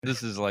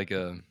This is like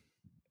a.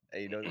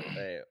 Hey,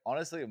 hey,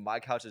 honestly, my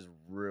couch is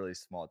really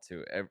small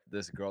too.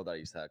 This girl that I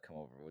used to have come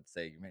over would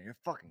say, "Man, your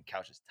fucking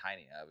couch is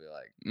tiny." I'd be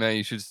like, Man,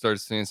 you should start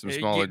seeing some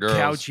smaller Get couch,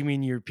 girls. you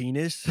mean your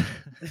penis?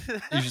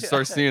 You should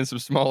start seeing some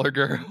smaller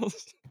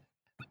girls.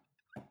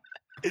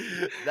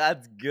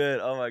 That's good.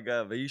 Oh my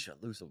god, but you should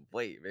lose some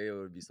weight. Maybe it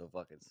would be so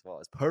fucking small.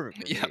 It's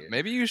perfect for Yeah, me.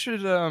 maybe you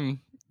should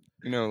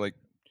like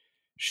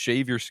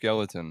shave your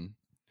skeleton.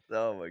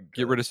 Oh my god,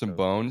 Get rid of that's some so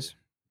bones.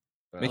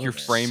 funny. Make Oh, your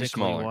man. frame Sickly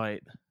smaller.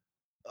 white.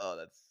 Oh,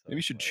 that's so Maybe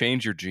you should funny.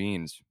 change your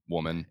jeans,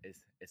 woman.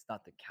 It's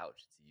not the couch,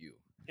 it's you.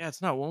 Yeah,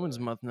 it's not Women's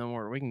Month no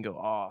more. We can go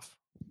off.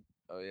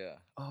 Oh yeah.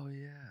 Oh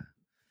yeah.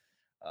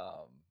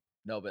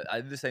 No, but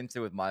I did the same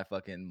thing with my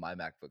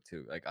MacBook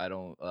too. Like I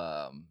don't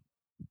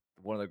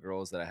one of the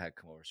girls that I had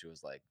come over, she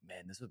was like,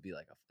 "Man, this would be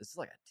like this is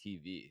like a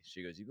TV."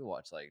 She goes, "You could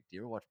watch do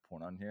you ever watch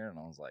porn on here?" And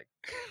I was like,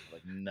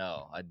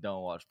 "No, I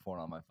don't watch porn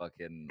on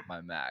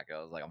my Mac."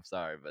 I was like, "I'm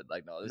sorry, but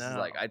like no, this is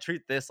like I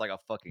treat this like a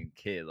fucking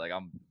kid. Like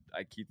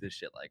I keep this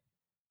shit like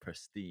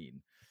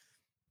pristine."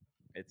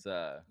 It's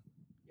Yeah,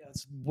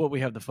 that's what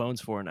we have the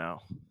phones for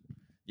now.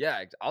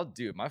 yeah, I'll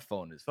do it. My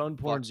phone is Phone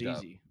porn's fucked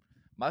up. easy.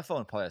 My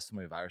phone probably has so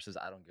many viruses.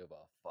 I don't give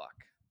a fuck.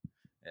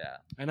 Yeah,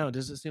 I know.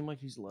 Does it seem like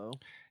he's low?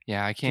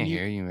 Yeah, I can't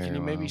hear you very Can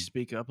you maybe well.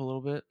 speak up a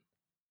little bit?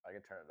 I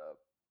can turn it up.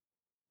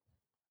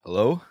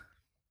 Hello?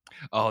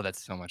 Oh,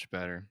 that's so much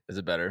better. Is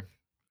it better?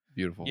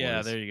 Beautiful Yeah,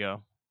 voice. there you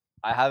go.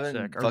 I haven't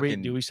Sick.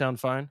 fucking. Do we sound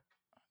fine?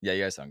 Yeah,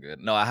 you guys sound good.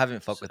 No, I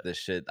haven't fucked Sick. with this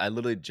shit. I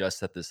literally just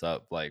set this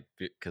up like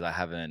because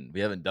we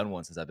haven't done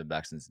one since I've been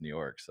back since New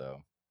York.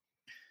 So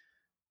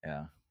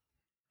yeah.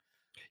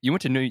 You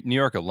went to New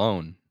York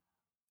alone.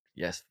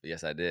 Yes,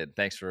 I did.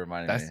 Thanks for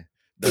reminding That's- me.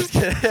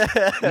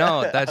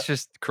 No, that's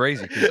just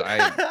crazy because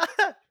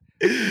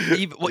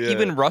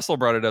even Russell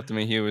brought it up to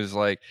me. He was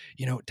like,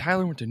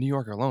 Tyler went to New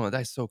York alone.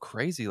 That's so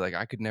crazy. Like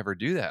I could never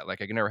do that.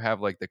 Like I could never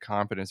have like the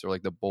confidence or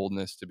like the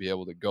boldness to be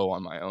able to go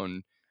on my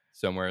own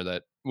somewhere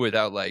that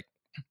without like.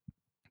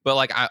 But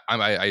like I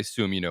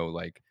assume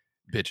like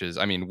bitches.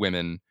 I mean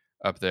women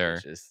up there.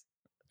 Bitches.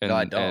 And, no,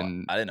 I don't.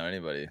 And I didn't know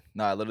anybody.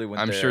 No, I literally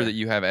went I'm there. sure that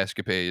you have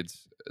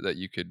escapades that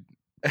you could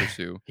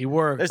pursue. He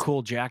wore a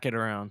cool jacket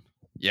around.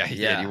 Yeah, he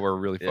did. He wore a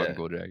really fucking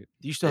cool jacket.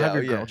 Do you still have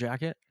your girl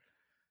jacket?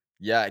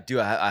 Yeah, I do.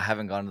 I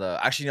haven't gone to the.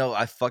 Actually, no,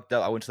 I fucked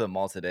up. I went to the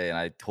mall today and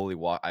I totally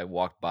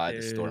walked by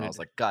the store and I was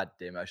like, God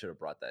damn it, I should have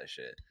brought that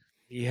shit.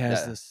 He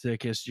has the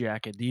sickest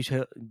jacket.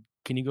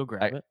 Can you go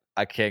grab it?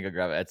 I can't go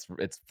grab it.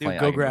 It's Dude,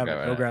 go grab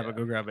it. Go grab it.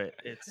 Go grab it.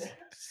 It's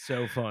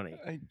so funny.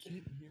 I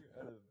can't hear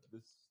out of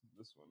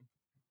this one.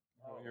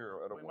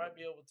 We might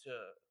be able to.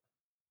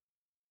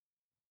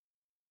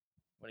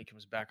 When he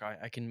comes back,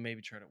 I can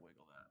maybe try to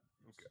wiggle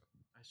that. Okay.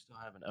 I still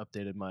haven't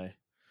updated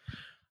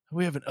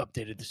We haven't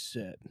updated the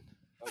set.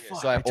 Okay,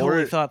 Fuck, so I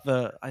totally thought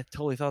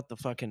the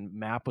fucking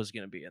map was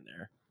gonna be in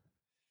there.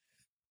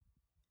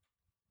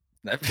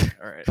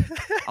 All right,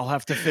 I'll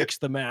have to fix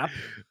the map.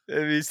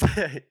 It'd be so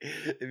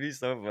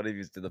funny if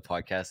you did the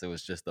podcast. It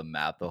was just the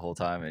map the whole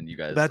time, and you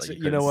guys. That's like,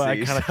 you know what I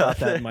kind of thought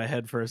that in my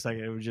head for a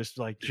second. It was just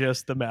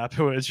the map.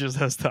 It was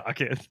just us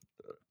talking.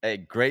 Hey,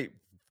 great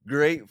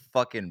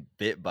fucking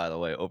bit, by the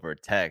way, over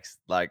text.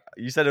 Like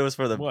you said, it was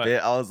for the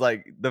bit. I was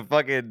like,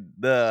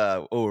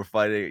 we're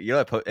fighting. You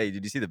know, hey,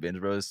 did you see the Binge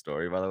Bros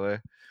story, by the way?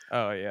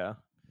 Oh yeah.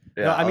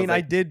 Yeah. No, I mean,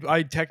 I did.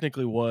 I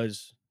technically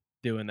was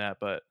doing that,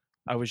 but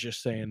I was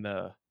just saying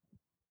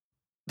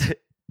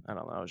I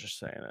don't know. I was just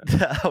saying it.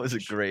 That was a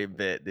great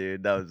bit,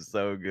 dude. That was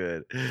so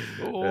good.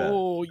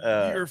 Oh,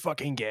 you're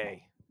fucking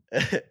gay.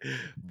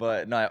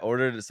 But no, I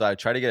ordered. So I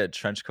tried to get a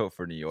trench coat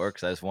for New York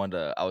because I just wanted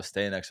to. I was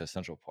staying next to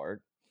Central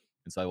Park,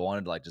 and so I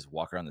wanted to like just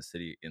walk around the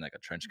city in like a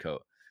trench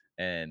coat.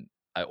 And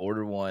I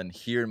ordered one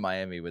here in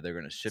Miami, where they're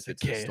gonna ship it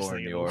to the store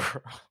in New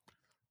York.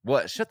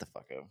 What? Shut the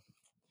fuck up.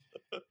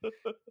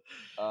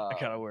 I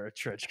kind of wear a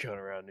trench coat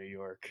around New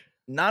York.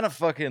 Not a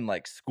fucking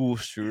like school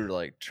shooter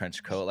like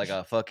trench coat, like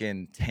a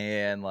fucking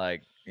tan,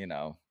 like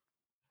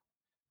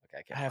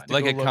I can't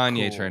like a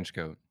Kanye trench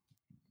coat.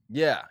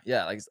 Yeah,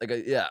 I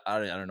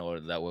don't know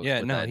what that was.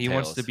 Yeah, no, he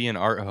wants to be an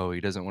art hoe. He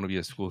doesn't want to be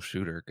a school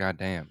shooter. God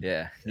damn.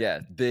 Yeah.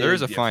 There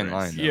is a fine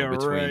line though,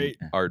 between right.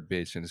 art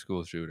based and a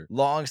school shooter.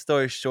 Long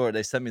story short,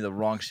 they sent me the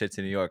wrong shit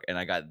to New York, and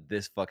I got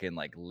this fucking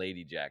like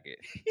lady jacket.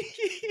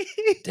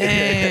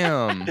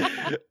 Damn.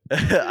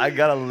 I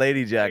got a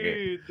lady jacket.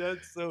 Dude,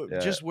 that's so. Yeah.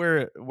 Just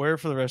wear it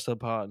for the rest of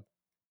the pod.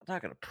 I'm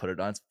not gonna put it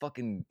on. It's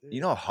fucking. You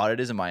know how hot it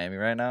is in Miami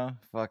right now.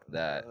 Fuck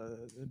that.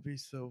 That'd be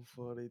so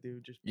funny,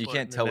 dude. Just you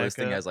can't tell this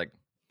thing has like.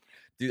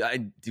 Dude,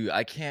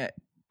 I can't.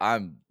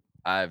 I've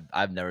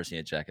never seen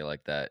a jacket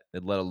like that,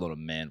 let alone a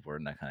man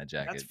wearing that kind of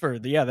jacket.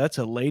 That's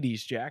a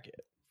lady's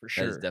jacket for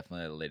sure. That is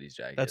definitely a lady's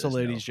jacket. That's a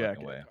lady's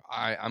jacket.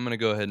 I'm gonna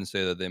go ahead and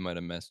say that they might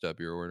have messed up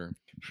your order.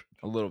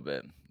 A little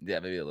bit, yeah,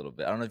 maybe a little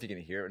bit. I don't know if you can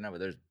hear it right now, but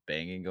there's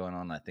banging going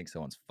on. I think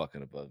someone's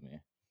fucking above me.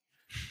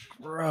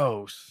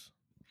 Gross.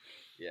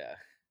 Yeah.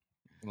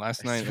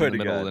 Last night in the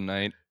middle of the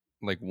night,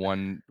 like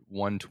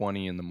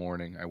 1:20 in the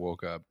morning, I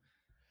woke up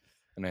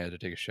and I had to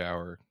take a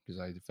shower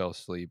because I fell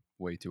asleep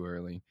way too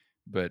early.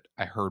 but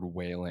I heard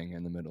wailing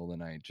in the middle of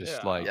the night,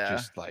 Yeah. Yeah.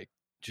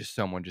 just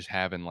someone just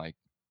having like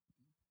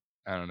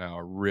I don't know,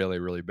 a really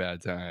really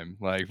bad time,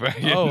 like Oh, it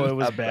fucking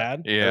was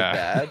bad. It was yeah,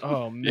 bad.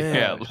 Oh yeah,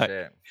 man. Oh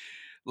shit.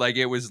 like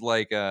it was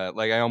like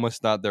I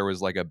almost thought there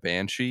was like a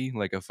banshee,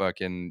 like a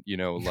fucking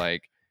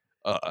like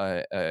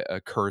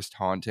a cursed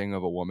haunting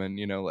of a woman,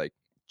 like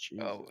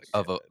Oh my Jesus.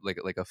 of god. a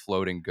like a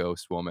floating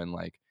ghost woman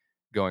like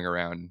going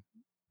around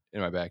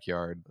in my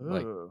backyard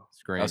like Ooh. Oh,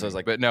 so it was screaming.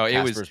 like But no,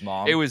 Casper's it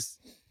mom. was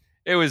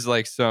it was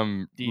like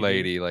some DV.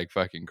 lady like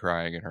fucking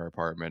crying in her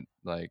apartment.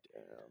 Like,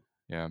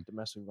 Damn. yeah.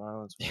 Domestic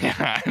violence, man.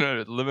 Yeah, I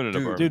know living in an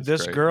Dude. apartment Dude, is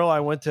this crazy. girl I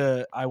went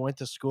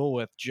to school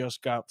with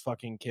just got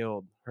fucking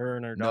killed. Her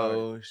and her daughter.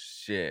 No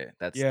shit.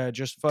 That's Yeah,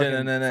 just fucking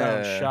found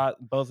dun-dun-dun-dun.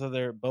 shot. Both of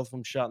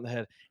them shot in the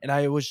head. And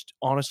I was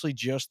honestly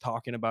just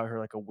talking about her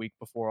like a week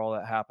before all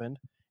that happened.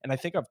 And I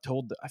think I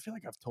feel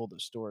like I've told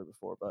this story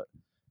before, but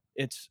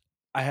it's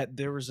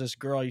there was this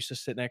girl I used to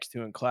sit next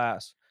to in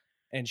class,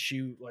 and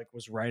she like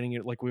was writing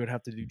it like we would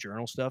have to do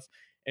journal stuff,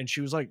 and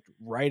she was like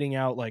writing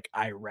out like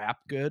I rap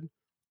good,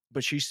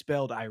 but she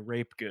spelled I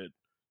rape good.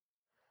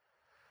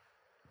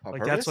 On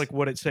Like that's purpose? like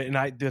what it said,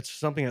 and that's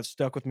something that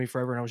stuck with me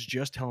forever. And I was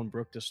just telling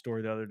Brooke this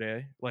story the other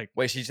day, like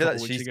Wait, she a said couple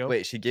that weeks she's ago,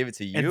 wait, she gave it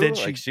to and you? then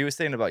Like she was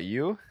saying about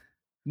you?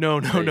 no,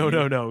 no, That no, you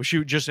no, no.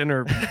 She just in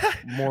her Are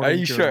morning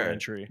you journal sure?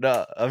 entry.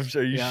 No, I'm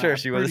sure. You Yeah, sure I'm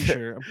she pretty wasn't?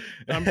 sure.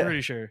 I'm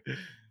pretty sure.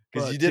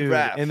 Because you But did dude,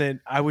 rap. and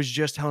then I was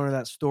just telling her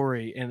that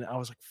story, and I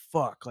was like,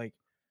 "Fuck!" Like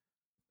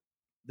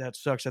that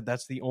sucks.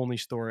 That's the only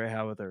story I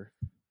have with her.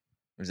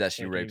 Was that I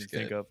she can't rapes even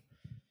think good? of.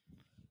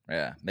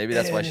 Yeah, maybe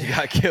that's why she And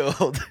got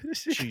killed.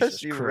 Because Jesus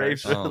she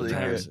rapes Christ! Oh, really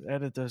man. good. Sometimes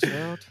edit this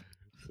out.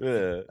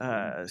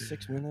 Yeah.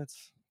 6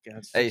 minutes.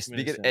 God, Hey, 6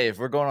 minutes in. hey, if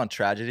we're going on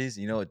tragedies,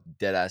 you know what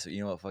dead ass,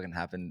 you know what fucking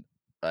happened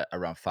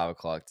around 5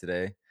 o'clock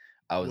today?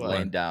 I was What?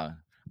 laying down.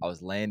 I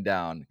was laying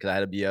down because I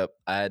had to be up.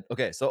 I had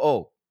okay.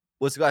 So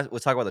let's talk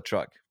about the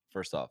truck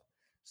first off.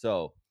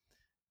 So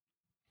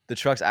the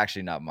truck's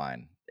actually not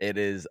mine. It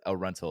is a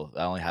rental.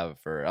 I only have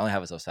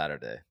it till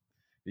Saturday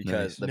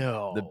because Nice. the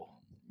No.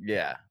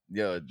 yeah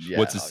What's yeah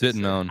it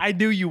sitting obviously on? I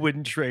knew you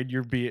wouldn't trade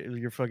your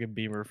fucking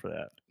Beamer for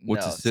that.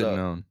 What's it no. sitting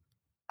So on?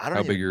 I don't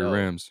How big are even your know.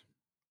 rims?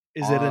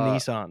 Is it a Uh,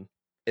 Nissan?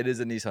 it is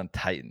a Nissan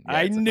Titan. Yeah,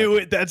 I it's a knew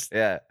fucking it. That's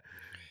yeah.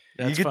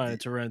 You that's fine. could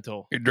It's a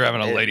rental. You're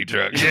driving a it, lady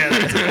truck. Yeah,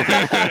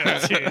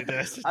 that's dude.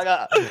 That's I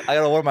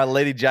gotta wear my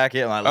lady jacket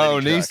and my lady Oh,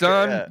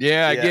 truck. Nissan? Yeah,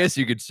 Yeah, I yeah, guess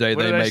you could say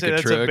what they did I make say? a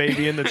That's a truck.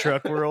 baby in the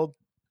truck world,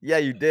 yeah.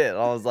 You did.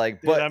 I was like,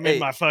 dude. but I'm in hey,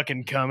 my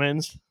fucking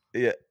Cummins.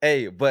 yeah,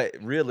 hey, but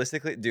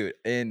realistically, dude,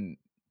 in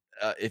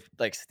if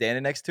like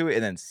standing next to it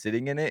and then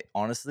sitting in it,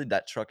 honestly,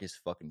 that truck is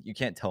fucking. You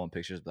can't tell in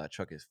pictures, but that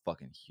truck is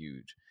fucking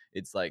huge.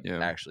 It's like Yeah.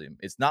 actually,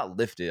 it's not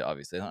lifted.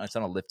 Obviously, it's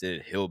not a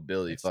lifted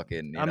hillbilly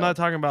fucking. I'm not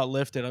talking about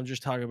lifted. I'm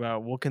just talking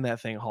about what can that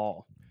thing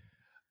haul?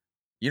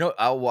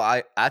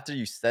 I after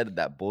you said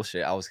that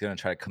bullshit, I was gonna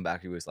try to come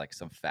back to you with like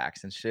some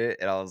facts and shit,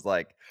 and I was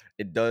like,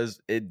 it does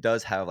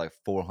have like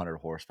 400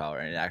 horsepower,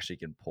 and it actually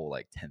can pull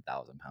like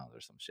 10,000 pounds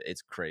or some shit.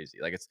 It's crazy.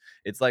 Like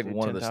it's like Dude,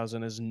 one of the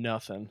 10,000 is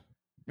nothing.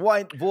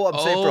 why? Well, I'm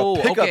saying for a Oh,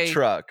 pickup okay.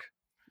 truck,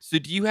 So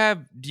do you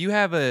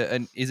have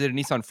an is it a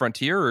Nissan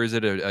Frontier or is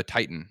it a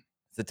Titan?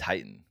 it's a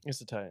Titan. It's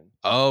a Titan.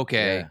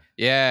 Okay.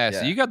 Yeah, Yeah,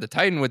 so yeah, you got the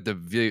Titan with the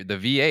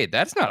V8.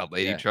 That's not a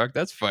lady yeah, truck.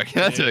 That's fucking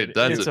that's a Dude,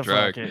 that's it's a a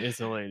truck. fucking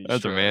it's a lady's That's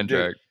a truck. man dude.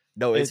 truck.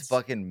 No, it's It's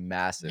fucking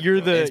massive,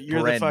 you're bro. And it's the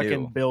brand fucking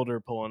new. builder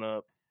pulling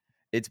up.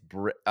 It's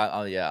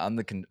yeah. I'm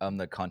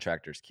the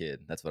contractor's kid.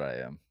 That's what I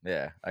am.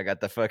 Yeah, I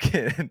got the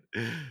fucking.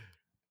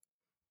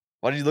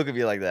 Why did you look at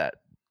me like that?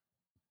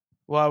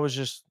 Well, I was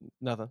just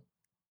nothing.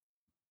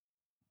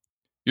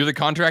 You're the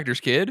contractor's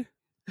kid?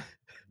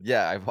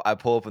 Yeah, I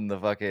pull up in the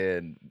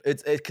fucking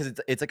it's because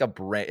it's like a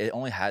brand. It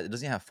doesn't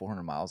even have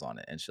 400 miles on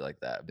it and shit like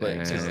that. But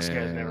Because this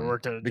guy's never Damn.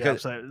 worked at a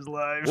because job site in his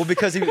life. well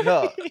because he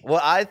no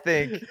what I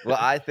think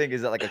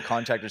is that like a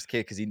contractor's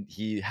kid because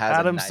he has a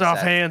Adam, nice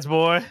soft hands,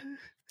 boy.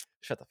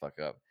 shut the fuck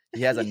up.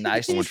 He has a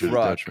nice I want you to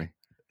truck. touch me.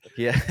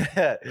 He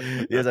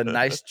he has a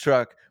nice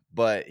truck,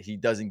 but he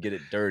doesn't get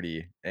it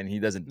dirty and he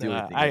doesn't do No,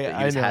 anything with it. He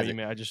I just know what has you it.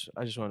 mean. I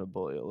just want to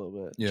bully it a little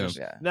bit. Yeah. Just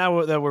Yeah,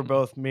 now that we're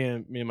both me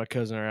and my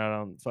cousin are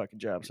out on the fucking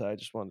job site, I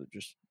just wanted to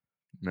just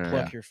Man,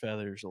 pluck your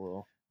feathers a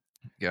little.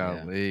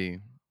 golly.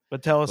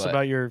 But tell us but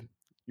about your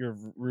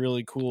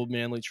really cool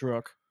manly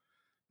truck.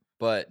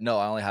 But no,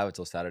 I only have it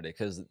till Saturday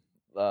because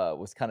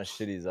what's kind of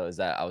shitty is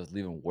that I was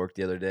leaving work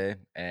the other day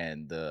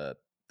and the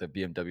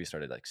BMW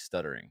started like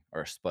stuttering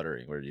or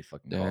sputtering, whatever you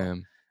fucking call it.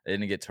 Damn. It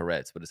didn't get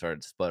Tourette's, but it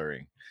started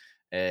sputtering.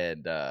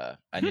 And I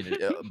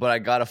needed, but I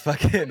got a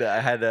fucking,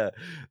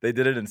 they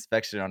did an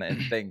inspection on it,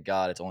 and thank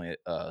God it's only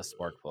a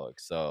spark plug,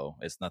 so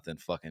it's nothing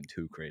fucking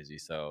too crazy.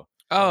 So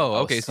Oh, I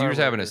okay. was, So you're just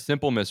having a Carburetor.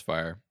 simple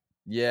misfire.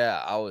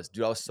 yeah, I was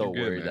You're so good,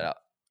 worried man.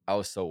 I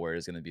was so worried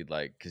it's gonna be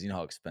like, cause you know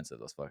how expensive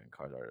those fucking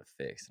cars are to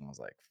fix, and I was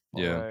like,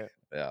 Yeah. fuck. Right.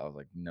 Yeah, I was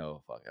like,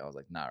 no, fuck. I was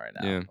like, not right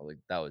now. Yeah. I was like,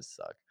 that would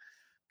suck.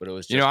 But it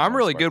was just I'm one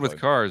really spark good with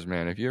plug. cars,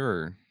 man. If you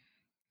ever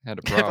Had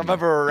a If I'm problem.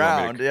 ever You want me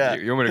around, to yeah.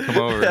 you want me to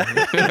come over?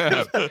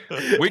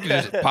 We could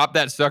just pop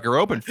that sucker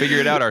open, figure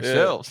it out Yeah.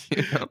 ourselves,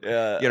 Yeah,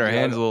 Get our dude,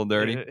 hands a little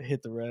dirty,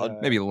 Hit the red I'll eye.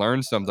 maybe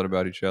learn something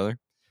about each other.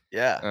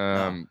 yeah, no.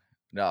 Um,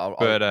 No,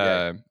 but,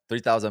 yeah,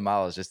 3,000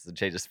 miles just to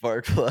change a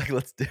spark plug.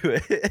 Let's do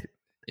it.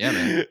 yeah,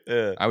 man,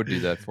 Yeah. I would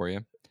do that for you.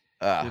 Dude,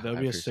 that I would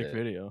be a sick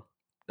appreciate it. video.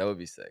 That would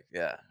be sick.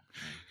 Yeah.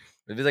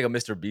 Maybe like a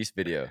Mr. Beast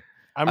video.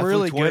 I'm I flew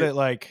really good 20 at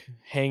like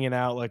hanging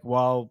out, like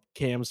while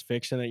Cam's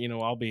fixing it.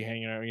 I'll be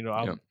hanging out.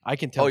 Yeah. I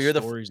can Oh,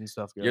 tell stories and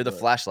stuff you're good. the But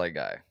flashlight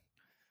guy.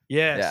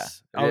 Yeah.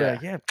 yes, I'll be Yeah.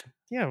 like,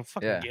 yeah,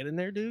 fucking Yeah. get in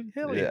there, dude.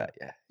 Hell Yeah.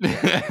 yeah,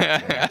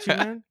 Yeah. I got you,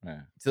 man. Yeah.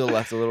 To the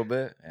left a little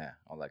bit. Yeah.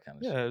 All that kind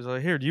of Yeah, shit. I was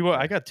like, here, do you want?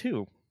 Yeah. I got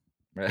two.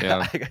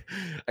 Yeah.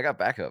 I got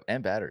backup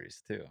and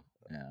batteries too.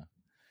 Yeah.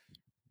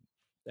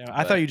 Yeah, I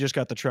But- thought you just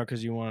got the truck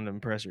because you wanted to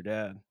impress your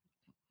dad.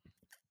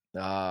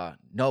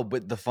 No,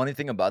 but the funny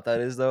thing about that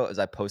is though, is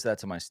I posted that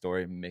to my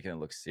story, making it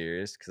look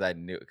serious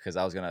because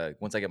I was gonna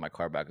once I get my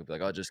car back, I'd be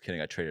like, oh, just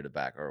kidding, I traded it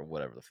back or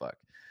whatever the fuck.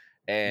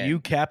 And You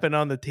capping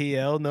on the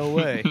TL? No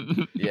way.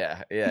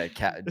 yeah,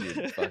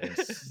 dude, fucking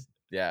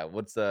yeah.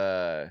 What's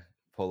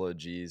Polo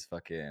G's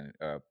fucking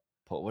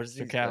what is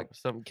Sir he Cap, like?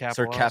 something cap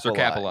Sir a lot. Cap Sir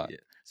Cap a lot. Yeah.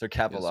 Sir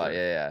Cap a Yes, lot.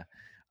 sir.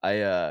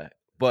 Yeah.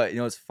 But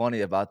what's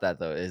funny about that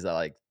though is that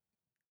like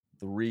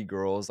 3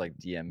 girls like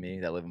DM me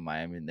that live in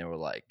Miami and they were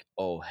like,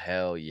 "Oh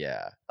hell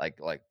yeah!" Like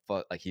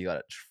fuck, like he got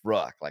a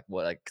truck. Like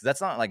what? Like because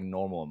that's not like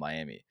normal in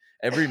Miami.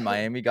 Every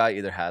Miami guy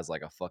either has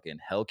like a fucking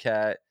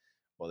Hellcat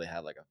or they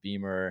have like a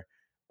Beamer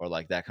or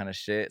like that kind of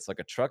shit. It's like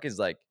a truck is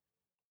like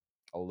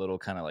a little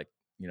kind of like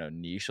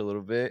niche a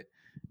little bit.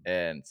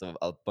 And so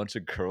a bunch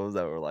of girls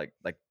that were like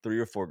 3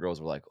 or 4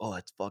 girls were like, "Oh,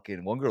 it's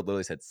fucking." One girl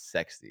literally said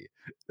 "sexy."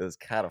 It was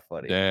kind of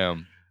funny.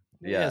 Damn.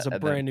 Yeah, it's a and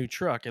brand then new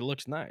truck. It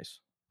looks nice.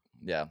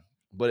 yeah,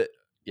 but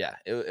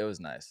it was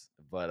nice.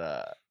 But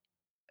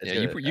Yeah,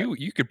 dude,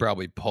 you could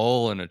probably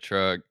pull in a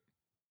truck.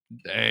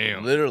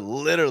 Damn.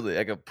 literally,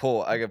 I could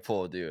pull,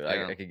 dude.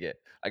 Yeah.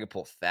 I could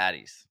pull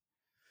fatties.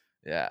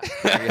 Yeah,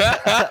 You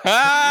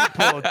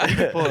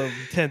can pull a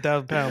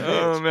 10,000-pound Oh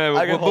bitch. man,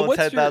 I can but hold what's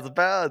 10,000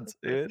 pounds,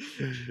 dude.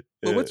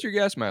 but what's your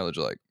gas mileage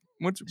like?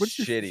 What's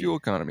your Shitty. fuel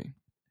economy?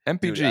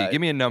 MPG. Dude,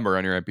 Give me a number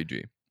on your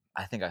MPG.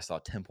 I think I saw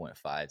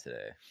 10.5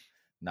 today.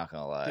 Not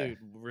gonna lie, Dude,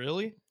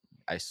 really?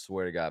 I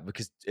swear to God,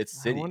 because it's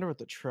I city. wonder what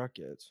the truck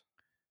is.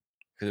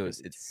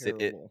 Because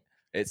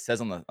it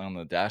says on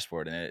the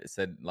dashboard and it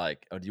said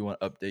like, "Oh, do you want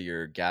to update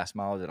your gas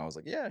mileage?" And I was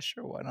like, "Yeah,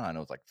 sure, why not?" And it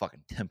was like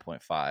fucking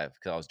 10.5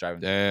 because I was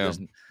driving.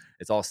 Damn.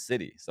 It's all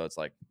city, so it's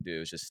like, dude, it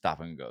was just stop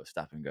and go,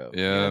 stop and go.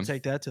 You Yeah. gotta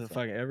take that to the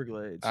fucking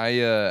Everglades.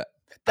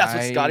 That's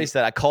what Scotty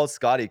said. I called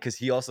Scotty because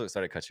he also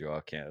started to cut you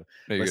off. Cam,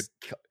 No, you're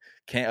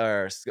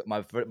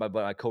But good.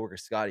 my coworker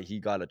Scotty, he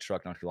got a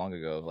truck not too long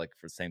ago, like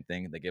for the same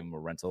thing. They gave him a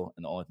rental,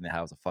 and the only thing they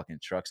had was a fucking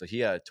truck. So he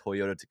had a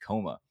Toyota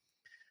Tacoma.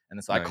 And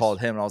then so I Nice.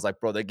 called him and I was like,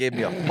 "Bro, they gave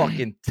me a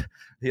fucking."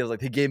 He was like,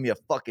 "They gave me a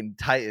fucking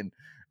Titan,"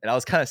 and I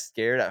was kind of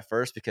scared at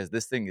first because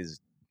this thing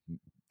is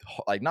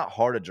like not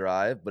hard to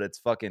drive, but it's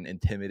fucking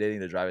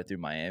intimidating to drive it through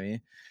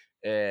Miami.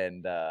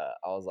 And I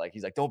was like,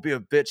 he's like, "Don't be a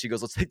bitch." He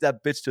goes, "Let's take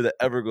that bitch to the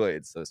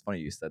Everglades." So it's funny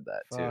you said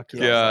that too. Fuck 'Cause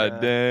I was like,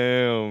 God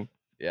damn.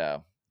 yeah,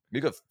 you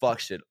could fuck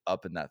shit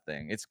up in that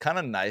thing. It's kind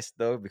of nice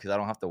though because I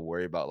don't have to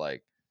worry about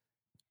like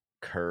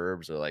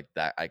curbs or like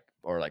that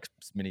or like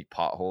mini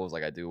potholes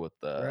like I do with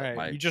Right.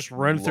 my You just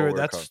run through it.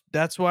 lower car.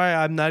 That's why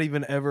I'm not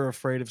even ever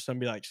afraid of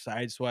somebody like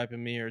sideswiping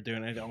me or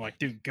doing anything. I'm like,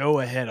 dude, go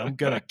ahead. I'm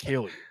gonna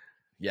kill you.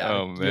 Yeah,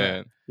 Oh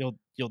man.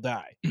 You'll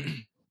die.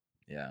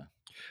 yeah,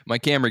 My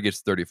Camry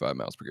gets 35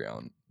 miles per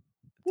gallon.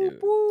 dude.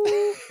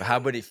 But how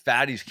many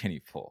fatties can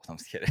you pull? I'm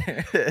just kidding.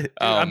 Dude,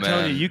 Oh, I'm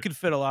telling you, man. you could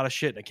fit a lot of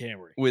shit in a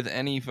Camry. With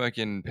any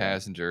fucking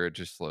passenger, it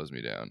just slows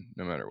me down,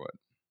 no matter what.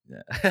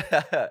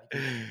 Yeah.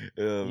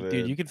 Oh,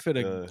 Dude, you could fit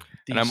a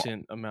And I'm-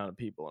 decent amount of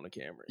people in a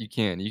Camry. You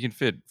can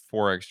fit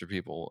 4 extra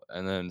people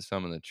and then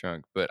some in the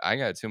trunk, but I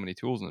got too many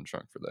tools in the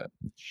trunk for that.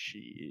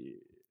 Shit.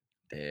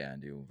 Damn,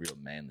 dude, real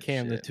manly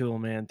Cam the shit. Tool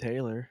Man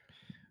Taylor.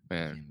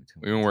 Man,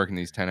 we've been working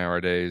these 10-hour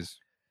days.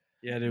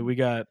 Yeah, dude, we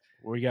got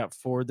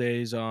 4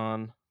 days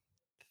on,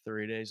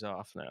 3 days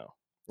off now.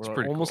 It's We're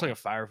pretty almost cool. like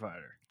a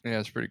firefighter. Yeah,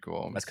 it's pretty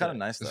cool. That's kind of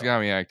nice though. It's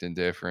got me acting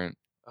different.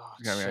 Oh,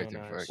 It's got me so acting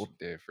nice. fucking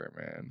different,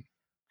 man.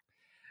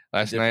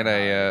 Last Different night how,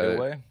 in a good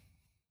I way?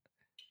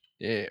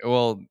 yeah,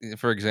 well,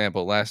 for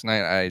example, last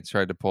night I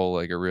tried to pull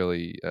like a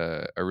really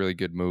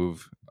good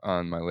move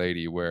on my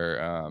lady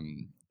where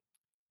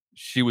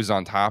she was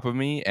on top of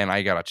me and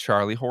I got a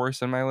Charlie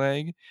horse in my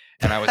leg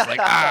and I was like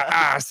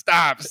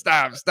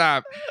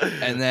stop.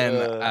 And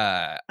then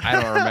I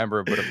don't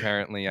remember, but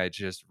apparently I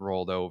just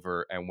rolled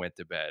over and went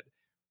to bed.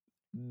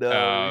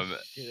 No It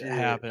shit.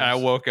 happens. And I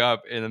woke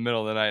up in the middle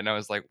of the night and I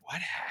was like,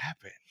 what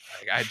happened?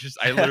 Like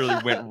I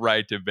literally went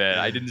right to bed.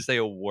 I didn't say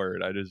a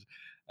word. I just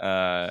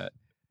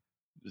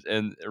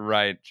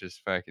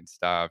just fucking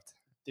stopped.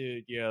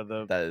 Dude, yeah,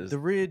 That is the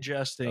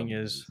readjusting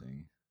is,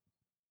 amazing.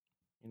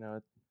 you know,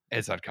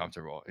 It's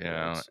uncomfortable, you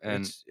know. it's,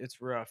 And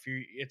it's rough.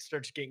 It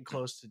starts getting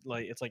close to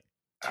like it's like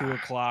 2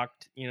 o'clock.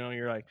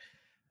 You're like,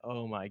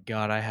 oh my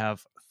god, I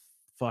have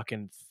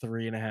fucking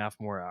 3.5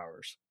 more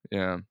hours.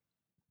 Yeah.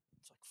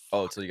 It's like,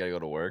 Oh, fuck. so you gotta go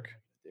to What am I work gonna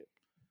do?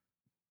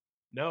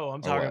 No, I'm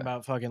or talking what?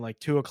 about fucking like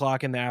 2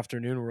 o'clock in the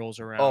afternoon rolls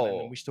around, and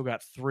then Oh, we still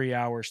got 3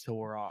 hours till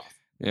we're off.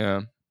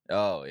 Yeah.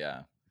 oh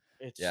yeah,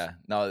 It's yeah.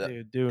 No,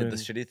 dude the doing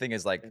shitty thing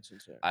is like it's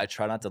insane. I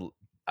try not to.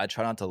 I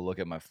try not to look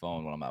at my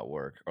phone when I'm at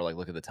work or like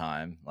look at the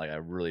time. Like I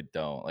really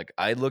don't. Like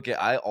I look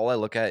at I all I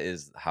look at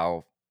is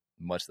how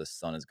much the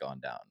sun has gone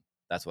down.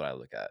 That's what I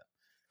look at.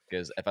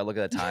 Because if I look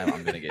at the time,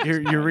 I'm gonna get You're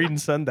disappointed. reading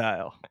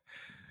sundial.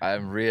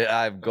 I'm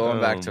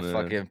going back Oh, to man.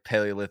 fucking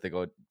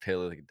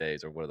Paleolithic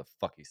days or what the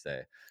fuck you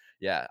say.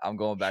 Yeah, I'm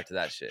going back to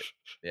that shit.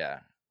 Yeah,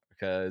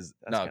 because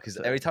That's no, kinda because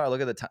every sick. time I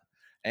look at the time,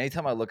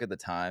 anytime I look at the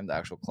time, the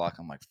actual clock,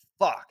 I'm like,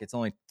 fuck, it's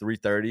only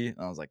 3:30, and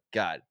I was like,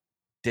 God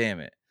damn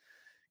it,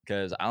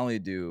 because I only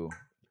do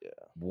Yeah.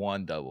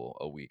 one double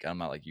a week. I'm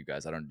not like you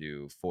guys. I don't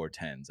do 4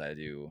 10s. I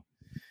do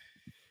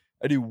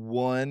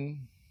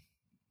 1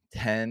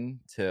 10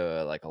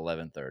 to like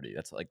 11:30.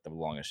 That's like the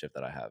longest shift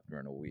that I have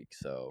during a week.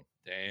 So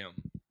Damn.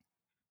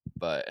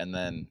 but and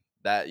then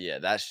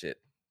that shit,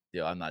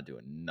 yo, I'm not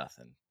doing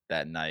nothing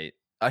that night.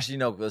 Actually,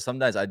 no,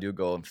 sometimes I do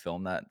go and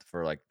film that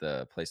for like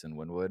the place in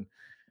Wynwood.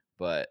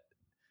 But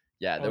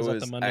yeah, Oh, there is that the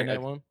was Monday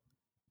night one?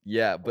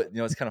 yeah, but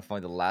it's kind of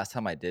funny. The last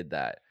time I did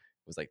that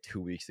was like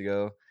 2 weeks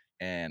ago,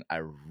 and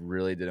I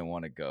really didn't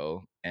want to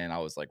go, and I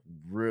was like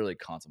really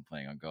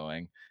contemplating on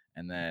going.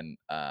 And then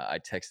I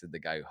texted the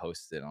guy who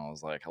hosted it, and I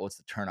was like, "What's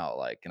the turnout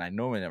like?" And I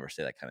normally never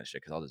say that kind of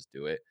shit because I'll just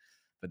do it.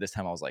 But this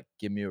time I was like,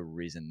 "Give me a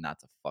reason not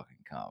to fucking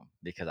come,"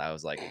 because I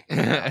was like,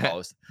 I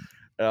was,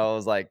 I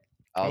was like,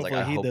 Hopefully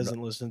I he hope no,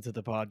 doesn't listen to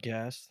the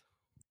podcast.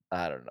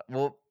 I don't know.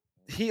 Well,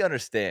 he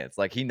understands.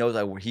 Like he knows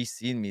he's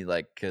seen me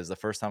like because the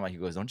first time he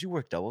goes, "Don't you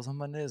work doubles on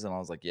Mondays?" And I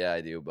was like, "Yeah,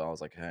 I do," but I was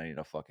like, "Hey,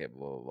 fuck it,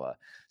 blah blah blah."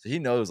 So he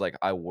knows like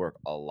I work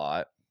a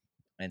lot,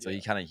 and so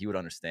Yeah. he would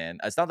understand.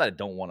 It's not that I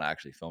don't want to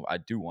actually film. I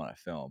do want to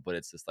film, but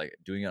it's just like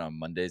doing it on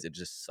Mondays. It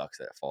just sucks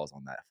that it falls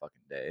on that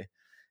fucking day.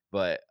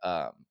 But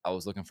I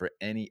was looking for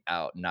any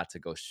out not to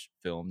go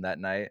film that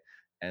night.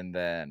 And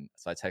then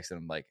so I texted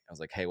him like I was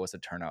like, "Hey, what's the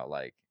turnout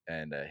like?"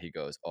 And he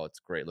goes, "Oh, it's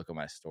great. Look at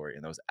my story."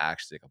 And there was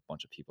actually like a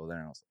bunch of people there,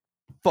 and I was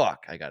like,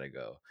 "Fuck, I gotta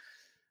go."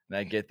 And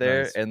I get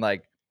there, Nice. and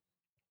like,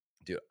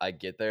 dude, I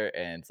get there,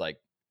 and it's like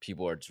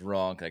people are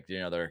drunk, like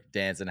they're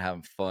dancing,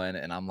 having fun,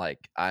 and I'm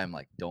like,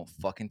 don't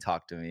fucking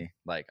talk to me.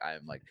 Like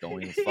I'm like,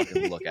 don't even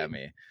fucking look at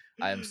me.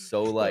 I am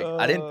so like,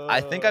 I didn't.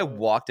 I think I Uh,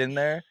 walked in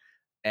there,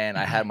 and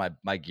I had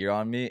my gear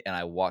on me, and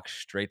I walked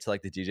straight to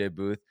like the DJ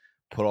booth,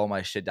 put all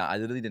my shit down. I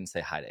literally didn't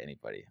say hi to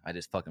anybody. I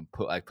just fucking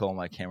put all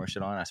my camera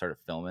shit on. And I started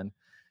filming,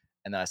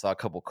 and then I saw a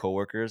couple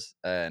coworkers,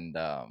 and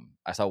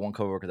I saw one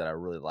coworker that I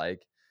really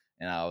like,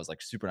 and I was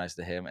like super nice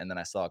to him. And then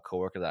I saw a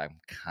coworker that I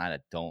kind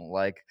of don't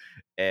like,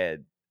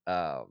 and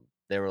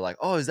they were like,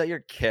 "Oh, is that your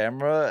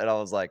camera?" And I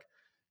was like,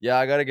 "Yeah,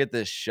 I gotta get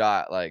this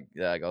shot." Like,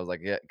 yeah, I was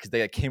like, "Yeah," because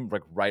they came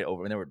like right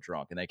over, and they were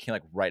drunk, and they came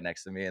like right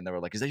next to me, and they were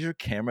like, "Is that your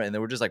camera?" And they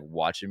were just like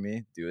watching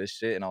me do this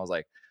shit, and I was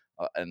like,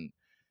 and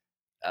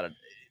I don't.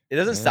 It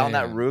doesn't sound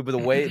that Man. rude, but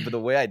the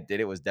way I did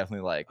it was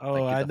definitely like oh,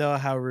 get I the know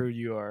how rude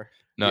you are.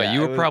 No, yeah, you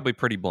it were was probably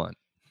pretty blunt.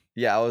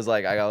 yeah, I was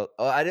like, I go,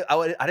 oh, I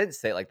didn't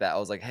say it like that. I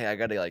was like, hey, I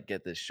gotta like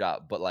get this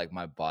shot, but like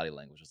my body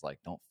language was like,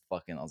 don't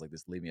fucking. I was like,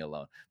 just leave me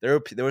alone. There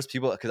was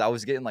people because I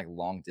was getting like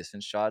long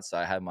distance shots, so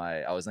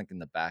I was like in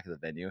the back of the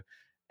venue,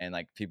 and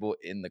like people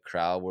in the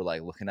crowd were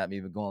like looking at me,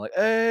 even going like,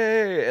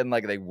 hey, and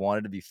like they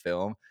wanted to be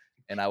filmed,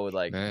 and I would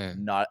like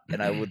Man. not,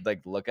 and I would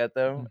like look at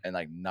them and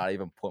like not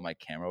even put my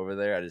camera over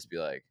there. I'd just be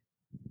like.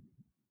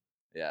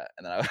 Yeah,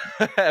 and then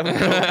I would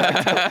go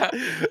back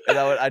to, and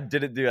I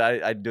didn't do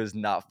I was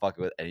not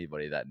fucking with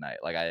anybody that night.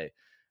 Like I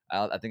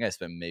think I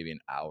spent maybe an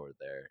hour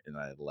there, and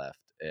I left.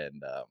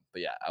 And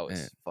but yeah, I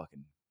Man.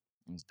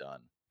 was done.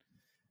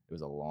 It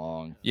was a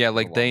long, Yeah, it was a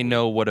like, long they week.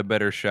 know what a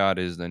better shot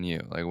is than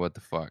you. Like, what the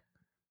fuck?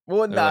 Well,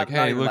 They're like, not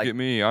 "Hey, even look like at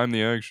me. I'm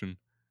the action."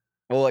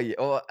 well, yeah,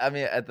 well, I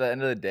mean, at the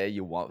end of the day,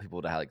 you want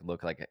people to like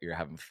look like you're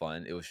having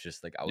fun. It was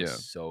just like I was Yeah,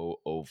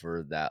 so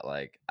over that.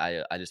 Like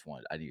I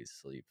needed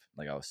sleep.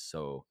 Like I was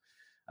so.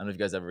 I don't know if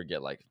you guys ever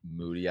get like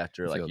moody I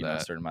after like feel a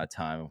that. certain amount of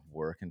time of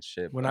work and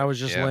shit, When I but was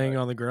just Yeah. laying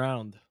on the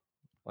ground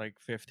like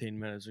 15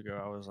 minutes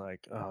ago, I was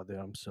like, "Oh, dude,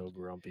 I'm so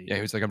grumpy. Yeah,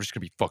 he was like, "I'm just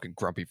gonna be fucking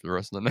grumpy for the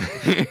rest of the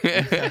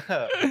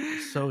I'm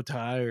night." so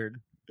tired."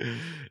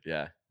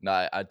 yeah, no,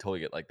 I totally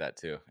get like that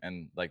too.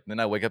 And like then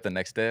I wake up the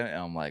next day and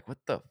I'm like, what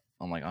the?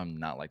 I'm like, I'm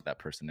not like that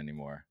person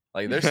anymore.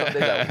 Like there's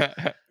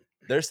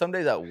some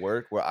days at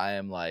work where I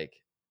am like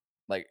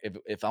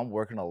if I'm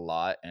working a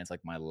lot and it's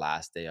like my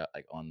last day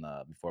like on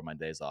the before my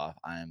days off,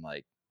 I am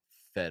like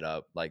fed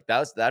up. Like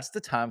that's the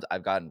times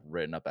I've gotten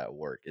written up at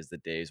work is the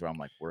days where I'm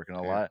like working a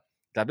Damn. lot.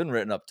 I've been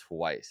written up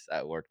twice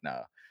at work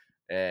now,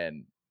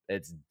 and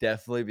it's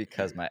definitely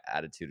because my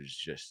attitude is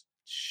just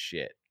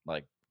shit.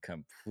 Like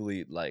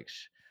complete like.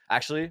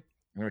 Actually,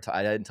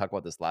 I didn't talk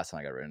about this last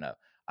time I got written up.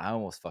 I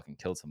almost fucking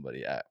killed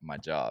somebody at my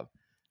job.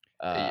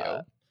 Hey, Uh,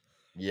 yo.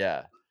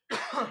 yeah.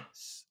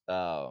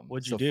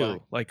 What'd you So fuck.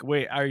 do? Like,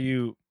 wait,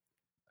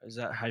 is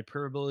that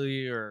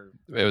hyperbole or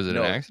Wait, was it an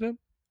No, accident?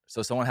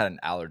 so someone had an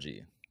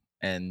allergy,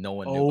 and no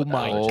one knew Oh about the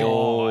my allergy. god.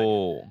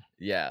 Oh,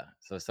 Yeah,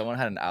 so someone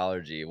had an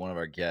allergy, one of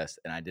our guests,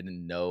 and I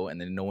didn't know, and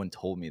then no one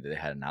told me that they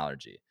had an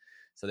allergy.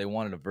 So they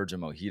wanted a virgin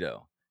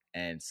mojito,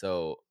 and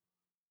so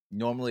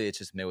normally it's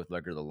just made with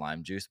regular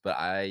lime juice, but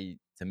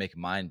to make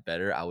mine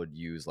better, I would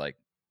use like,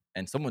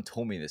 and someone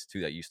told me this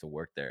too that used to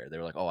work there. They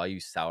were like, "Oh, I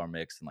use sour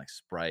mix and like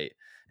Sprite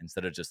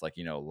instead of just like,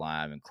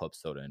 lime and club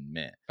soda and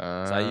mint." So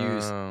I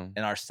use oh,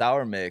 in our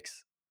sour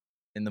mix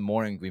in the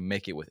morning we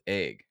make it with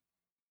egg.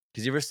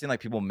 Cause you ever seen like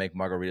people make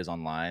margaritas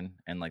online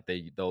and like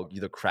they'll Fucking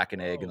either crack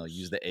an egg and they'll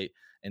use gross. the egg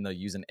and they'll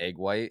use an egg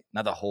white,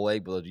 not the whole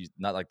egg, but they'll use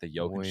not like the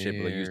yolk and shit,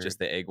 but they'll use just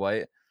weird. the egg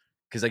white.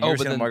 Cause like you Oh, ever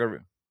but seen a then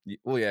margarita?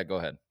 Well, yeah, go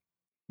ahead.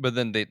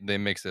 they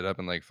mix it up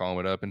and, like, foam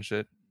it up and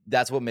shit?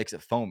 That's what makes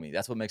it foamy.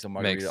 That's what makes a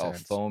Makes margarita all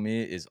sense.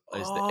 foamy is the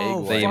egg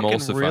Oh, They white. fucking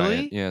emulsify it.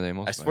 really? Yeah, they I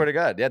emulsify swear it. to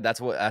God, yeah, that's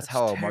That's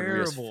how a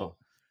margarita is. terrible.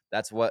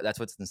 That's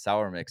what's in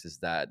sour mix is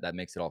that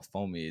makes it all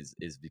foamy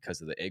is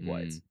because of the egg Mm.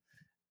 whites.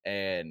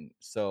 And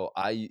so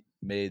I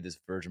made this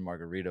virgin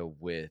margarita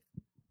with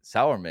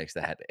sour mix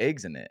that had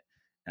eggs in it,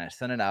 and I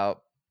sent it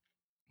out.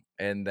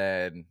 And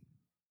then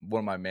one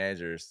of my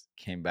managers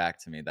came back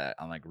to me that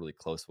I'm like really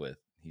close with.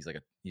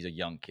 He's a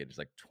young kid. He's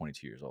like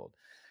 22 years old,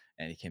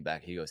 and he came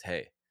back. He goes,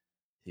 "Hey,"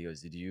 he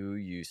goes, "Did you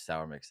use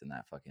sour mix in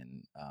that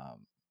fucking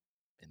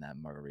in that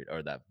margarita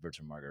or that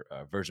virgin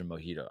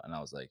mojito?" And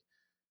I was like,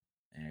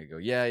 and I go,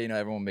 "Yeah,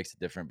 everyone makes it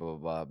different, blah blah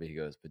blah." But he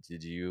goes, "But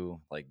did you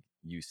like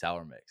use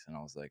sour mix?" And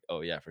I was like, "Oh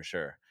yeah, for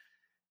sure."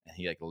 And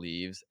he like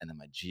leaves, and then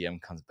my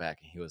GM comes back,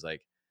 and he was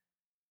like,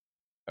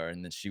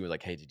 and then she was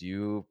like, "Hey,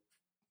 you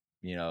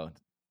know,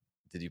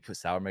 did you put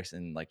sour mix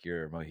in like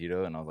your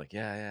mojito?" And I was like,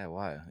 "Yeah, yeah,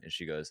 why?" And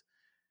she goes,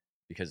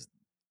 "Because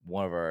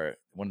one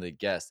of the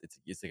guests,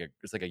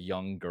 it's like a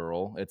young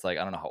girl. It's like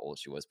I don't know how old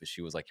she was, but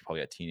she was like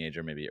probably a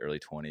teenager, maybe early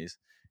 20s."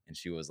 And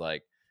she was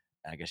like,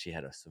 I guess she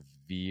had a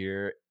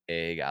severe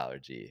egg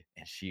allergy,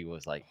 and she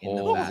was like in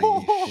the Holy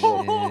bathroom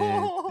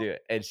shit. dude,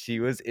 and she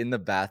was in the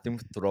bathroom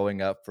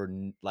throwing up for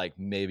like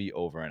maybe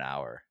over an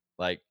hour,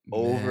 like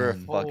over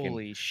Man. fucking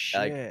Holy like,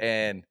 shit.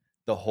 and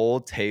the whole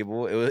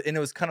table, it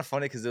was kind of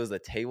funny because it was a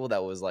table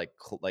that was like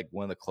like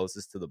one of the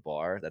closest to the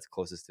bar, that's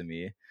closest to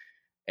me,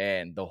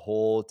 and the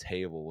whole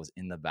table was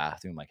in the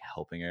bathroom like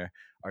helping her.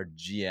 Our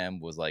GM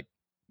was like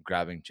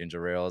grabbing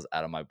ginger ales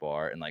out of my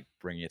bar and like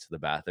bringing it to the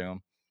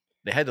bathroom.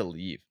 They had to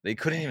leave. They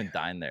couldn't even Damn.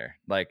 dine there.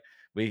 Like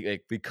we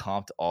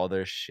comped all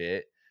their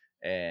shit,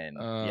 and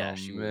yeah, Oh,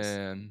 she was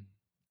man.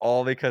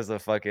 all because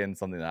of fucking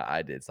something that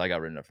I did. So I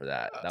got written up for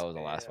that. That was the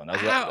last Damn. one.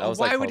 That How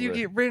was like why would you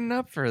probably get written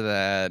up for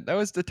that? That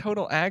was the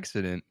total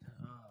accident.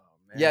 Oh,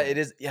 yeah. man. It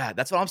is. Yeah,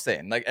 that's what I'm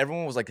saying. Like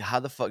everyone was like, "How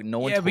the fuck?" No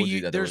one Yeah, but told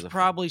you that there there's was a.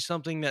 probably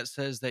something that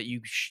says that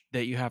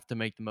that you have to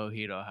make the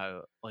mojito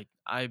how like,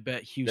 I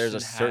bet There's a Houston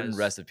certain has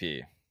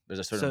recipe. There's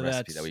a certain so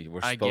recipe that that's we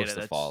were I get supposed it, to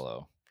that's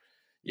follow.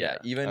 Yeah,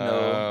 yeah.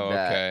 Oh,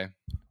 okay.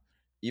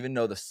 even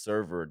though the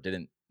server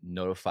didn't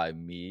notify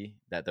me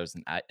that there was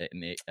an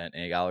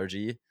egg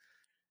allergy,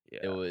 Yeah.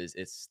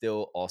 it's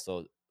still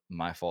also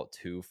my fault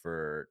too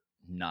for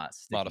not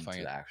sticking Modifying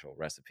to it. the actual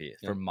recipe,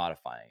 Yeah. for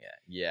modifying it.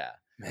 Yeah.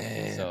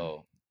 Man.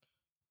 So,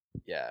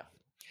 yeah.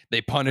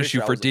 They Pretty punish you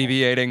sure I for was the only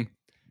deviating.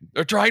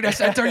 They're trying to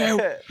censor you.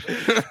 Yeah,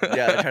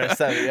 they're trying to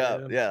set me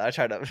up. Man. Yeah, I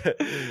tried to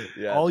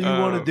yeah, All you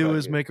wanna Oh, do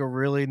is fucking make a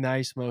really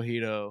nice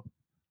mojito,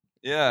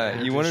 yeah, and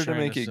they're you just wanted to trying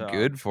to make it suck.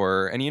 good for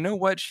her, and you know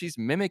what? She's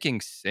mimicking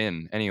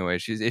sin anyway.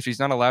 If she's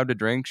not allowed to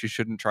drink, she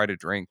shouldn't try to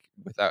drink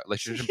without like,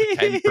 she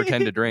shouldn't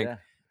pretend to drink. yeah.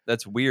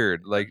 That's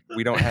weird. Like,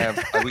 we don't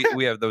have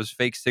we have those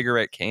fake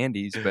cigarette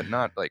candies, but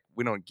not like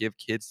we don't give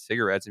kids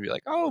cigarettes and be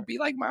like, "Oh, be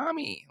like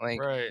mommy." Like,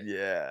 Right.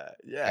 Yeah.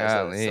 Yeah,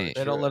 so golly. They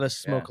don't true. let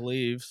us Yeah. smoke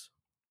leaves.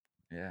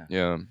 Yeah.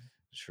 Yeah.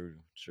 True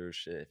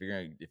shit. If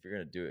you're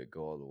gonna do it,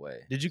 go all the way.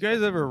 Did you guys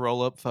ever Fucking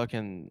roll up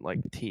fucking, like,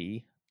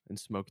 tea and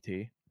smoke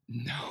tea?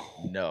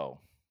 No. no.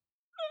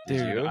 Did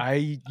Dude, you?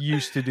 I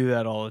used to do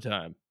that all the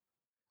time.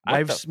 What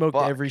I've the smoked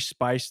fuck? every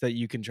spice that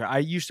you can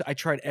try. I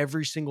tried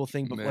every single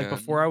thing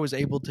before I Man. was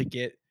able to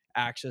get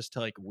access to,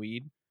 like,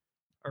 weed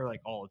or,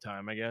 like, all the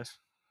time, I guess.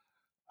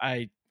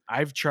 I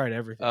I've tried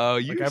everything. Oh,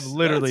 Like, I've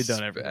literally that's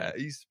done everything.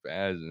 you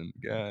spazzing.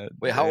 God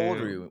Wait, how old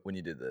were damn. you when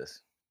you did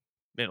this?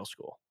 Middle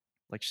school,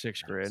 like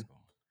 6th Middle grade.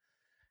 school.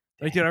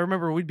 Like, dude, I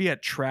remember we'd be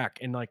at track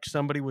and, like,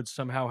 somebody would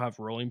somehow have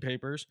rolling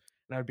papers,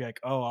 and I'd be like,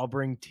 "Oh, I'll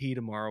bring tea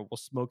tomorrow. We'll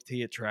smoke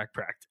tea at track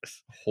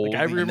practice." Like, I Holy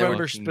And they were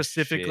remember fucking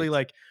specifically, shit.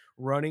 like,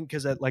 running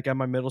because at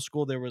my middle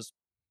school, there's,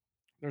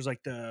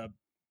 like, the,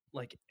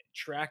 like,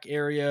 track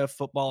area,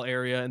 football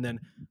area, and then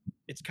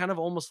it's kind of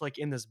almost like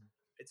in this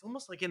it's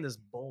almost like in this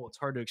bowl. It's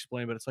hard to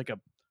explain, but it's like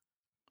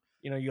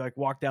you like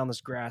walk down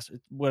this grass,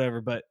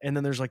 whatever. But and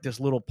then there's like this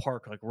little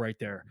park like right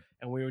there,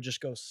 and we would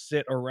just go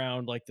sit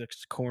around like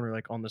this corner,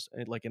 like on this,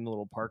 like in the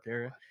little park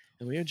area,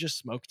 and we would just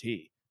smoke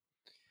tea.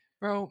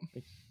 Bro.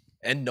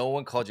 Like, no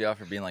one called you out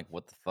for being like,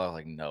 what the fuck?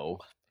 Like, no.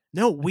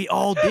 no, we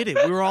all did it.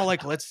 We were all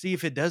like, let's see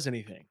if it does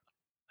anything,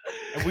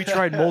 and we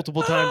tried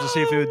multiple times to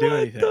see if it would do What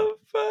anything. the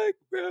fuck,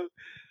 bro?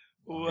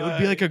 It would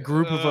be like a Why?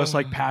 group of us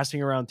like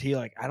passing around tea,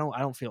 like I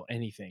don't feel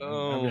anything, and I'd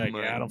be Oh like,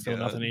 yeah, my I don't feel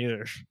god. nothing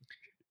either.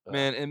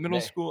 Man, in middle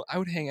Nah. school, I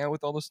would hang out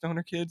with all the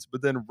stoner kids,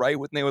 but then right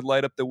when they would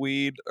light up the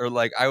weed, or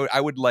like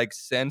I would like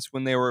sense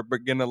when they were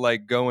gonna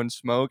like go and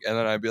smoke, and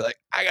then I'd be like,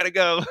 I gotta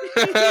go.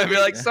 I'd be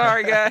like,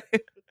 sorry, guy.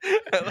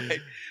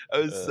 Like I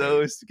was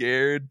so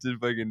scared to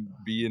fucking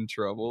be in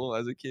trouble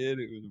as a kid.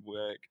 It was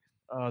whack.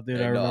 Oh, dude,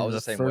 I Hey, no, I remember was the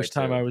the same way first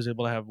time I too. was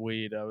able to have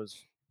weed. I was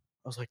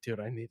like, dude,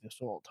 I need this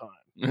all the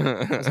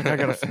time.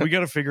 I was like, we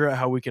gotta figure out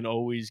how we can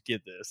always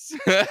get this.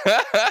 'Cause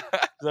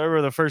I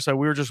remember the first time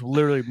we were just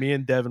literally me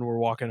and Devin were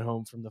walking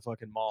home from the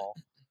fucking mall,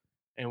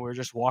 and we were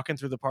just walking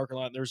through the parking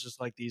lot. And there's just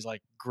like these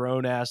like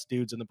grown ass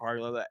dudes in the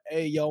parking lot that,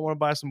 hey, y'all want to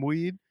buy some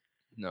weed?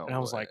 No And I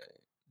was way. like,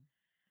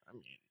 I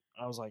mean,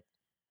 I was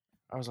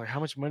like, how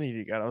much money do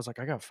you got? I was like,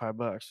 I got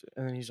 $5.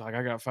 And then he's like,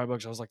 I got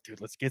 $5. I was like,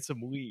 dude, let's get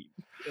some weed.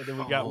 And then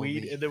we got weed.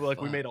 Holy And then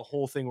we made fuck. a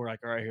whole thing. We're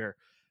like, all right, here.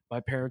 My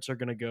parents are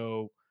gonna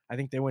go. I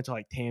think they went to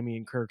like Tammy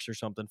and Kirk's or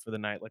something for the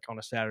night, like on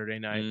a Saturday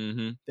night.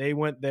 Mm-hmm. They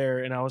went there,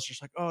 and I was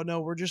just like, oh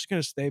no, we're just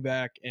gonna stay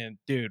back. And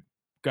dude,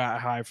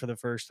 got high for the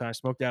first time,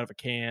 smoked out of a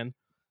can,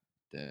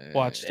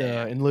 watched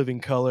Damn. In living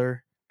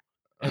color.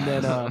 And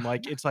then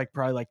like it's like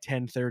probably like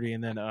 10:30,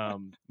 and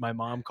then my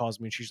mom calls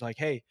me and she's like,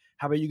 hey,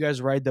 how about you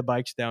guys ride the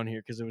bikes down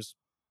here? Because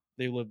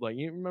they lived like,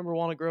 you remember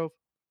Walnut Grove?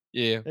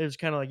 Yeah. It was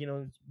kind of like,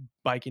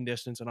 biking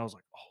distance. And I was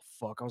like, oh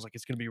fuck. I was like,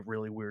 it's gonna be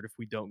really weird if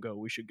we don't go.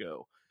 We should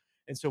go.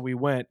 And so we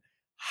went,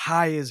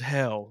 high as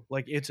hell.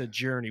 Like it's a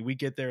journey. We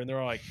get there and they're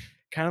all like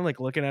kind of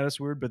like looking at us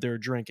weird, but they were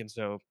drinking,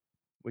 so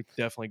we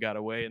definitely got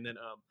away. And then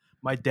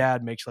my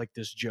dad makes like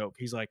this joke.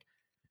 He's like,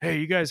 hey,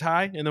 you guys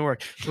high? And then we're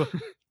like, "Well,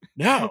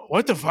 no,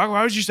 what the fuck?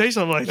 Why would you say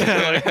something like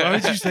that? Like, why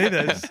would you say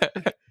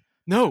that?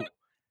 No.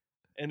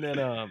 And then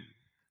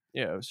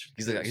yeah, it was just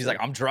He's really like, sick.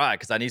 I'm dry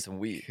because I need some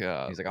weed. He's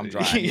like, I'm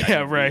dry. Yeah,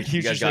 right. You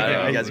He's guys just got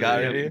like, it? You guys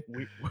got yeah,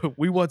 it?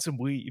 we want some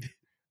weed.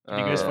 Can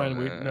you guys Oh, find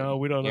weed? man. No,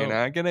 we don't You're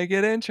know. not gonna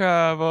get in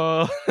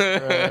trouble.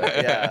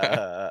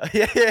 Yeah.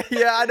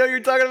 I know you're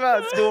talking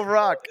about School of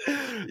Rock.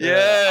 I'm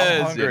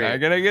Yes, hungry. you're not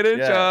gonna get in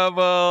Yeah.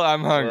 trouble.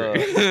 I'm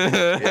hungry.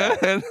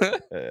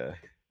 Yeah.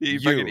 He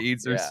fucking You,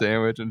 eats her yeah.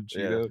 sandwich and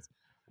Yeah. Cheetos.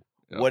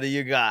 Yeah. What do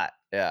you got?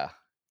 Yeah.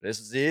 This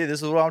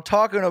is what I'm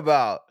talking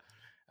about.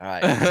 All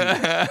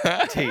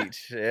right,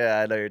 teach.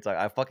 Yeah, I know you're talking.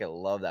 I fucking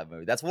love that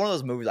movie. That's one of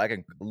those movies I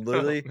can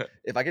literally,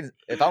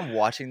 if I'm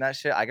watching that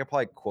shit, I could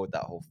probably quote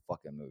that whole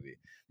fucking movie.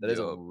 That is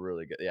a Yup.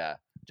 really good. Yeah,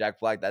 Jack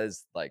Black. That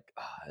is like,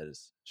 that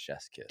is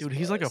chef's kiss. Dude, bro.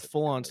 he's like a That's such good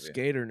full-on movie.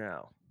 skater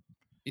now.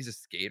 He's a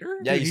skater?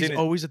 Yeah, Dude, you he's seen it-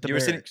 always at the you ever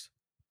seen it? barracks.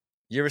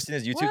 You ever seen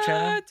his YouTube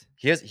channel? What?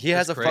 He has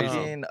That's a crazy.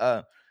 fucking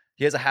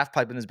he has a half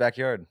pipe in his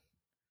backyard,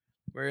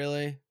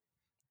 Really?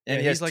 and Yeah,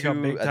 he has he's like two. a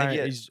big I think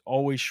time. He's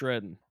always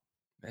shredding.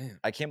 Man.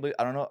 I can't believe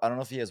I don't know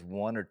if he has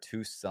one or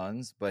two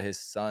sons, but his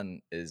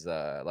son is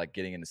like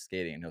getting into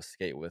skating and he'll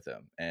skate with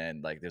him.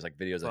 And like there's like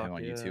videos of him Fuck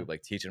on yeah. YouTube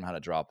like teaching him how to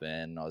drop in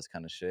and all this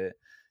kind of shit.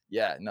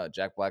 Yeah, no,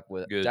 Jack Black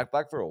Good.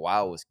 for a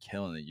while was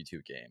killing the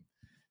YouTube game.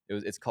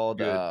 It's called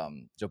Good.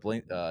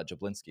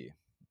 Jablinski.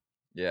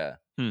 Yeah.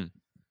 Hmm.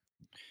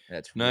 Yeah,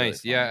 it's really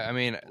Nice. Yeah, funny.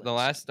 I mean, the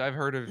last I've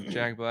heard of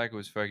Jack Black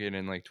was fucking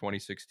in like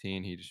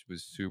 2016. He just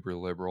was super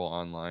liberal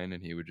online,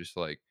 and he would just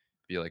like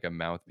be like a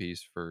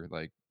mouthpiece for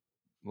like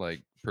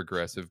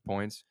progressive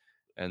points.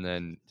 And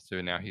then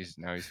so now he's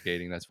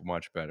skating. That's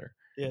much better.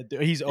 Yeah,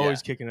 dude, he's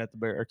always kicking at the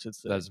barracks.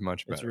 It's sick. That's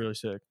much better. It's really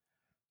sick.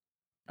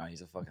 Oh,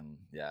 he's a fuking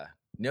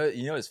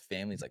You know his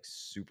family's like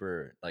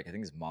super like I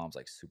think his mom's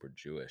like super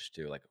Jewish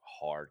too, like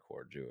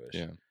hardcore Jewish.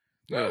 Yeah.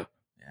 Yeah.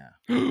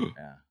 Yeah.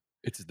 Yeah.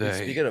 It's Dude,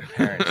 they. speaking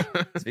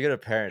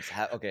of parents,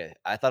 okay,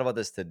 I thought about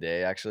this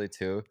today actually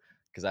too,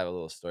 because I have a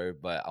little story.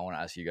 But I want to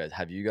ask you guys: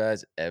 have you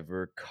guys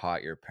ever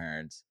caught your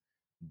parents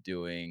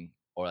doing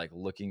or like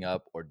looking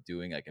up or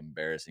doing like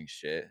embarrassing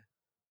shit?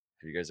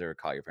 Have you guys ever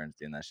caught your parents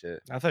doing that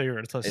shit? I thought you were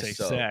going to If say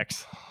so-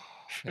 sex.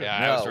 Yeah,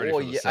 I was No, ready well,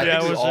 for the yeah, I sex. Yeah,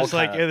 think it we was all just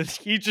like kinda-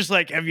 you just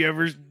like. Have you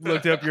ever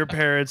looked up your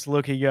parents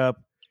looking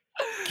up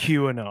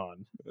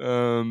QAnon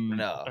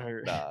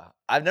No.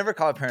 I've never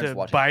caught parents to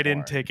watching Biden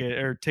porn. ticket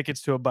or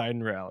tickets to a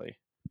Biden rally?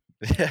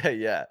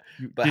 Yeah.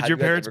 But Did have your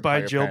you guys parents ever buy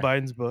caught Jill your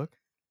Biden's book?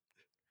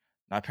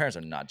 My parents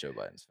are not Joe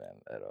Biden's fan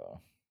at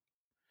all.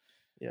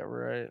 Yeah,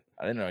 right.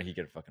 I didn't know he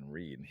could fucking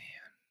read.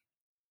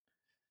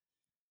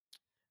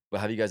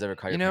 But have you guys ever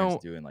caught You your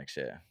parents know- doing like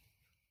shit?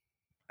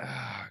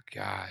 Oh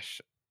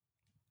gosh.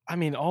 I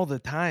mean, all the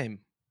time.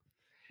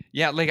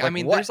 Yeah, like I Like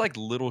mean, what? there's like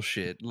little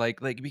shit, like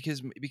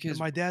because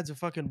My dad's a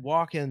fucking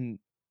walking.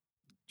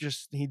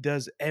 Just he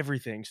does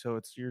everything, so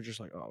you're just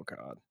like, oh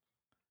god,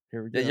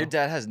 here we go. Yeah, your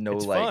dad has no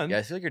It's like. fun. Yeah,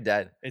 I feel like your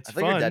dad. It's I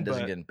feel like your dad fun,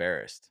 doesn't but- get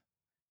embarrassed.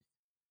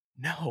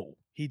 No,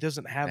 he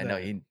doesn't have I that. know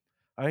he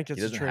I think that's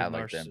a doesn't trait of have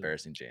like the narcissism.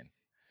 embarrassing gene.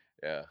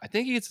 Yeah. I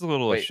think he gets a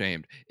little Wait.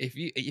 ashamed if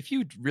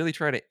you really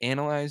try to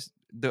analyze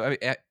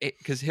the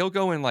because he'll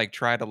go and like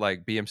try to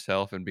like be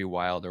himself and be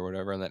wild or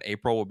whatever, and then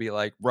April will be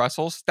like,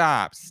 Russell,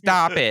 stop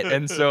it,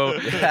 and so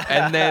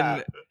and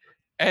then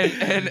and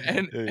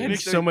It and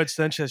makes so, so much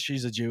sense that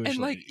she's a Jewish and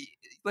like lady.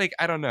 like,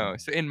 I don't know.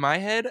 So in my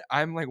head,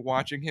 I'm like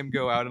watching him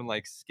go out and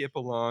like skip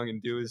along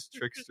and do his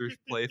trickster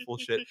playful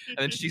shit, and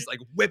then she's like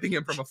whipping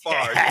him from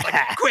afar. She's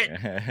like, quit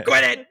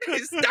it,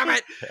 stop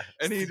it,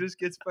 and he just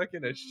gets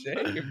fucking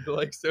ashamed.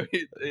 Like, so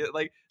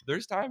like,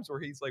 there's times where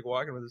he's like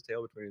walking with his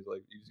tail between. He's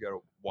like, you just gotta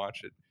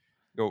watch it.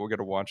 We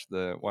gotta watch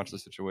the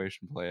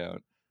situation play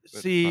out.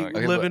 But See, fuck.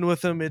 Okay, but living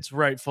with him, it's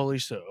rightfully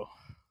so.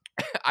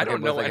 I okay,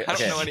 don't but if know. I like don't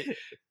okay. know any.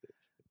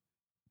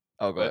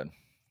 Oh, go What? ahead.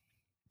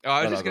 Oh,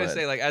 I was No, just go gonna ahead.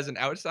 say, like, as an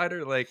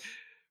outsider, like,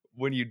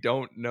 when you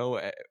don't know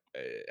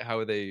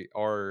how they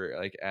are,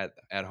 like, at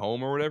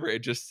home or whatever, it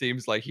just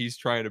seems like he's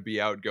trying to be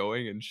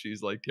outgoing and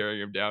she's like tearing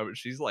him down, but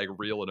she's like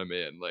reeling him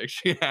in. Like,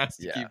 she has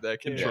to Yeah, keep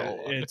that Dude,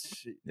 control on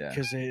it's yeah,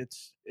 because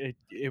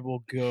it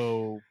will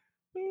go.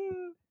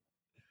 him.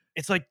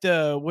 It's like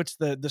what's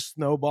the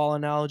snowball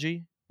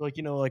analogy? Like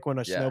like when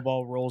a yeah.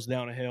 snowball rolls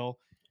down a hill.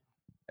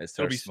 It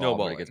It'll be starts small,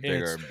 but it gets snowballing.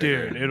 bigger It's and bigger,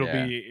 dude, and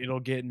yeah, it'll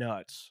get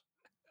nuts.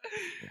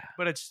 yeah.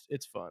 But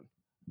it's fun.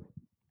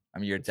 I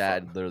mean, your It's fun.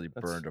 dad literally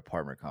That's burned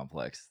apartment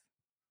complex.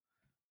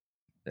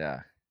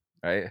 Yeah,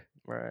 right.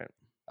 right.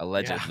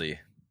 Allegedly.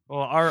 Well,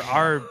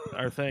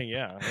 our thing,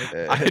 yeah.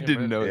 I Fucking didn't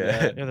burned. know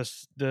Yeah. that.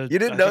 Yeah, You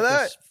didn't I know think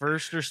that? this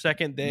first or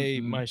second day,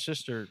 Mm-mm. my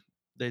sister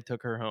they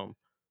took her home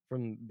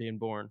from being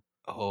born.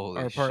 Our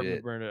Holy apartment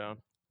shit. burned down.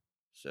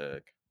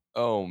 Sick.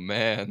 Oh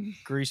man.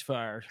 Grease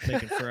fire,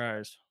 making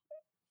fries.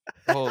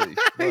 Holy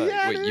fuck.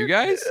 Yeah, Wait, you dude.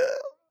 guys?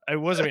 It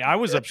wasn't me. I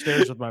was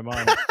upstairs with my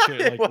mom.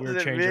 It Like we were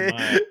wasn't changing me.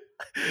 mine.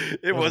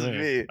 It wasn't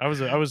me. I was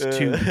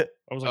two. Uh,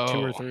 I was like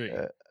two or Oh. three.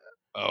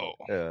 Oh.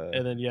 uh,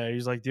 And then yeah,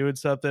 he's like doing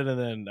something, and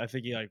then I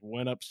think he like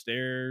went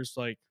upstairs,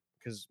 like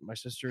because my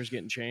sister was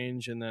getting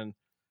changed, and then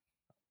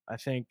I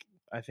think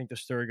the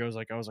story goes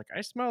like I was like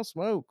I smell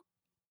smoke,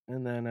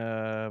 and then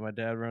my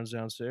dad runs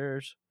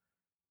downstairs.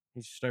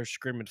 He starts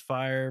screaming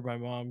fire. My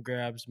mom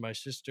grabs my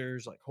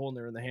sister's like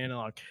holding her in the hand and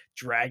like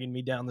dragging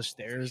me down the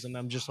stairs, and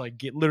I'm just like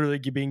literally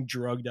being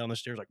drugged down the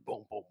stairs like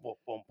boom boom boom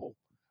boom boom,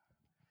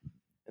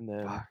 and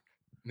then Fuck.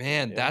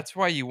 Man, yeah. that's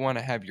why you want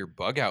to have your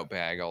bug out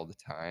bag all the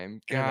time.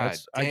 Yeah, God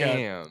that's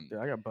damn.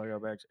 I got bug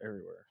out bags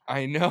everywhere.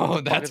 I know.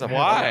 fuck That's is a I have bug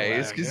why. out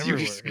It's bag? because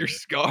everywhere. you're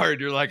scarred.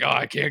 You're like, oh,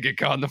 I can't get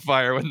caught in the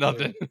fire with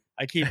nothing.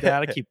 I keep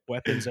that. I keep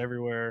weapons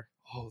everywhere.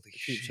 Holy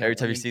Keep shit. Every I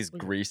time he mean, sees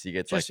look, grease, he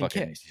gets like just in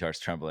fucking. He case. starts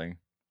trembling.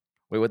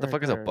 Wait, what the Right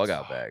fuck is a there. bug It's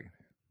out bag?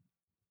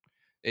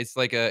 It's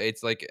like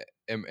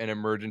an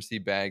emergency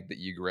bag that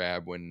you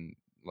grab when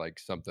like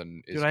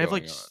something is dude. I have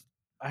like going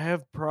on. I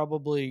have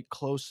probably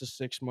close to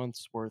 6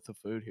 months worth of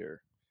food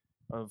here,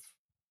 of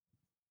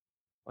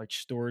like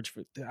storage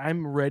food.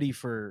 I'm ready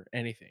for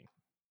anything.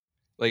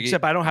 Like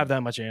Except I don't have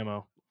that much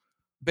ammo.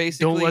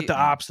 basically Don't let the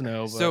ops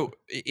know. But so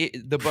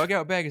the bug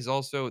out bag is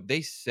also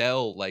they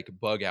sell like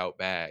bug out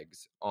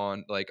bags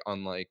on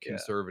yeah,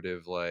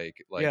 conservative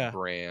yeah.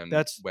 brand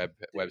That's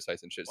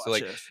websites and shit. So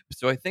watch like this.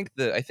 so I think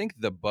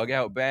the bug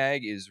out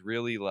bag is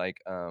really like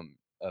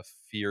a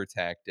fear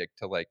tactic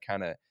to like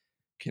kind of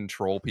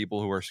control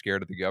people who are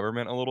scared of the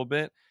government a little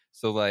bit.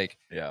 So like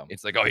Yeah.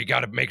 it's like, oh, you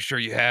got to make sure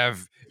you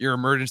have your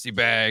emergency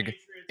bag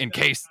in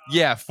case.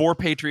 Yeah,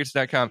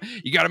 forpatriots.com.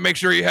 You got to make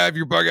sure you have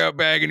your bug out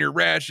bag and your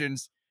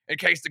rations in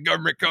case the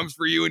government comes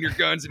for you and your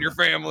guns and your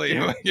family.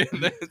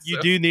 Dude, you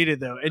So, do need it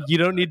though, and you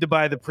don't need to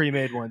buy the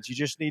pre-made ones. You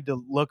just need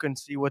to look and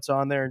see what's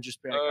on there, and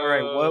just be like, all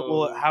right,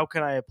 oh, how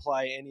can I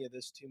apply any of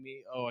this to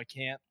me? Oh, I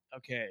can't.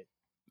 Okay,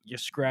 you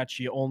scratch.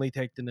 You only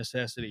take the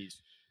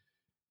necessities.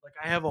 Like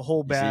I have a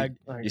whole You see, bag.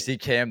 you see,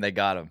 Cam, they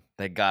got him.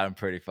 They got him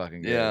pretty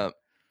fucking good. yeah,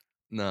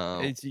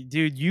 no. It's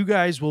dude. You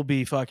guys will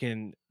be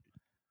fucking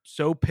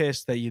so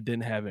pissed that you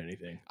didn't have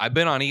anything. I've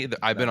been on either.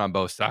 I've been No. on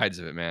both sides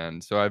of it, man.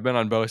 So I've been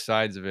on both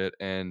sides of it,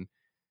 and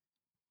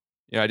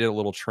I did a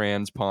little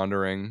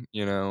transpondering,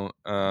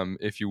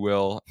 if you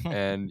will.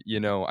 And,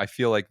 I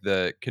feel like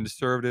the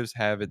conservatives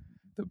have it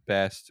the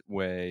best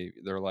way.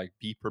 They're like,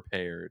 be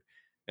prepared.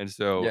 And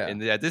so Yeah.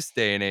 at this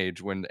day and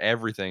age when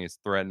everything is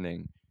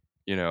threatening,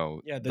 Yeah,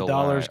 the the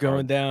dollar's line,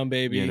 going down,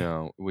 baby.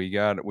 we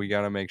got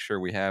to make sure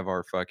we have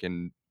our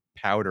fucking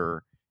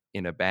powder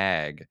in a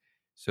bag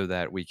so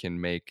that we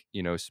can make,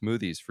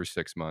 smoothies for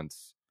 6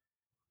 months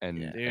and,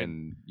 Dude.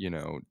 and,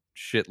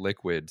 shit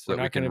liquid so We're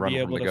that we not can going to run be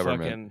from able the to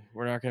government.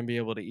 we're not going to be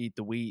able to eat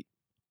the wheat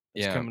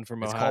that's Yeah. coming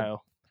from It's called-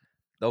 Ohio.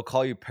 They'll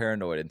call you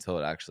paranoid until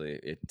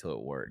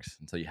it works,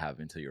 until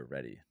you're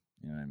ready.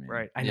 You know what I mean?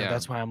 Right. I know. Yeah.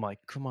 That's why I'm like,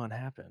 come on,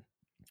 happen.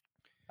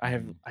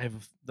 Mhm.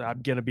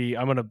 I'm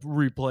going to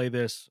replay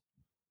this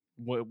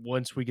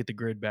once we get the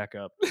grid back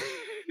up. I'll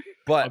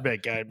But be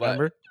like, guy,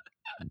 but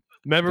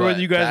remember when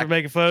but you guys were back-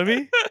 making fun of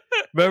me?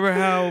 Remember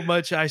how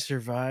much I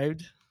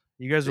survived?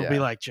 You guys will be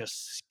Yeah. like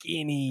just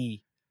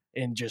skinny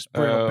and just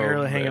Oh,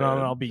 barely hanging on, and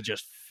man. I'll be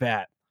just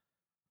fat.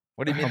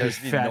 what do you mean? I'll be There's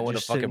fat no one to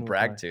just sitting fucking in the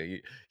brag car.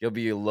 to. You'll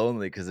be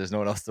lonely because there's no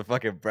one else to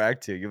fucking brag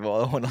to. You're the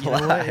only one You know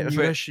what? And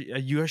alive.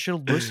 you guys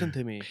should listen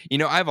to me.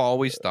 I've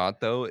always thought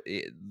though,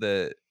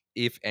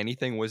 if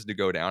anything was to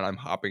go down, I'm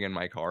hopping in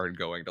my car and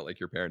going to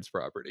like your parents'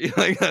 property.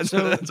 Like that's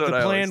what The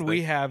I always plan we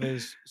think. have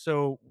is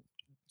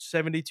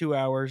 72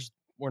 hours.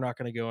 We're not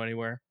going to go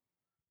anywhere.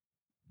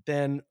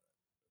 Then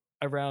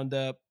I round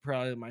up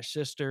probably my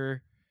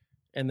sister,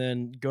 and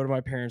then go to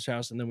my parents'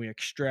 house, and then we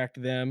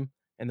extract them,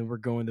 and then we're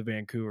going to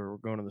Vancouver. We're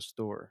going to the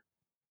store,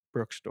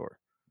 Brooks store,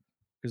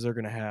 because they're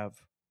gonna have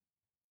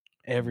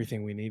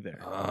everything we need there.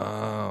 You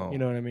Oh,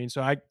 know what I mean?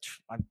 So I,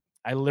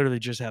 I literally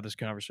just had this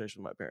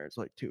conversation with my parents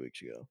like 2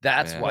 weeks ago.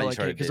 That's man. why They're you like, hey,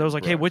 started because I was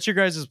dating like, hey, what's Brooks.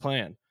 your guys'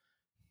 plan?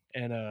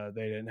 And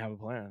they didn't have a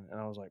plan, and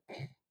I was like,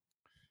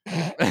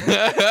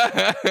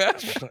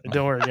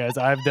 don't worry, guys,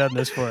 I've done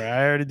this for you.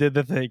 I already did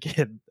the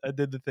thinking. I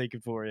did the thinking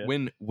for you.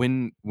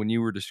 When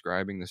you were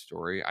describing the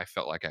story, I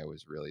felt like I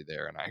was really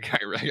there, and I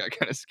really got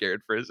kind of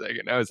scared for a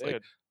second. I was like,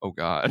 Dude, "Oh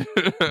God!"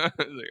 I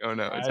was like, "Oh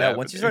no, it's I Yeah,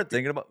 once you happening." start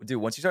thinking about,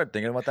 dude, once you start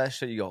thinking about that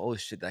shit, you go, "Holy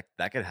shit,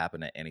 that could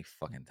happen at any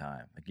fucking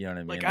time." Like, you know what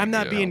I like mean? I'm Like,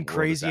 not if Yeah, the being world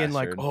crazy and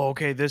like, disaster. oh,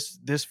 okay,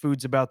 this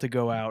food's about to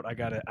go out. I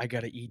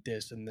gotta eat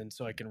this, and then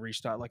so I can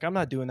restock. Like I'm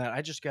not doing that.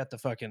 I just got the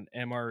fucking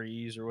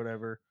MREs or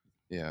whatever.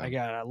 yeah, I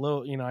got a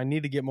little, I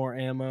need to get more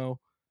ammo.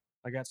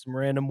 I got some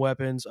random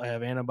weapons. I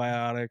have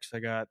antibiotics. I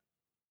got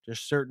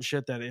just certain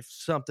shit that if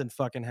something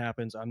fucking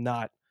happens,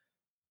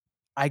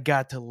 I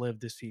got to live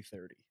to see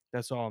 30.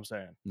 That's all I'm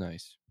saying.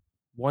 nice.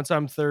 Once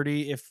I'm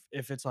 30, if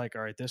it's like,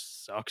 all right, this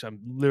sucks. I'm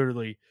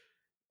literally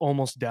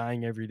almost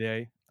dying every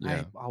day.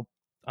 Yeah.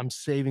 I'm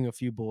saving a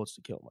few bullets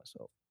to kill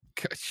myself.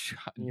 Gosh,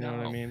 You know what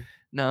I no, mean? Like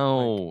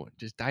no,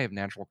 just die of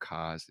natural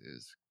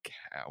causes,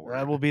 that will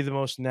coward. be the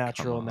most Come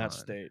natural in that on.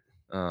 state.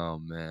 Oh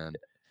man.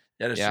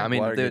 Yeah, just Yeah, I drink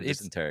mean, water, get it's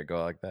dysentery,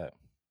 go like that.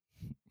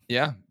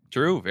 yeah,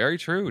 true, very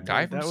true.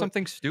 Die Dude, from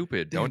something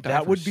stupid. Don't dude, die that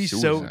from would be so.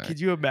 suicide. Could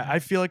you imagine? I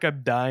feel like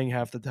I'm dying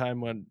half the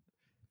time when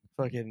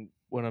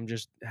I'm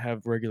just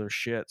have regular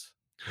shits.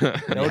 When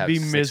That you would have be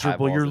 6 miserable.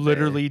 highballs You're a day.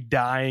 literally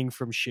dying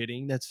from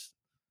shitting. Yep.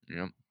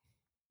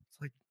 It's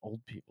like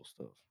old people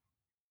stuff.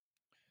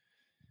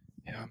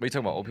 Yeah. What are you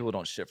talking about? Old people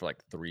don't shit for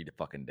like 3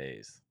 fucking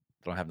days.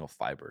 They don't have no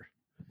fiber.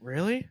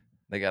 Really?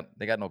 They got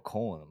no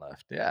colon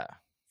left. Yeah.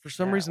 For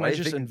some Yeah. reason, Why I do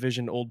you just think?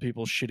 envision old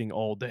people shitting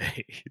all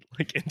day,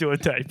 like into a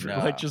diaper,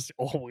 like No, just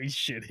always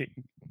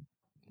shitting.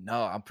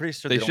 no. I'm pretty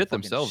sure They they don't shit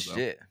fucking themselves though.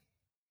 shit.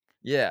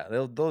 Yeah,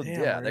 they'll Damn,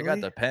 yeah, they got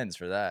really? the pens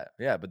for that.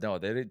 Yeah, but no,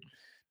 they did.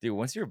 Dude,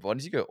 once you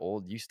get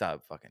old, you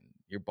stop fucking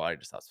your body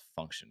just stops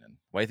functioning.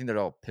 Why do you think they're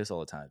all pissed all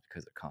the time?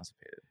 Because they're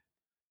constipated.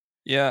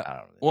 Yeah. I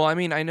don't really Well, know. I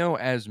mean, I know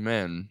as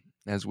men,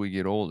 as we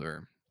get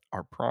older,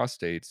 our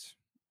prostates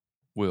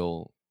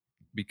will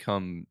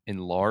become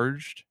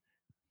enlarged,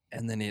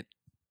 and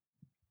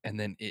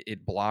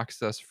it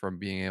blocks us from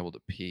being able to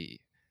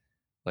pee.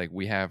 Like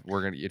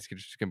it's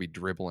just gonna be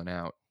dribbling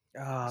out.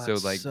 Ah, So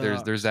that like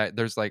sucks.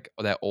 there's like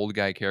that old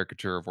guy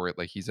caricature of where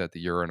like he's at the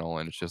urinal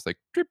and it's just like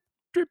drip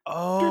drip drip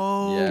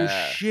Oh drip,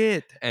 Yeah,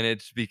 shit! and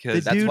it's The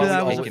because that's dude why he's that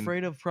we I was always. taking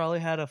afraid of probably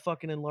had a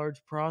fucking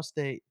enlarged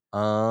prostate.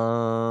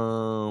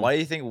 um Why do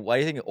you think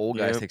old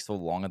guys yeah. take so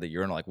long at the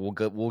urinal? Like we'll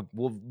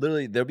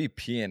literally they'll be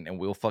peeing and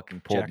we'll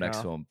fucking pull up Jacking next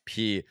off. to him,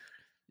 pee.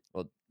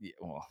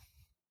 Well,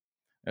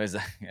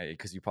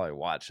 because you probably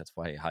watch. That's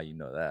why how you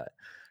know that.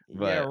 Yeah,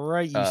 But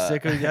right. You uh,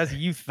 sicko.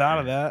 You thought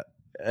of that.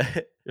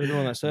 You're the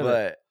one that said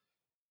it.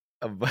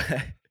 but but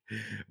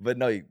but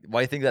no,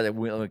 why do you think that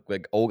we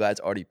like old guys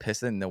already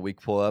pissing and then we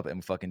pull up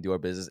and fucking do our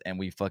business and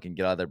we fucking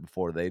get out of there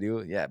before they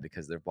do? Yeah,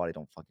 because their body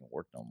don't fucking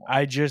work no more.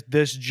 I just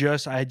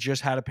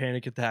had a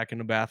panic attack in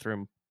the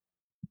bathroom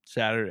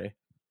Saturday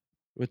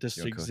with this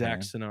Doing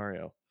exact cocaine,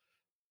 scenario.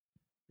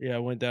 Yeah, I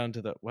went down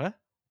to the what?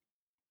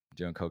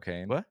 doing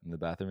cocaine What? in the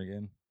bathroom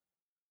again.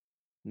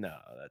 No,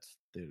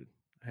 dude.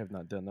 I have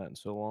not done that in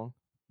so long.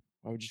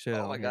 Why would you say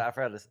that Oh my on god,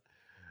 here?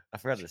 I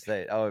forgot to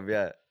say it. Oh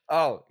yeah.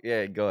 Oh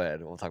yeah. Go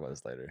ahead. We'll talk about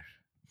this later.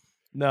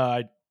 No,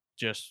 I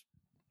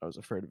was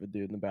afraid of a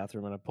dude in the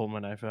bathroom, and I pulled my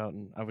knife out,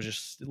 and I was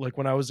just like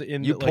when I was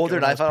You pulled your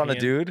when I knife was out on a peeing.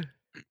 dude.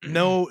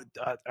 No,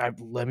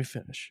 let me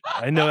finish.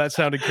 I know that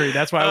sounded crazy.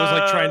 That's why I was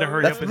like trying to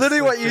hurry That's up and literally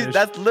like what you. finish.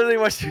 That's literally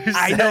what you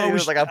I said. know He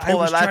was like, I I pulled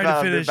my was knife trying to out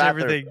of the finish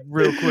bathroom. everything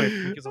real quick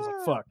because I was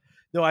like, fuck.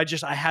 No, I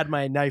had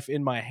my knife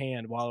in my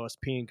hand while I was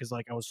peeing because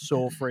like I was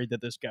so afraid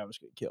that this guy was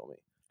gonna kill me.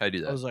 I do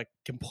I that. was like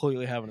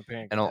completely having a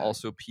panic And I'll attack.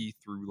 also pee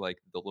through like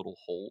the little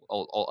hole.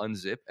 I'll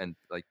unzip and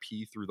like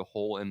pee through the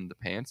hole in the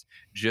pants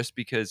just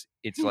because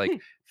it's like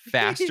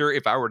faster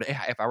if I were to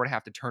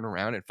have to turn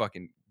around and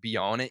fucking be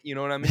on it, you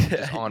know what I mean?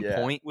 Just on Yeah.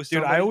 point with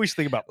Dude, I somebody. always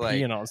think about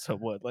Like peeing on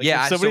someone. Like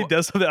yeah, if somebody so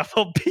does something,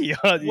 I'll pee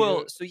on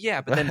well, you. so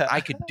yeah, but then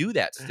I could do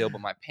that still, but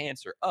my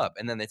pants are up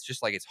and then it's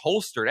just like it's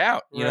holstered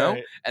out, you know?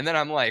 Right. And then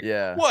I'm like,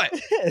 Yeah. what?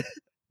 What do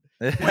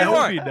That you would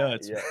want? be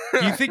nuts. Yeah.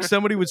 Do you think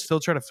somebody would still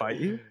try to fight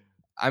you?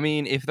 I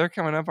mean, if they're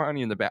coming up on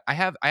you in the back,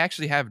 I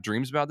actually have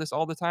dreams about this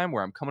all the time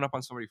where I'm coming up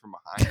on somebody from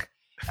behind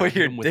and I Where hit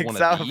your them with one dick's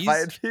of out and these.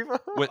 fighting people?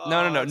 With Oh,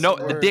 no, it's no,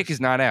 the the dick worst. is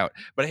not out,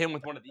 but I hit him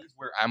with one of these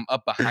where I'm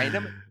up behind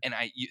him and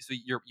so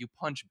you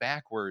punch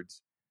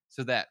backwards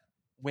so that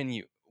when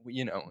you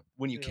Dude,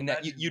 connect,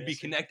 imagine you'd be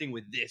missing. connecting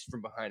with this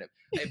from behind him.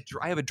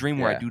 I have a dream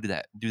where I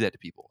Yeah. do that to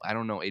people. I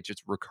don't know, it's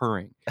just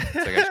recurring. It's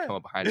like I just come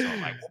up behind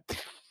someone, I'm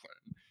like,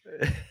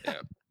 yeah.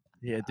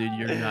 Yeah, dude,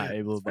 you're not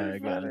able It's to buy pretty a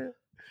gun. funny.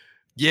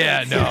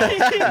 Yeah,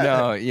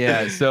 no,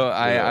 yeah. So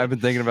Yeah. I've been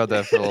thinking about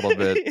that for a little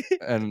bit,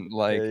 and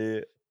like, Yeah.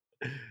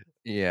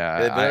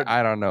 Yeah, Yeah, but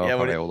I don't know yeah, if I'm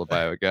what able to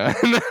buy a gun.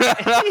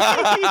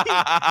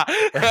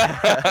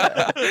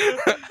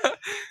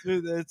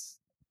 Dude, that's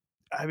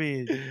I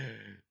mean,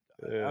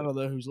 I uh, don't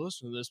know who's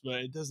listening to this, but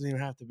it doesn't even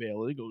have to be a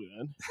legal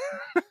gun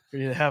for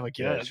you to have a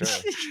yeah, gun. true.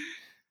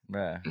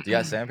 Man, do you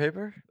got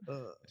sandpaper? Uh,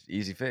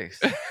 Easy fix.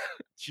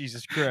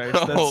 Jesus Christ,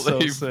 that's so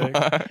Holy sick.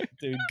 fuck.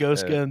 Dude,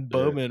 Ghost Yeah, Gun yeah,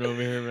 Bowman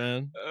over here,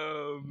 man.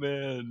 Oh,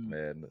 man.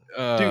 man. Dude,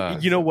 Uh,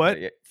 you know what?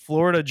 Yeah,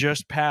 Florida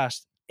just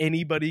passed.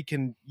 Anybody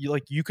can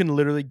you can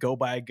literally go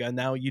buy a gun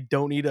now. You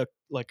don't need a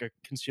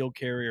concealed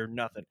carry or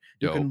nothing.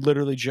 You dope, can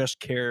literally just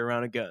carry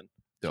around a gun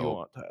if you dope.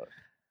 want, Tyler.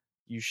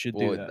 You should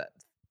do well, that.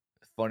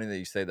 funny that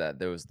you say that.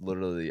 There was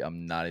literally,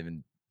 I'm not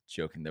even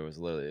joking. There was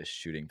literally a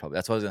shooting. Probably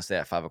that's what I was gonna say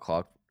at 5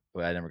 o'clock,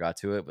 but I never got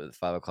to it. But at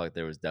 5 o'clock,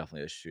 there was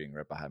definitely a shooting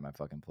right behind my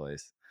fucking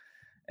place,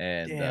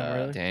 and Damn,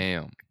 really?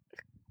 Damn.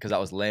 because I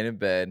was laying in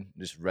bed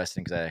just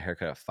resting because I had a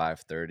haircut at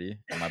 5:30,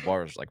 and my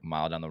bar was like a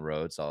mile down the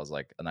road, so I was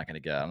like, I'm not gonna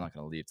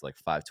leave till like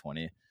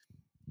 5:20.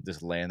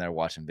 Just laying there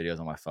watching videos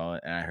on my phone,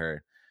 and I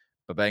heard,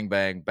 but bang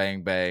bang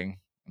bang bang,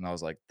 and I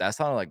was like, that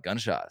sounded like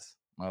gunshots.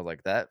 And I was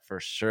like, that for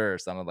sure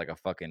sounded like a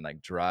fucking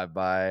like drive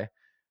by,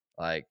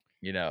 like,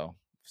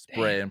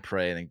 spray Damn. and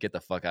pray and then get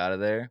the fuck out of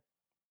there.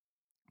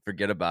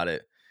 Forget about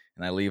it.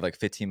 And I leave like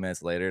 15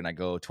 minutes later and I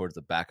go towards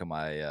the back of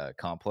my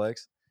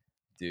complex.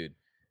 Dude,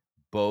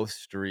 both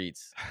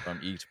streets from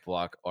each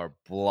block are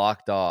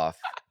blocked off.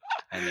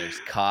 And there's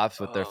cops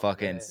with their Oh,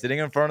 fucking man. sitting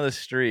in front of the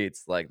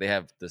streets. Like they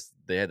have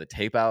the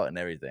tape out and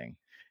everything.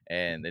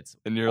 And it's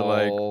And you're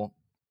like, all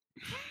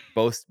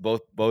both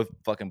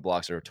fucking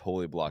blocks are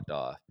totally blocked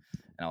off.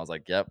 And I was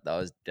like, yep, that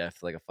was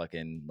definitely like a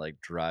fucking like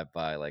drive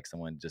by, like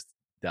someone just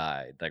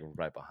died like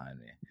right behind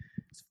me.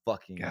 It's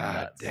fucking God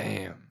nuts.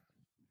 damn.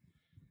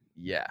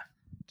 Yeah,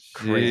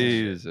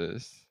 crazy Damn. shit.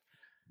 Jesus.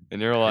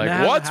 And you're And like, that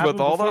hasn't what's with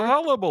happened all the before?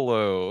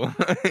 hullabaloo?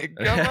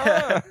 Come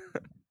on.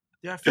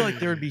 Yeah, I feel like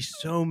there would be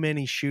so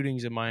many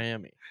shootings in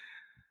Miami.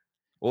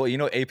 Well,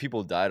 8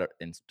 people died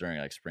during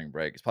like spring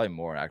break. It's probably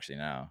more actually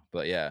now,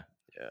 but yeah,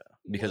 Yeah.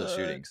 because of What?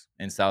 shootings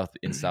in South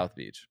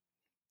Beach,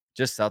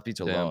 just South Beach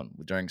Damn. alone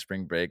during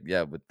spring break.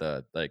 Yeah, with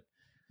the like,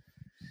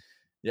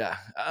 yeah,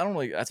 I don't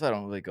really. That's why I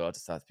don't really go out to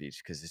South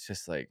Beach because it's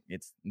just like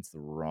it's the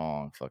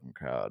wrong fucking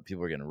crowd.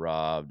 People are getting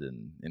robbed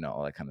and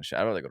all that kind of shit.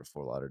 I'd rather go to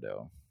Fort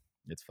Lauderdale.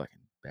 It's fucking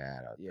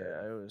bad out Yeah,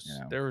 there. it was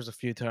there was a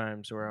few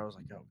times where I was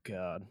like, "Oh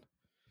god.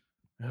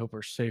 I hope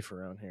we're safe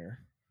around here."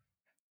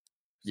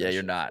 'Cause Yeah, that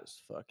you're shit not.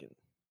 was fucking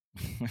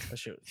that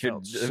shit You're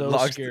felt so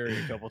long. scary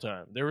a couple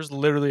times. There was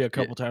literally a Yeah,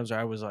 couple times where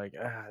I was like,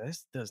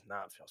 this does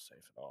not feel safe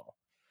at all.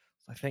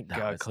 So I thank no,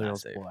 God it's not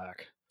Cleo's safe.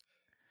 black.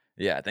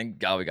 Yeah, thank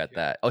God we got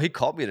that. Oh, he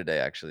called me today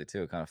actually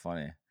too. Kind of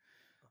funny.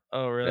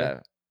 Oh, really? Yeah,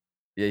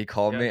 yeah, he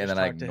called Yeah, I me and just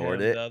then I talked to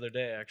ignored him it. the other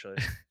day, actually.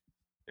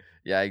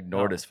 Yeah, I Not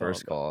ignored on the his phone,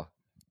 first but call.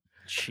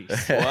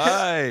 Jesus.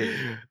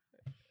 Why?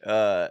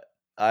 uh,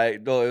 I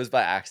no, it was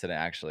by accident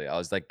actually. I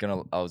was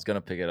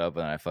gonna pick it up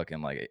and I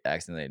fucking like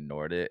accidentally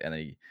ignored it. And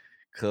then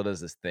Khalil does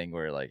this thing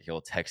where like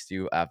he'll text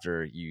you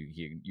after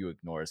you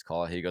ignore his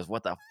call. He goes,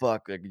 "What the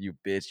fuck, like, you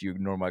bitch! You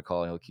ignore my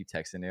call." And he'll keep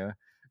texting you,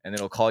 and then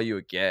he'll call you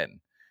again.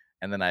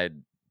 And then I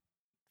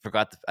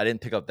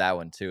didn't pick up that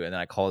one too. And then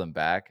I called him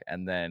back,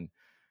 and then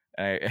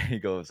he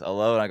goes,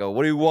 "Hello," and I go,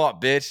 "What do you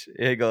want, bitch?"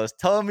 And he goes,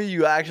 "Tell me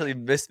you actually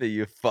miss me,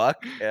 you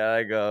fuck." And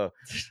I go,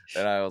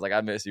 and I was like,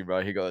 "I miss you,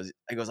 bro." He goes,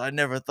 "I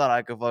never thought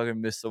I could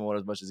fucking miss someone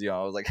as much as you."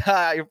 I was like,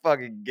 "Ha, you're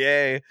fucking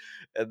gay."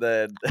 And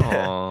then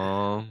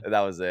Aw. and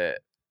that was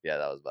it. Yeah,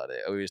 that was about it.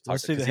 We just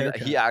Let's talked see the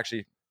because he haircut.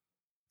 actually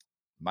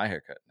my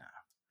haircut. No,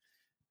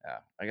 yeah,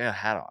 I got a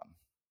hat on.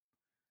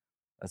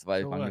 That's why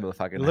So I'm what? gonna It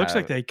fucking looks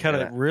like have. they I cut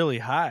got it a really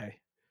high.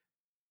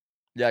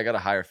 yeah, I got a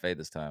higher fade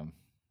this time.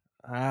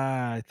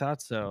 I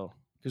thought so.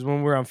 Because when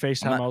we were on I'm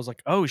FaceTime, not. I was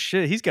like, "Oh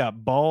shit, he got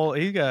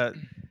the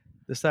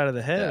side of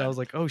the head." I Yeah, was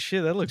like, "Oh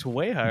shit, that looks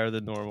way higher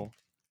than normal."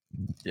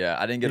 yeah.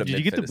 I didn't get Hey, a did you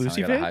mid get fade the this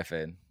time. I boosie got a fade? high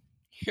fade.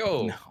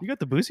 No, Yo. You got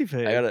the boosie I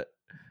fade. got a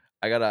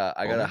I got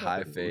a Got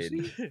high the fade.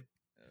 boosie?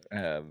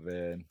 Oh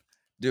man,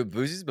 dude,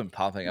 Boosie's been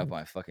popping up on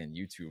my fucking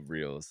YouTube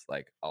reels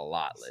like a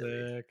lot lately.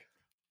 Sick.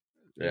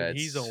 Dude, Yeah, it's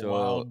he's a so,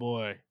 wild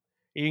boy.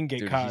 He can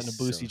get dude, caught in a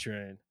boosie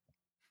train.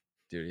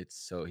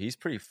 he's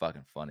pretty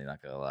fucking funny.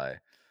 Not gonna lie.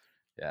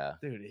 Yeah,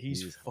 Dude,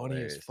 he's he's funny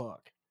as hilarious.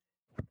 fuck.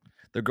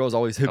 The girls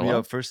always hit me Hello?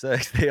 up for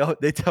sex.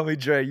 They tell me,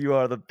 Dre, you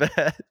are the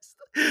best.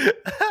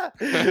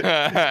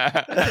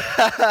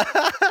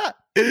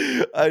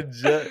 I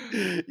just,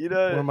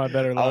 One of my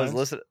better I was lines.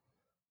 listening.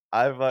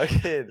 I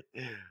fucking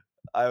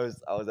I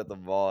was at the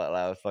mall and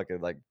I was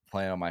fucking like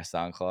playing on my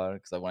SoundCloud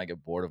because like when I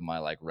get bored of my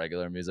like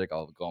regular music,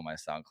 I'll go on my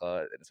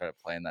SoundCloud and start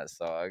playing that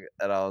song.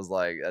 And I was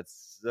like,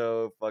 that's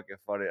so fucking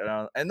funny.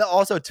 And then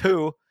also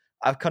too,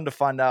 I've come to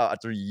find out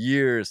after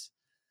years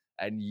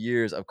and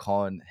years of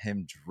calling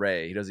him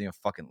Dre, he doesn't even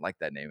fucking like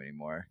that name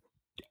anymore.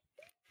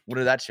 When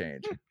did that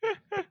change?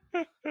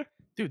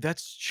 Dude,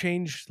 that's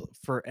changed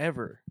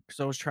forever. Because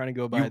I was trying to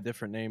go by a You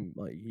different name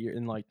like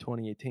in like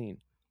 2018.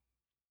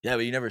 Yeah,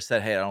 but you never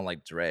said, hey, I don't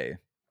like Dre.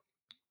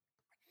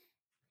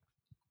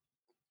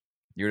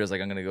 You were just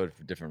like, I'm gonna go to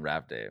a different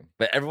rap name,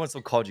 but everyone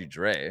still called you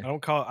Dre.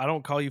 I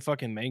don't call you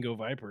fucking Mango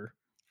Viper.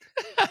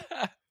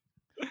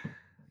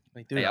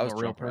 Like, dude, Hey, I I'm was a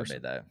real drunk when I person.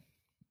 made that.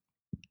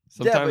 Yeah,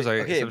 Sometimes but I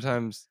okay,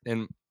 sometimes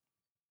in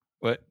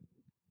what?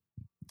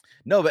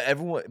 no, but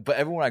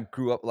everyone I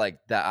grew up like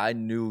that I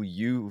knew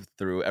you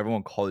through.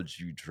 Everyone called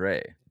you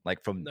Dre,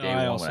 like from No, day I one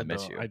when I also met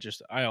don't. you.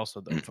 I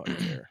also don't fucking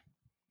care.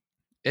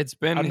 It's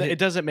been It hit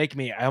doesn't make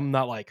me. I'm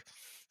not like,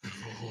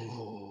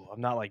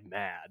 I'm not like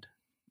mad,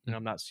 and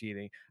I'm not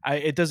seething.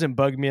 It doesn't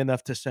bug me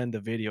enough to send a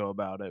video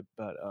about it,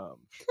 but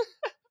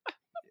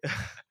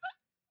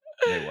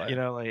Wait, what?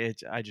 like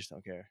I just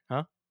don't care,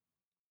 huh?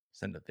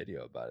 Send a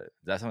video about it.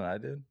 Is that something I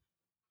did?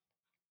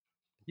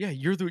 Yeah,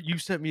 you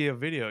sent me a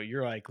video.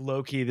 You're like,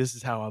 low key, this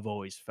is how I've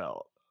always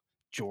felt,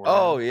 Oh Jordan.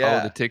 oh, the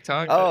yeah.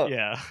 TikTok? Oh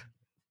Yeah,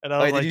 and I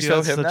was wait, did like, you dude, show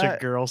that's him such a that?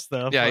 girl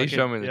stuff. Yeah, he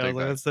showed Fucking me the yeah, I was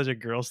like, TikTok. that's such a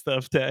girl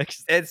stuff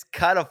text. It's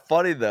kind of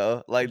funny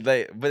though. Like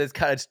but it's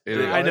kind of It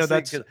like, I is. know honestly,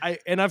 that's because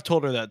and I've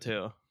told her that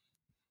too.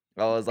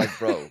 I was like,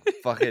 bro,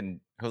 fucking.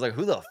 I was like,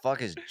 who the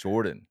fuck is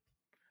Jordan?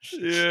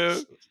 Yeah.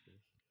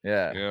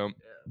 Yeah. Yeah.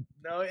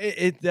 No,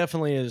 it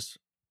definitely is.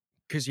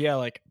 Cause yeah,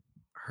 like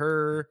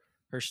her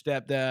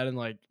stepdad and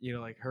like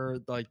like her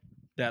like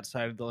that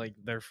side of like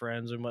their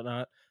friends and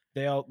whatnot.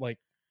 They all like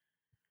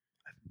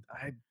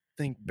I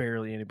think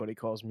barely anybody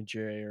calls me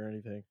Jay or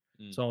anything.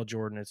 It's Mm. all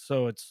Jordan. It's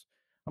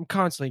I'm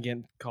constantly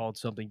getting called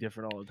something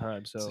different all the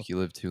time. It's So like you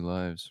live 2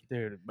 lives.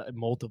 dude,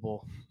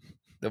 multiple.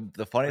 The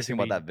I funniest thing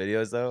could about be that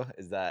video is though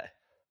is that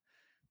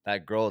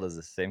that girl does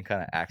the same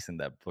kind of accent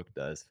that Book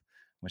does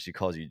when she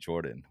calls you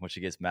Jordan when she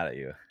gets mad at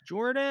you.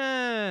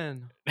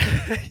 Jordan.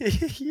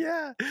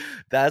 Yeah,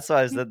 that's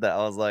why I said that. I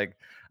was like,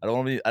 I don't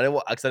want to be. I didn't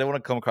want to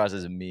come across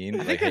as mean. I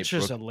Like, think hey, that's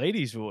just Brooke. a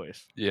lady's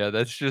voice. Yeah,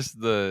 that's just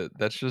the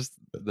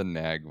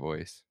nag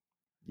voice.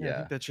 Yeah, I think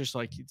Yeah, that's just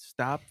like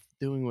stop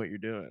doing what you're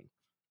doing.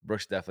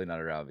 Brooke's definitely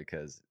not around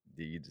because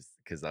you just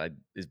because I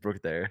is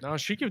Brooke there? No,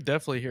 she could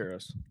definitely hear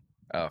us.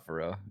 Oh, for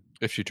real?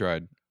 If she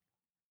tried.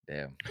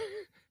 Damn.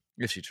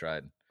 If she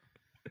tried,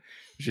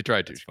 If she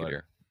tried to, that's she could funny.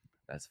 hear.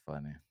 That's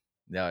funny.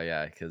 No,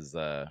 yeah, because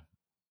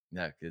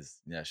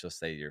yeah, she'll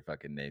say your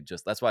fucking name.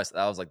 Just that's why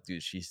I was like,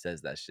 dude, she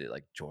says that shit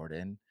like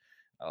Jordan.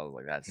 I was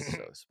like, that's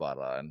so spot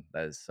on.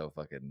 That is so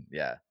fucking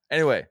yeah.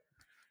 Anyway,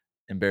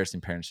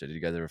 embarrassing parent shit. Did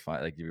you guys ever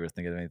find like, did you ever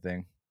think of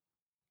anything?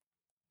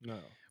 No.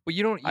 But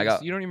you don't I so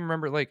got you don't even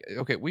remember, like,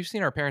 okay, we've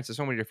seen our parents at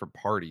so many different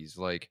parties,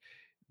 like,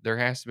 there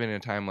has to been a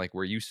time, like,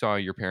 where you saw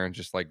your parents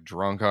just, like,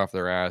 drunk off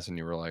their ass and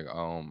you were like,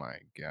 "Oh my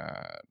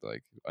god,"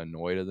 like,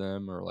 annoyed at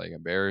them or, like,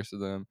 embarrassed of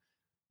them?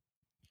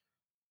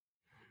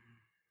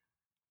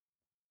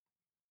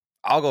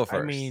 I'll go I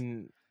first.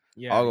 mean,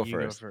 yeah, I'll go you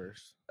go first.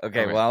 first.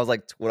 Okay, Okay. when I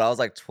was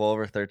like 12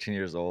 or 13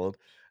 years old,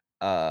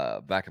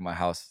 back in my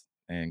house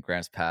in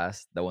Grants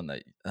Pass, the one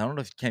that I don't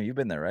know if Cam, you've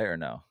been there, right? Or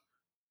no?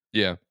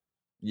 Yeah.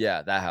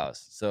 Yeah, that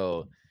house.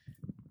 So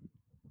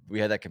we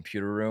had that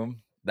computer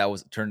room that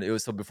was turned it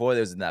was so before it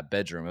was in that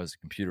bedroom, it was a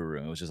computer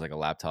room. It was just like a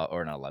laptop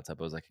or not a laptop,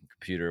 it was like a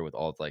computer with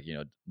all like,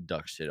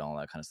 duck shit, all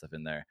that kind of stuff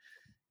in there.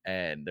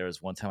 And there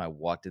was one time I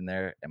walked in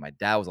there and my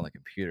dad was on the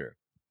computer.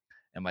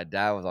 And my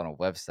dad was on a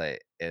website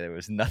and there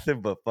was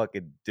nothing but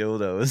fucking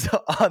dildos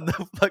on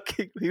the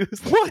fucking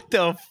What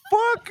the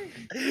fuck?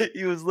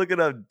 he was looking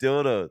up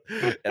dildos.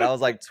 And I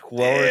was like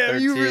 12 or Damn,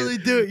 you 13. really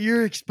do it.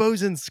 You're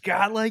exposing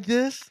Scott like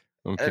this?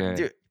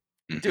 Okay.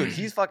 Dude,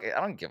 he's fucking. I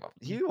don't give a.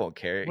 He won't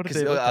care. What did Because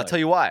they look I'll like? tell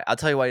you why. I'll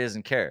tell you why he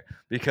doesn't care.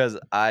 Because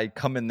I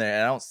come in there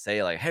and I don't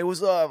say like, "Hey,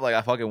 what's up?" Like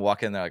I fucking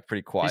walk in there like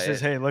pretty He says,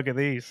 quiet. "Hey, look at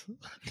these."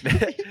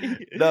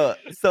 No,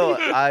 so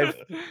I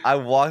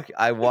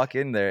walk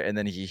in there and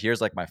then he hears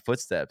like my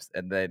footsteps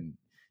and then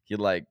he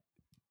like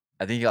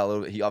I think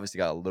he obviously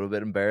got a little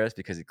bit embarrassed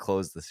because he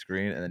closed the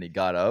screen and then he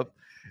got up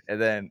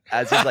and then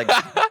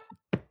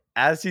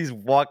as he's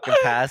walking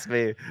past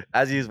me,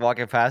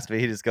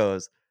 he just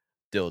goes,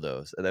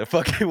 dildos, and then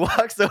fucking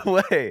walks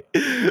away.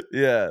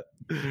 Yeah.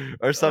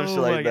 Or some shit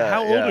Oh like my god,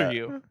 how that. old are Yeah.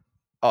 you?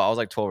 Oh, I was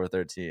like 12 or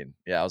 13.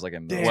 Yeah, I was like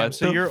in middle Damn, What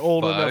school. so the you're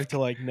old enough to fuck?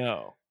 like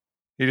know.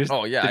 He just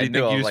Oh yeah, did I he knew.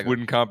 think I you was just like,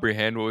 wouldn't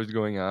comprehend what was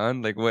going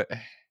on? Like, what?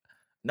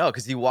 no,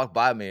 because he walked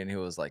by me and he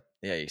was like,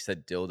 yeah, he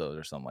said dildos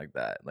or something like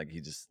that. Like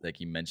he just like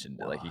he mentioned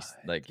it. Like he's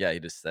What? like, yeah, he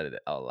just said it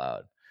out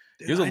loud.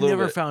 He Dude, was a I little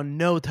never bit. found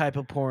no type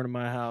of porn in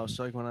my house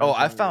like when I Oh, was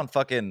I younger. found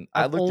fucking.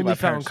 I I've looked through only my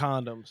found parents.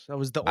 condoms. That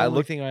was the I only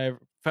looked. thing I ever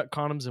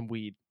condoms and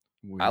weed.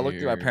 I looked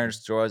through my Weird.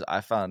 parents' drawers.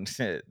 I found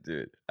shit,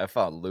 dude. I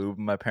found lube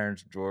in my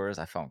parents' drawers.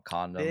 I found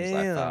condoms.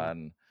 I Damn.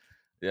 found.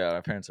 Yeah,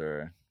 my parents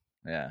are.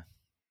 Yeah,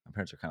 my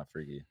parents are kind of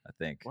freaky, I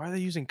think. Why are they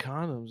using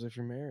condoms if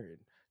you're married?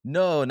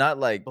 No, not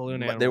like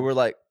Balloon they were animals.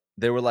 like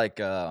like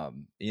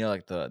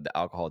the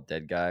alcohol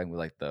dead guy with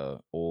like the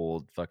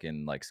old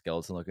fucking like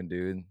skeleton looking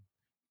dude.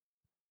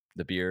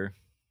 The beer,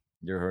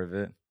 you ever heard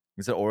of it?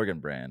 It's an Oregon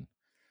brand.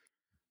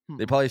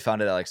 They Mm-mm. probably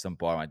found it at like some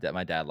bar.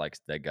 My dad likes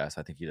dead guy, so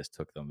I think he just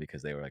took them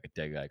because they were like a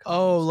dead guy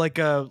Oh,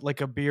 condoms.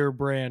 like a beer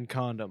brand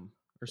condom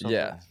or something.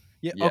 Yeah,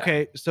 Yeah. yeah.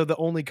 Okay. So the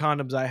only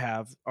condoms I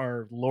have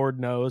are Lord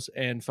Knows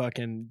and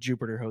fucking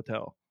Jupiter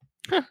Hotel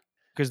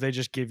because they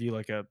just give you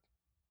like a.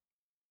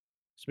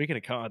 Speaking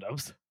of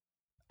condoms,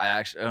 I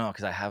actually don't know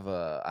because I have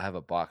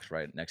a box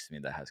right next to me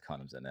that has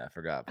condoms in it. I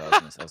forgot, but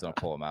I was gonna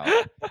pull them out.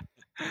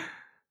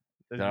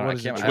 What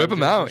is it, Whip them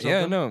Trojan's or out.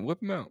 Yeah, something? no, whip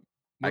them out.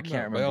 I Whip them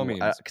can't out by all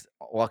remember. means.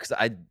 Because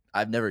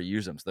I've never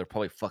used them, so they're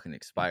probably fucking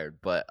expired.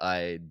 But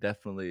I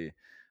definitely, Shit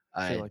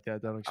I like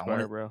that don't I want expire,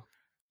 to. bro.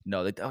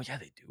 No, they. Oh yeah,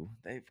 they do.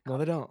 They've No,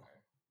 they condoms don't. expire.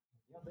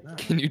 Yeah, they No.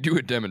 do. Can you do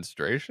a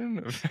demonstration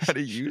of how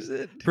to use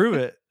it? Prove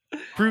it.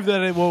 Prove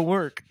that it won't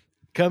work.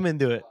 Come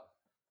into it.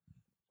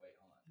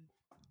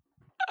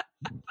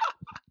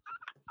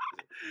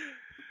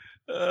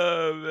 Wait, hold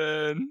Oh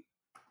man, on.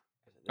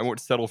 Is it I this won't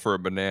settle for a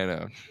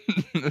banana.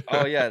 one?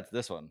 Oh yeah, it's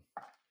this one.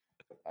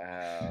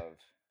 I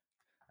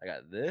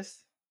got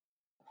this,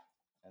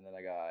 and then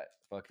I got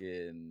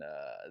fucking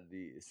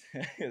these.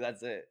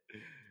 That's it.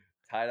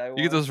 Tie dye You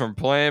get those ones. from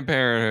Planned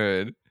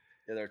Parenthood.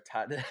 Yeah, they're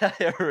tie.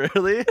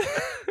 Really?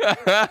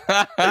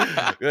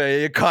 Yeah,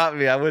 you caught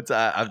me.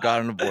 I've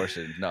got an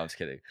abortion. No, I'm just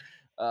kidding.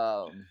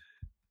 Um,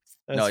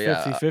 no,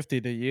 That's yeah.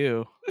 50-50 to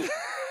you.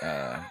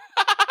 50-50.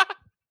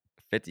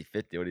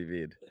 What do you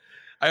mean?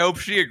 I hope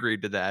she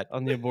agreed to that.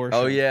 On the abortion.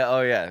 Oh yeah,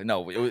 oh yeah.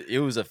 No, it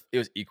was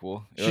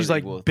equal. It She's was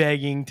like equal.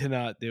 begging to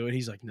not do it.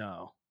 He's like,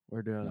 no,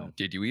 we're doing No. it.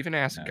 Did you even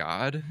ask No.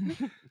 God?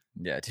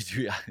 Yeah,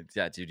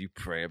 did you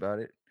pray about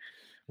it?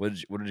 What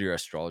did your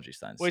astrology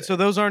signs Wait, say? so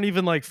those aren't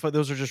even like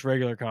those are just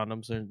regular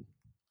condoms? And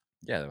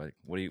Yeah, they're like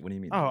what do you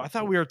mean? oh, I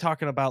thought we were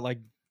talking about like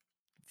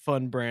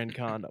fun brand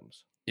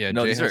condoms. Yeah,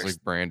 No, Jay these has are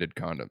like branded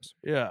condoms.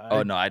 Yeah.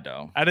 Oh no, I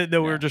don't. I didn't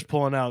know we Yeah. were just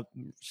pulling out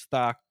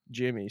stock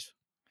Jimmys.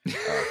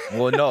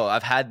 Well, no,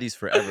 I've had these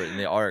forever and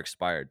they are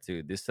expired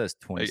too. This says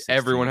Like 2016.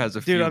 everyone has a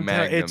Dude, few I'm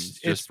telling magnums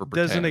just for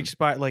pretend. doesn't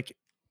expire like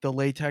the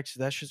latex.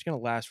 That's just gonna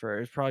last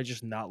forever. It's probably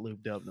just not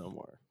lubed up no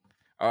more.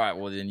 All right,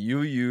 well then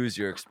you use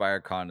your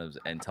expired condoms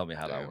and tell me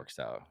how that Damn. works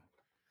out.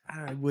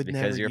 I would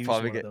Because never you're use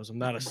probably one of those. I'm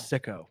not a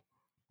sicko.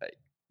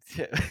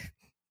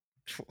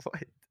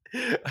 What?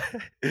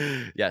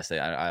 Yeah, say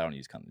I don't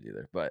use condoms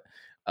either, but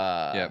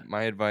Yeah,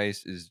 my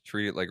advice is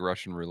treat it like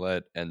Russian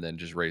roulette and then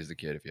just raise the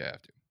kid if you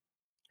have to.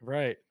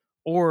 Right.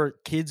 Or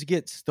kids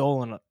get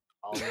stolen a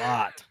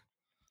lot.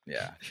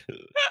 yeah,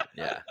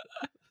 yeah.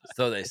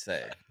 So they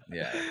say,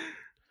 yeah.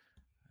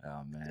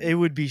 Oh man, It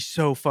would be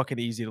so fucking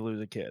easy to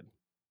lose a kid.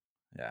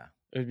 yeah.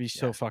 It would be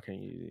so Yeah.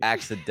 fucking easy.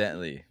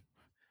 Accidentally,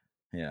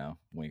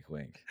 wink,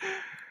 wink.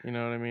 You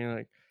know what I mean?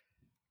 Like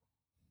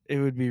it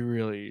would be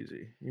really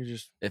easy. You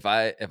just If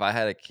I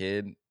had a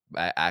kid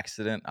by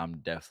accident, I'm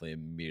definitely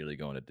immediately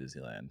going to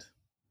Disneyland.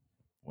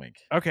 Wink.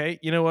 okay.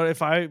 You know what?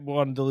 If I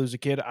wanted to lose a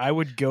kid, I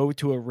would go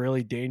to a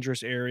really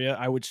dangerous area.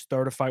 I would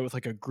start a fight with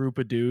like a group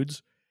of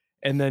dudes,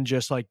 and then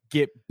just like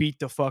get beat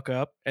the fuck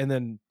up, and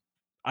then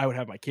I would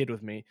have my kid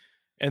with me,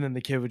 and then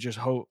the kid would just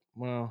hope.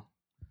 Well,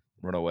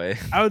 Run away.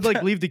 I would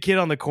like leave the kid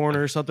on the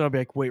corner or something. I'd be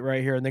like, wait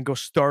right here, and then go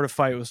start a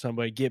fight with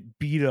somebody, get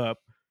beat up,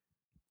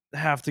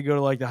 have to go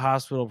to like the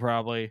hospital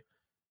probably.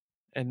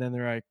 And then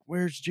they're like,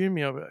 "Where's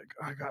Jimmy?" I'll be like,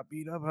 "I got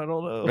beat up. I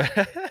don't know."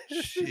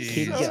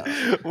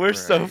 Jesus We're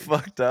so Christ.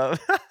 fucked up.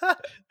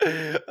 Oh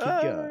my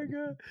God.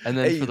 god. And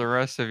then Hey, for the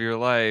rest of your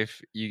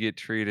life, you get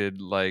treated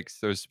like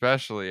so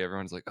specially.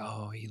 Everyone's like,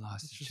 "Oh, he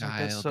lost It's his just like,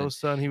 that's child." so and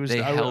son. He was.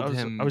 They I held was.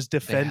 him. I was They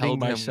defending held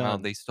my him while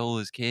son. they stole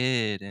his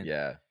kid, and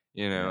yeah.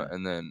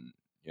 and then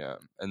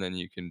and then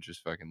you can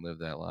just fucking live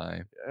that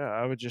life. Yeah,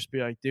 I would just be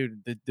like,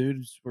 dude, the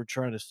dudes were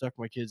trying to suck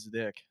my kid's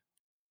dick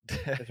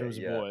if it was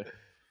a Yeah. boy,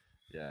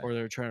 Yeah. or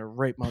they were trying to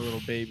rape my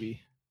little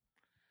baby.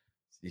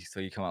 So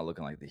you come out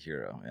looking like the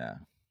hero. Yeah.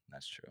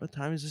 That's true. What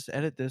time is this?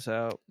 Edit this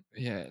out.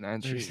 Yeah,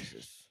 and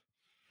Jesus.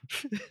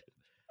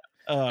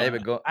 Hey,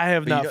 but I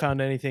have but you not know-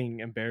 found anything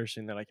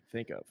embarrassing that I can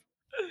think of.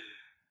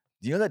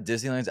 Do you know that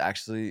Disneyland's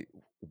actually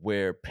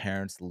where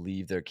parents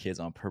leave their kids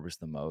on purpose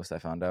the most? I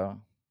found out.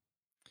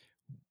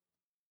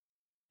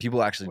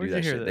 People actually Where'd do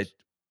you that hear shit. this?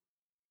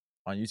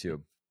 On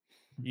YouTube.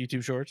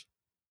 YouTube Shorts.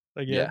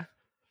 Yeah. Again?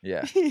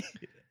 Yeah.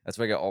 That's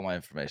where I get all my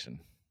information.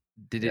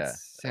 did Yeah.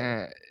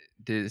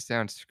 it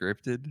sound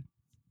scripted?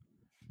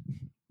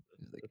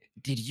 Like,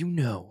 did you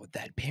know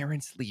that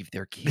parents leave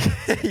their kids?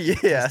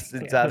 Yes,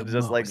 it Yeah, sounded the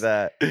just like most.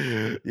 that.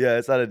 Yeah,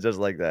 it sounded just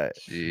like that.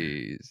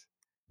 Jeez.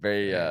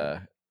 Very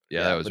Yeah.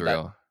 Yeah, that was but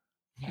real.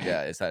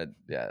 yeah, it sounded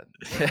yeah.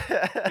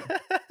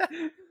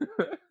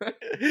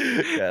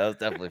 Yeah, that was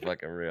definitely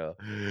fucking real.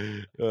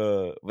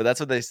 But that's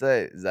what they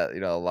say is that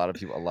a lot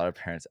of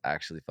parents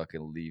actually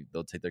fucking leave.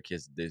 They'll take their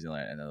kids to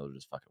Disneyland and then they'll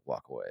just fucking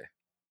walk away.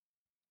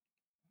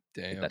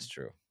 If Damn. that's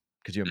true.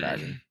 Could you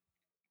imagine?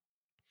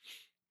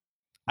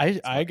 I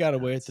fucking got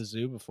away at nuts. the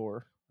zoo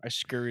before. I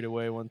scurried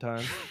away one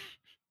time.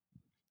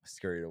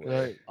 Scurried away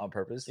Right. on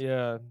purpose?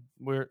 Yeah,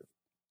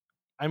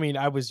 I mean,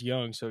 I was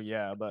young, so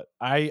yeah, but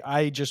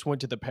I just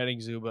went to the petting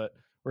zoo, but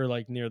we're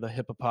like near the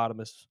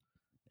hippopotamus,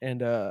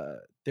 and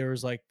there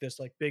was like this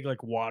like big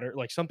like water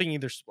like something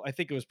I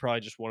think it was probably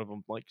just one of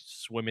them like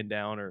swimming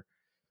down or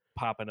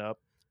popping up,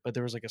 but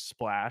there was like a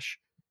splash,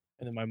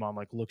 and then my mom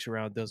like looks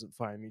around, doesn't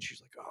find me, and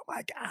she's like, "Oh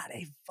my god,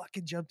 they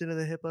fucking jumped into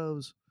the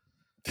hippos."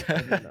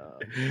 And then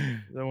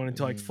they went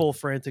into like full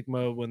frantic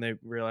mode when they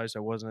realized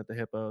I wasn't at the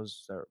hippos.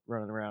 Started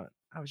running around.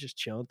 I was just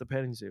chilling at the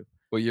petting zoo.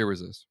 What year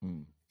was this?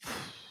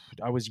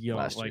 I was young.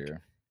 last Like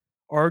year.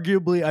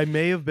 arguably, I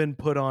may have been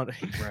put on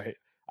right.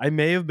 I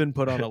may have been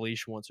put on a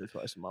leash once or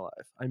twice in my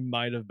life. I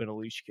might have been a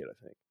leash kid.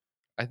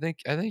 I think.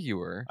 I think you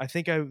were. I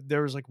think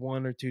there was like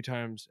 1 or 2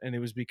 times, and it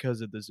was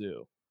because of the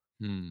zoo.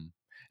 Hmm. And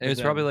But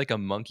it's probably then like a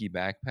monkey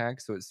backpack,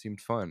 so it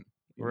seemed fun,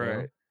 you know?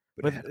 right.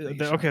 But it But had a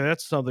leash on okay, it.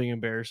 that's something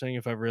embarrassing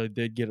if I really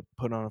did get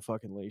put on a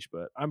fucking leash.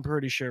 But I'm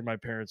pretty sure my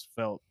parents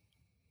felt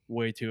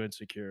way too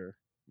insecure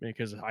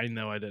because I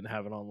know I didn't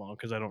have it on long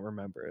because I don't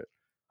remember it.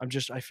 I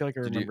feel like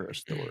I Did you remember a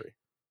story.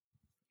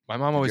 My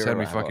mom did you always had ever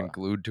me have fucking a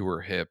glued to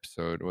her hip,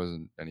 so it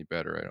wasn't any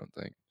better, I don't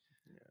think.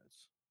 Yes.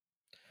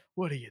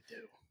 What do you do?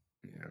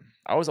 Yeah.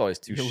 I was always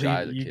too You shy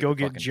leave. as a You kid to go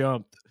get fucking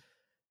jumped,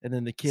 and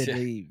then the kid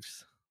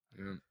leaves.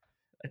 Yeah.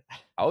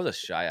 I was a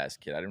shy ass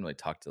kid. I didn't really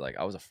talk to like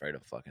I was afraid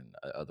of fucking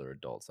other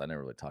adults. I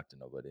never really talked to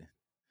nobody.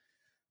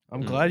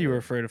 I'm Mm. glad you were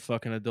afraid of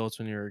fucking adults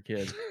when you were a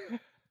kid.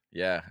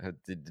 Yeah, I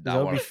did 'Cause that not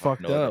would want be to fuck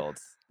fucked no up.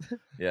 adults.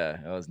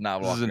 Yeah, I was not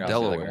This is walking in around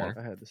feeling like I'm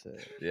Delaware. I had to say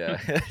it.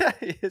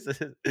 yeah. Yes,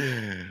 it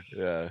is.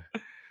 Yeah.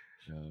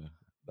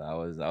 Yeah. I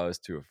was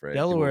too afraid.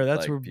 Delaware, People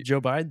that's like where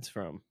Joe Biden's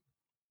from,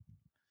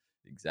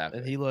 and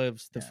exactly. he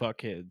loves to Yeah. fuck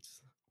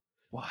kids.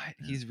 What?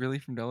 Yeah. He's really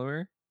from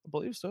Delaware? I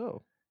believe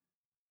so.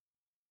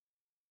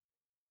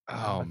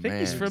 Oh, I think he's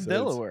Makes from man. sense.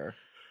 Delaware.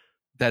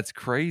 That's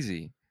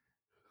crazy.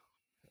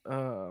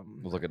 We'll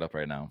look it up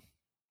right now.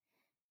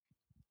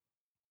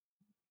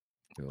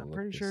 We'll I'm look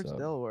pretty sure this it's up.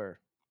 Delaware.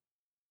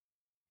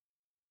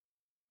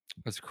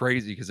 That's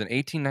crazy because in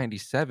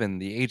 1897,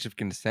 the age of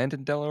consent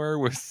in Delaware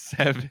was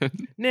 7.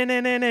 Nah, nah,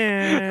 nah,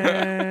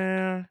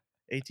 nah. No,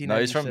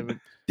 he's from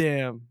 1897.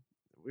 Damn,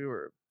 we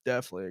were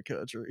definitely a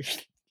country.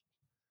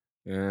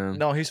 Yeah.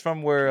 no, he's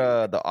from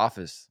where the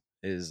office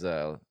is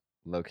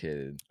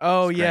located.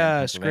 Oh Scranton, yeah,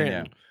 Pennsylvania.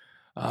 Scranton.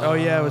 Oh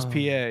yeah, it was Oh. PA.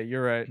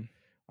 You're right.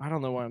 I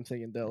don't know why I'm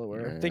thinking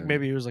Delaware. I think Man.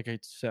 maybe he was like a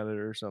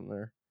senator or something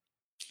there.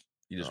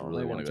 You just Oh,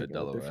 really maybe want I'm to go to thinking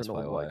of a Delaware. That's different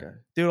old probably white why. guy.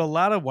 Dude, a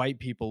lot of white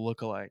people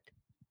look alike.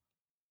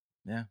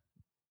 Yeah.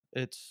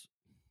 It's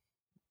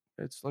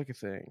like a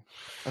thing.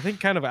 I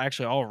think kind of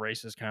actually all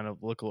races kind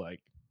of look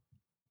alike.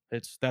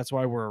 That's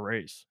why we're a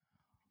race.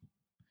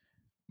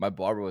 My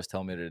barber was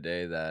telling me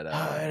today that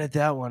Edit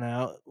that one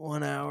out.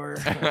 1 hour.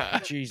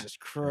 Jesus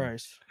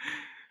Christ.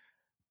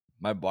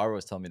 my barber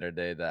was telling me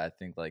today that I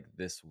think like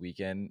this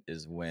weekend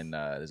is when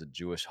there's a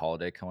Jewish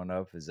holiday coming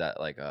up. Is that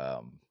like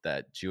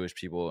that Jewish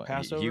people? He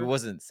Passover?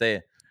 wasn't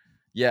saying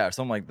yeah or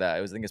something like that.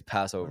 It was I think it's I think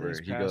Passover. it's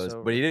He goes, but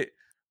Passover. he did,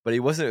 but he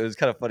wasn't. It was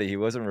kind of funny. He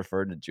wasn't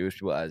referring to Jewish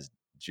people as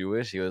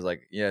Jewish. He was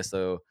like, yeah,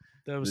 so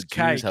the Those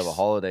Jews have a kikes.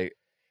 holiday.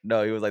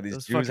 No, he was like these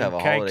Those Jews have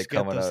fucking a holiday kikes got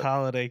coming this up.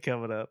 holiday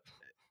coming up.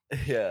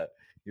 Yeah,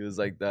 he was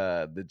like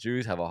the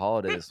Jews have a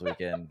holiday this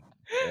weekend,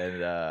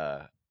 and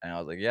I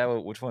was like, yeah,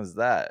 well, which one's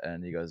that?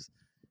 And he goes,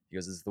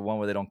 it's the one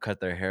where they don't cut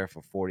their hair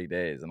for 40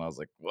 days. And I was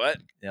like, what?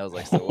 And I was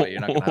like, so what? You're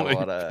not gonna have a Holy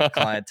lot of fuck.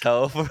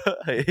 clientele for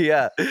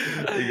yeah.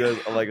 He goes,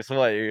 I'm like, so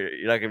what?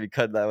 You're not gonna be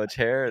cutting that much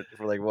hair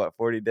for like what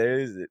 40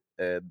 days?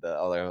 And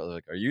I was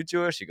like, are you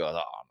Jewish? He goes, oh,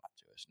 I'm not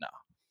Jewish, no.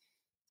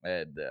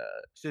 And I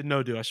said,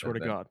 no, dude, I swear to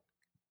then God.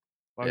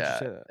 Why would you yeah,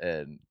 say that?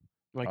 and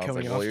Am I I was like,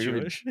 coming well, off you're gonna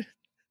be Jewish?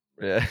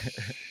 yeah.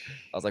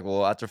 I was like,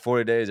 well, after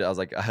 40 days, I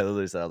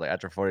literally said, I was like,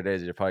 after 40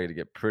 days, you're probably gonna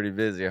get pretty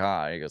busy,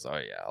 huh? He goes, oh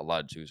yeah, a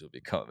lot of Jews will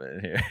be coming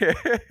here.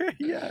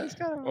 Yeah, it's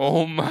kind of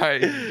Oh funny. my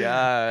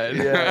god.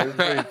 Yeah, it's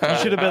pretty You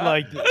should have been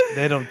funny. like,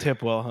 they don't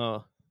tip well,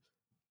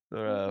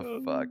 huh?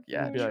 Fuck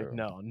yeah, You'd be like, true.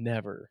 no,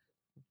 never.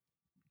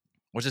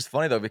 Which is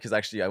funny though, because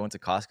actually I went to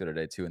Costco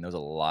today too, and there was a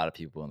lot of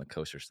people in the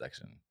kosher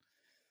section.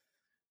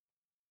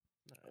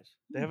 Nice.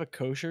 They have a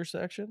kosher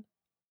section?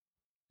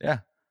 Yeah,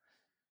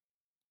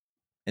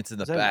 it's in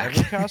the Is that in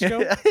back. every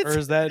Costco? Or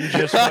is that in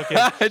just fucking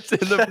It's in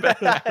the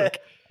back.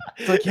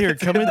 It's like, here,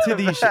 It's in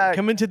the back.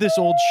 come into this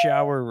old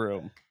shower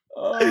room.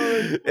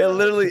 It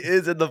literally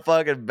is in the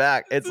fucking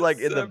back. It's a like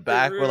in the separate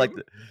back where like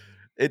room.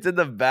 it's in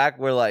the back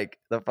where like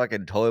the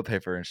fucking toilet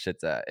paper and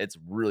shit's at. It's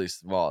really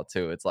small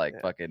too. It's like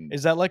Yeah. fucking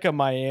Is that like a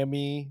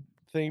Miami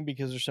thing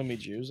because there's so many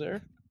Jews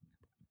there?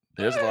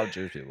 there's a lot of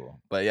Jewish people.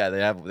 But yeah,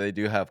 they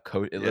do have it Yeah,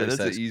 literally that's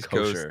an says East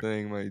Coast kosher.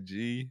 thing, my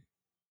G.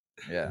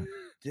 Yeah.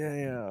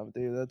 Damn,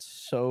 dude, that's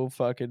so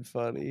fucking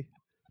funny.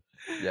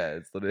 Yeah,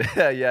 it's literally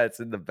yeah,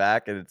 it's in the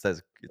back and it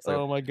says it's like a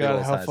Oh my big god,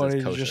 old how sign that says funny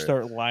to just kosher.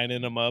 start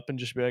lining them up and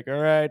just be like, all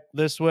right,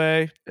 this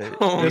way,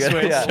 Oh, this way,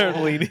 and yeah. start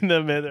leading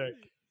them in there.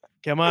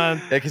 Come on,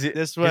 Yeah, because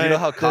this you way, know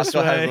how this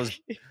Costco has way. those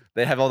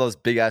they have all those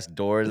big ass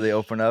doors they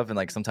open up and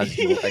like sometimes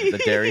you can like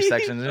the dairy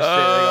sections and shit. They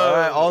go, all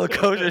right, all the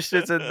kosher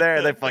shit's in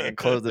there. They fucking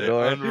close the They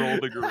door. unroll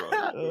the garage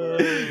door. Oh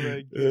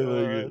my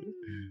god.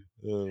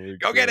 Oh my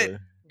Go get it. God.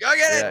 Go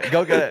get Yeah, it.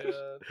 go get it.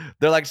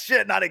 They're like,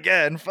 shit, not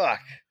again. Fuck.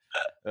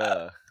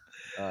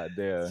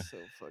 Damn. So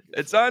fucking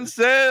It's funny. on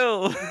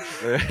sale.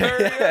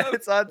 Hurry up.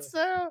 It's on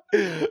sale.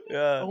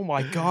 Yeah. Oh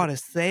my god, a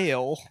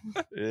sale.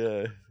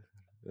 Yeah.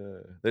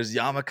 There's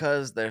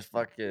yarmulkes. There's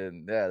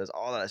fucking there's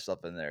all that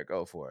stuff in there.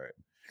 Go for it.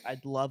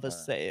 I'd love a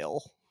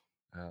sale.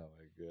 Oh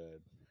my god,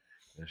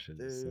 that shit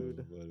is so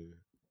Dude. funny.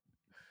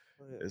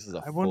 This is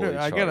a I wonder fully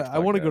I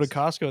charged want to go to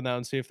podcast. Costco now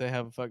and see if they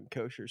have a fucking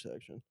kosher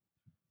section.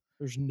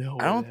 There's no I way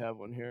they don't have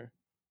one here.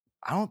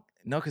 I don't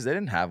know because they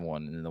didn't have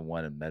one in the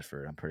one in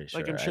Medford. I'm pretty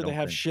Like, I'm sure. I sure they don't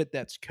have think. shit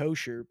that's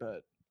kosher, but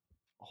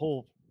a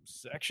whole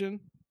section?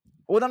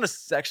 Well, not a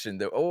section.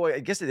 Though. Oh, I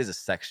guess it is a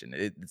section.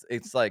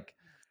 It's like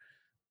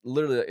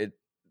literally it.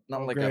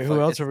 Not Oh, like a great. Who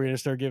fuck. else are It's we gonna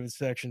start giving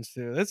sections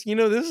to? This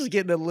is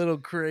getting a little It's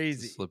a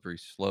crazy. slippery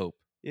slope.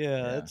 Yeah,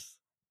 yeah. it's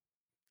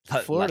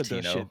Florida does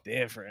Latino shit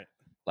different.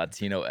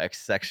 Latino X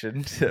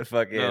section.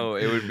 Fucking No,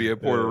 it would be a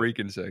Puerto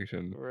Rican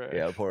section. Right.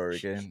 yeah, Puerto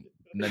Rican.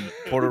 And then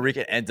Puerto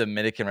Rican and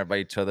Dominican right by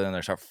each other and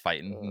they start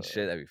fighting and Uh,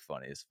 shit. That'd be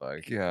funny as fuck.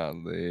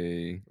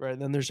 Golly. right,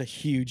 then there's a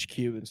huge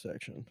Cuban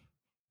section.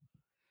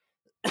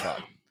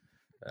 Fuck.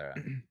 Alright.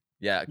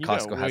 Yeah, You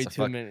got Costco has way a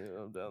too fuck. many of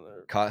them down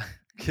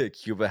there.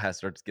 Cuba has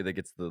starts that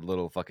gets the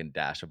little fucking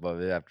dash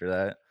above it after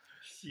that,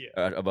 Yeah.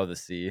 above the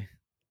sea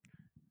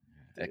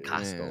at Dude,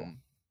 Costco. Man.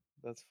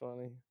 that's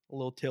funny. A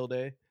little tilde.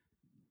 Mm.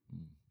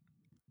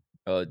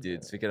 Oh, Yeah.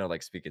 dude, speaking of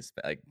like speaking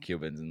like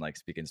Cubans and like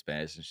speaking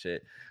Spanish and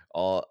shit,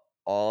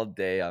 all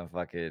day on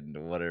fucking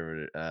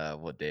whatever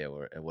what day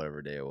or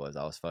whatever day it was,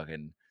 I was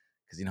fucking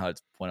because you know how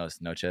it's Buenos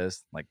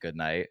noches, like good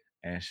night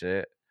and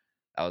shit.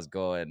 I was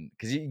going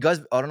because you guys,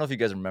 I don't know if you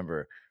guys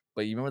remember,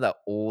 but you remember that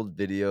old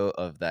video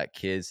of that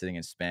kid sitting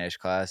in Spanish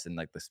class and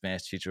like the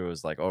Spanish teacher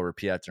was like, "Oh,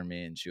 repeat after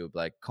me," and she would be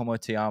like, "Como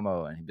te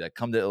amo?" and he'd be like,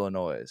 "Come to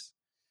Illinois."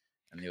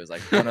 And he was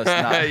like, "Buenos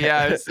not." Yeah,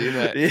 I've seen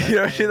that. You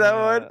ever see that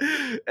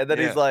one? And then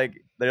Yeah. he's like,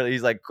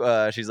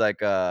 she's like,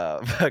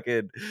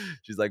 fucking,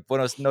 she's like,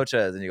 "Buenos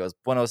noches," and he goes,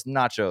 "Buenos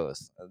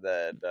nachos." And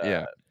then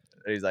Yeah.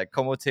 he's like,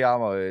 "Como te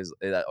amo?" Oh,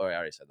 I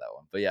already said that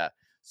one, but yeah.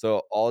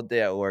 So all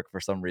day at work, for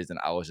some reason,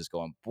 I was just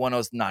going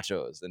 "Buenos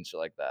nachos" and shit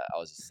like that. I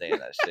was just saying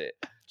that shit,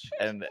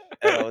 and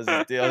I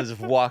was just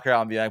walking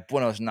around being like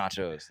 "Buenos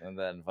nachos," and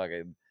then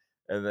fucking,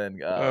 and then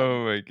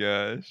Oh my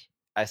gosh.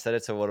 I said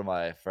it to one of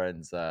my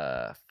friends,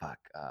 that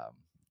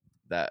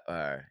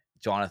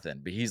Jonathan,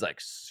 but he's like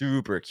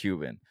super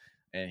Cuban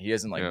and he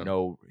doesn't like Yeah.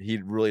 know he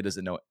really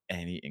doesn't know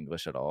any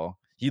English at all.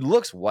 He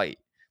looks white,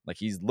 like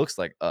he looks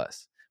like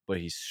us, but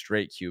he's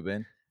straight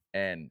Cuban.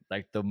 And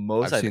like the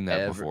most I've I've seen that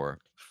ever before.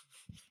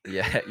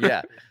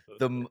 yeah.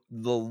 The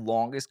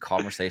longest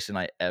conversation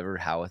I ever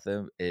had with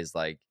him is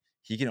like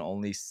he can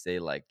only say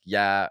like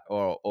yeah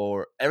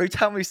or every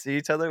time we see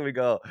each other we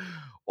go,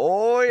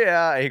 "Oh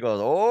yeah." And he goes,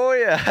 "Oh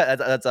yeah."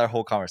 That's our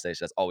whole conversation.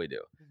 That's all we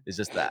do. It's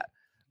just that.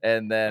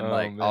 And then Oh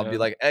like I'll be man.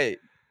 like, "Hey,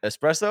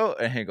 espresso?"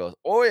 And he goes,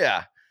 "Oh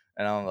yeah."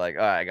 And I'm like,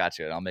 "All right, I got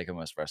you." And I'll make him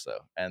an espresso.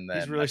 And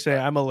He's then really like saying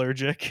I'm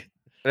allergic.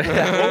 Oh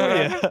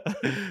yeah,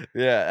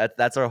 yeah.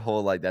 that's our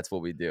whole like that's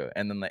what we do.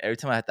 And then like every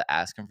time I have to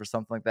ask him for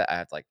something like that, I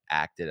have to like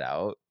act it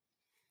out.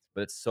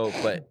 But it's so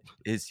but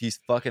he's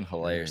fucking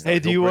hilarious though. Hey,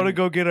 do He'll you want to bring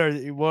go get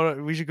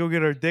our? We should go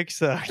get our dick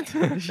sucked.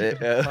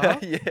 Huh?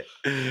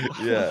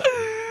 yeah.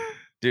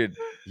 Dude,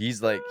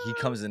 he's like he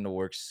comes into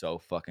work so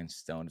fucking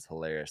stoned. It's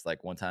hilarious.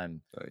 Like one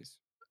time Nice.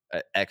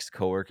 an ex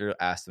coworker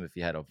asked him if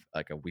he had a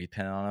weed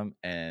pen on him,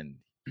 and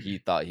he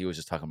thought he was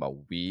just talking about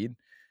weed.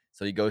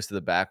 So he goes to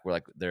the back where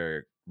like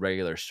their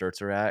regular shirts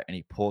are at, and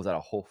he pulls out a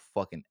whole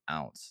fucking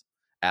ounce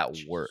at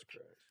Jesus work.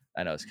 Christ.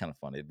 I know it's kind of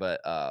funny,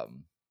 but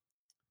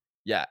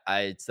yeah,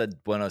 I said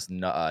buenos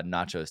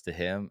nachos to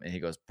him, and he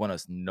goes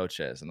buenos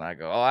noches, and I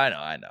go, oh,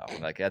 I know,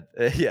 like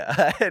yeah,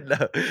 I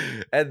know.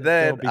 And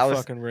then Don't be I was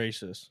fucking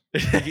racist.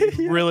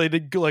 yeah. Really, to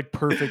go like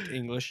perfect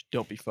English.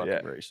 Don't be fucking Yeah.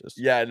 racist.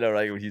 Yeah, I know,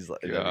 right? He's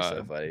like that'd be so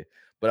God. funny.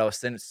 But I was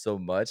saying it so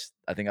much.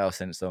 I think I was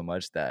saying it so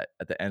much that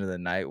at the end of the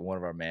night, one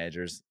of our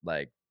managers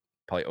like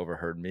probably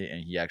overheard me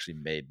and he actually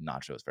made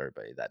nachos for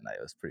everybody that night.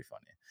 It was pretty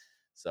funny.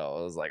 So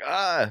I was like,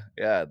 yeah.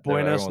 Everyone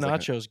Buenos was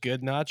like, nachos,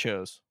 good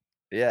nachos.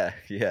 yeah,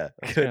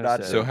 That's good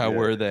kinda So sad. nachos. how Yeah.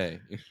 were they?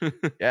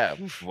 Yeah.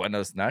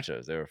 Buenos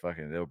nachos. They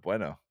were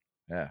bueno.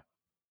 Yeah.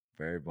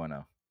 Very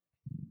bueno.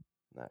 It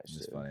Nice,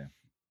 was dude. funny.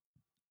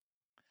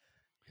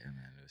 Yeah,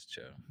 man, it was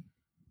chill.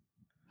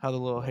 How the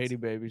little What else? Haiti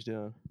babies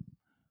doing?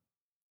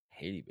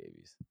 Haiti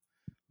babies.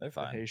 They're The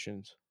fine.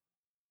 Haitians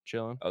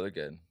chilling. Oh, they're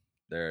good.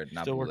 They're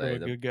not Still working with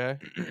boule. a good guy.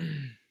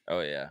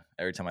 Oh yeah.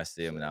 Every time I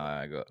see him now,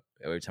 I go.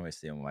 Every time I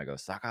see him, I go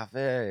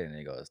 "Sakafe," and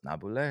he goes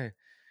 "Nabule,"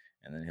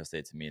 and then he'll say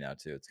it to me now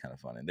too. It's kind of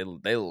funny.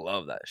 They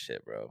love that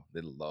shit, bro.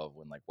 They love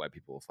when like white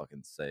people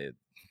fucking say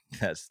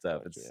that stuff.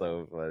 Fuck It's yeah.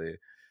 so funny.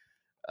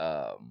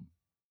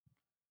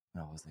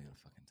 No, what was I gonna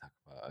fucking talk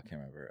about? I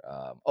can't remember.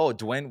 Oh,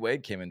 Dwayne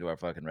Wade came into our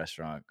fucking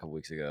restaurant a couple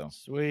weeks ago.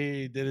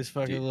 Sweet. Did his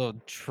fucking Dude, little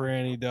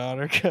tranny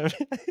daughter come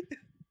in?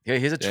 yeah,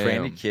 he's a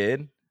tranny Damn.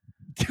 kid.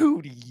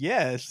 Dude,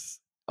 yes.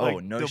 Oh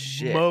Like no the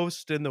shit.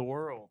 most in the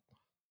world.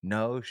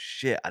 No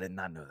shit. I did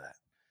not know that.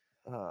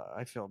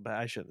 I feel bad.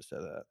 I shouldn't have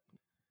said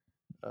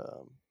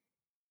that.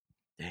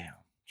 Damn.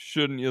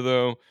 Shouldn't you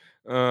though?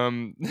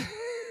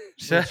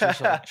 It's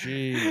just like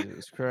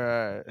Jesus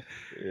Christ.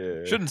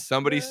 Yeah. Shouldn't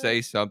somebody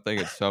say something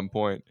at some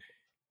point?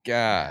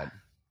 Yeah. God,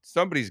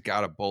 somebody's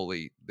got to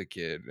bully the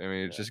kid. I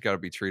mean, it's Yeah. just got to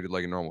be treated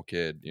like a normal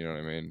kid. You know what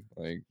I mean?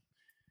 Like,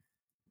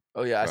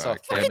 Oh yeah, I saw a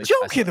Fucking family. I saw.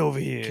 joking over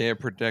here. can't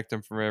protect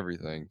him from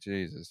everything.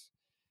 Jesus.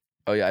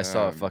 Oh yeah, Um, I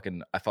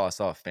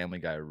saw a Family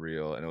Guy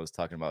reel, and it was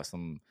talking about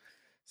some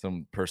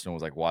some person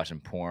was like watching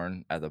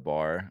porn at the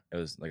bar. It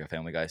was like a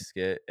Family Guy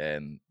skit,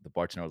 and the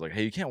bartender was like,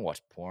 "Hey, you can't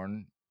watch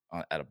porn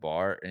at a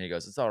bar." And he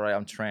goes, "It's all right,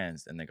 I'm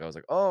trans." And the guy was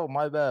like, "Oh,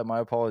 my bad, my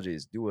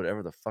apologies. Do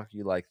whatever the fuck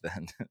you like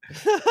then."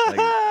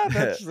 Like,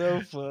 That's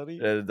so funny.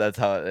 that's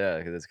how, yeah,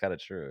 because it's kind of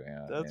true. You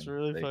know, I That's mean,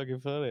 really fucking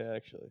funny,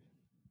 actually.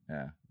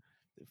 yeah,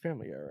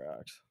 Family Guy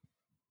rocks.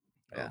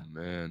 Oh, yeah.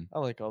 man. I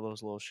like all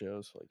those little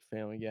shows like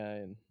Family Guy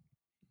and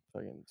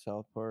fucking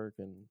South Park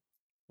and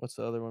what's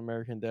the other one?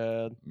 American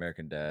Dad.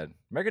 American Dad.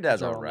 American Those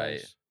Dad's are all all right.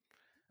 nice.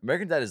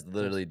 American Dad is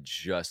literally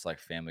just like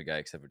Family Guy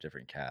except for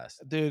different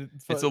cast. Dude,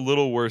 It's a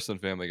little worse than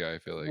Family Guy, I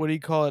feel like. what do you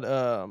call it?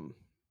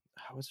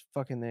 What's his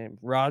fucking name?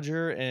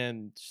 Roger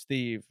and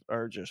Steve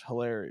are just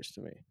hilarious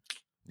to me. I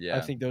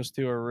Yeah, think those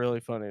two are really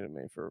funny to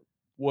me for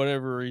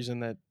whatever reason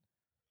that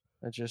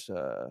just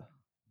it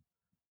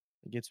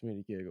gets me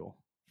to giggle.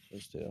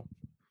 Those two.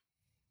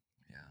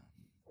 yeah.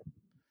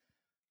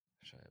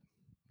 Shit.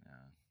 Yeah.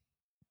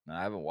 No,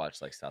 I haven't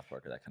watched like South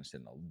Park or that kind of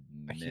shit in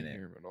a I can't minute.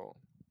 hear him at all.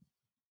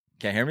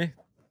 Can't hear me?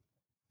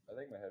 I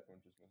think my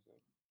headphones just messed up.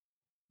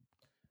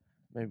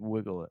 Maybe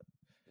wiggle it.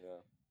 Yeah.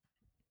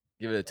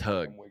 Give it a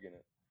tug. I'm wigging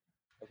it.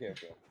 Okay.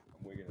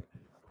 I'm wigging it.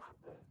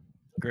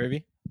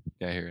 Gravy?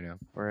 Yeah, I hear you now.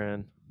 We're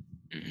in.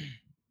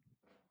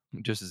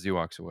 Just as he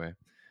walks away.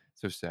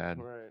 So sad.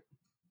 Right.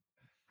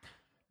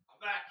 I'm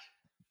back.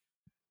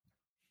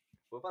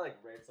 What if I like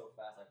ran so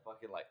fast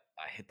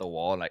I hit the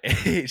wall and I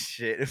ate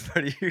shit in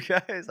front of you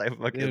guys? I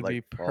fucking It'd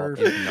like be fall.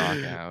 perfect. Just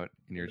knock out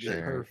in your It'd be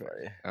chair. perfect.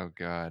 Funny. Oh,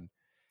 God.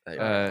 That'd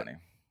be Uh, funny.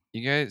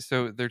 You guys,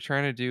 so they're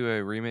trying to do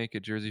a remake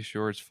of Jersey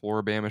Shore's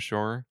Floribama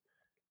Shore.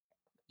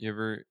 You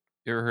ever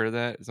heard of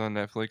that? It's on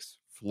Netflix.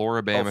 Oh,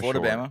 Floribama Florida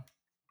Shore. Bama.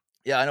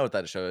 Yeah, I know what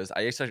that show is.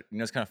 I actually,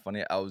 it's kind of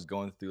funny. I was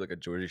going through like a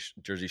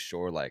Jersey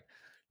Shore, like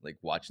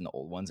watching the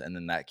old ones, and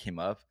then that came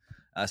up.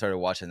 I started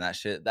watching that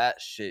shit. That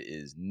shit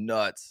is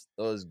nuts.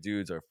 Those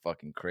dudes are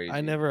fucking crazy.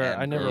 I never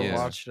girls.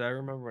 watched it. I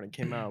remember when it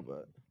came out,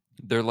 but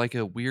They're like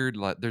a weird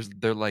like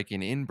they're like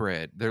an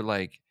inbred. They're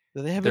like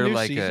do they have a they're new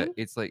like season?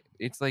 it's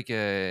like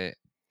a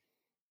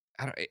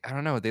I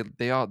don't know.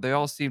 They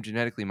all seem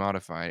genetically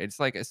modified. It's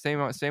like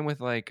same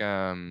with like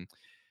uh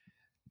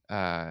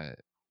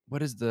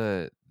what is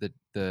the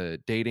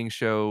dating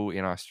show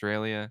in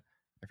Australia?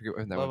 I forget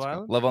what that Love one's called.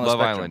 Island? Love on the Love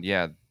Spectrum. Island,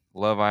 yeah.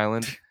 Love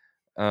Island.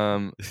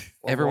 Um Love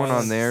Everyone on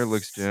Island. there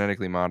looks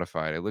genetically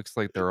modified. It looks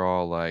like they're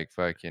all like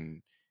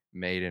fucking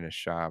made in a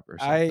shop or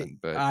something,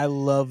 but I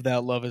love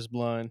that Love Is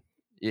Blind.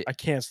 it, I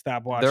can't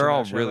stop watching they're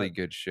all that show. really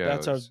good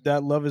shows.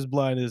 That Love Is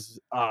Blind is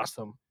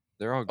awesome.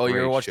 They're all Oh, you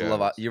ever great watched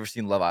shows. You ever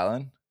seen Love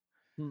Island?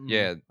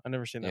 Yeah, I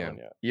never seen that yeah. one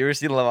yet. You ever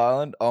seen Love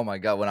Island? Oh my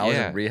god! When I was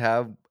in Yeah.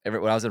 rehab, when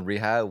I was in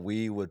rehab,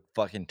 we would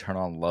fucking turn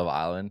on Love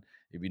Island.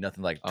 It'd be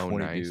nothing like Oh,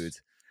 20 nice.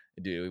 dudes.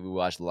 Dude, we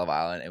watched Love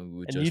Island and we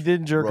would And just you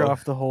didn't jerk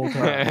off the whole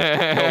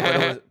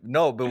time.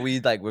 but we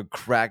like would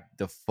crack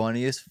the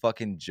funniest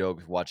fucking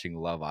jokes watching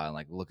Love Island.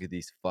 Like, look at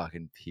these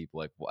fucking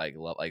people. Like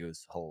love. Like, it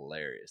was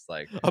hilarious.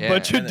 Like, A Yeah.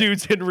 bunch of And then-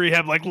 dudes in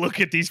rehab, like, look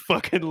at these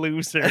fucking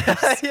losers.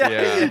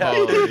 Yeah,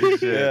 holy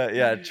shit.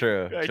 Yeah,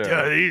 true.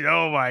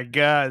 Oh my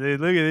god, dude,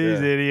 look at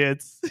these Yeah.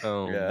 idiots.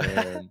 Oh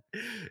man.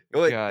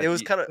 God, It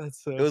was kind of.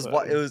 That's so It was.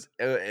 funny.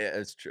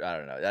 It's true. I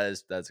don't know.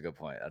 That's a good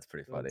point. That's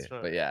pretty funny. That's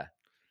But funny. yeah.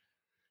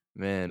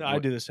 Man, No, I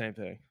do the same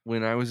thing.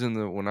 when I was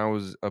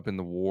up in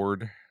the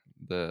ward,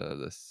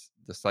 the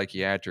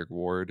psychiatric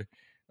ward,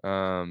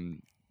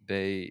 um,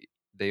 they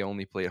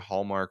only played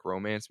Hallmark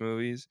romance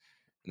movies,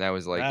 and that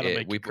was like That'll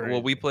it. make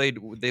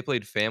you They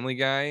played Family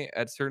Guy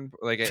at certain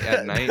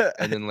at night,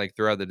 and then like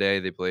throughout the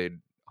day they played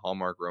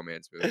Hallmark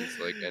romance movies.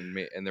 Like and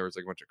there was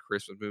like a bunch of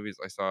Christmas movies.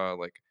 I saw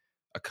like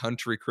A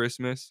Country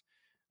Christmas.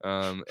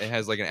 It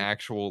has like an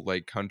actual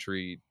like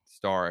country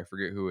star. I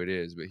forget who it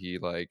is, but he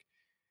like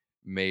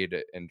made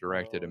it and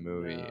directed a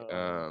movie.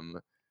 No.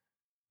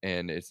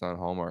 And it's on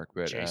Hallmark,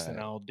 Jason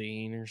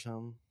Aldean or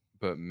something.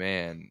 but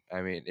man,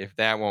 I mean, if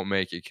that won't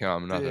make you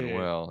come, nothing Dude.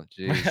 will.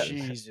 Jesus.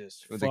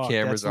 Jesus, With the fuck,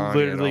 cameras that's on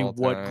you at literally all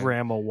what time.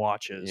 Grandma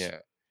watches. Yeah.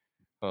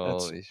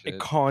 That's Holy it shit.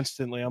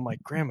 constantly. I'm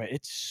like, Grandma,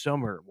 it's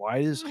summer. Why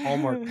is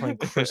Hallmark playing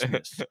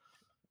Christmas?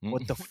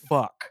 What the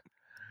fuck?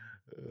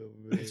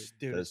 It's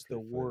the pretty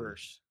funny.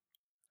 worst.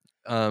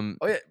 Oh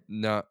yeah.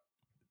 No.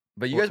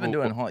 But you guys been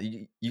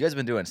doing you guys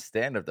been doing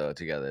stand up though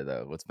together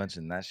though. Let's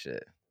mention that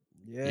shit.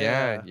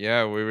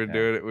 Yeah, we were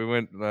doing it. We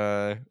went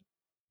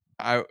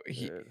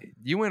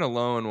you went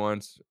alone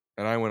once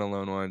and I went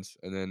alone once,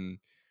 and then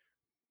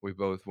we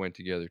both went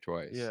together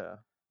twice. Yeah.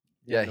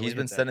 Yeah, no, we he's hit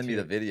been that sending me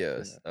the too.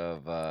 videos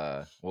of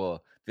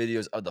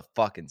videos of the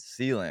fucking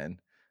ceiling.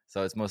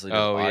 So it's mostly just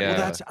Oh, audio. yeah.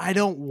 Well, I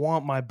don't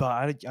want my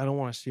body. I don't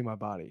want to see my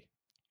body.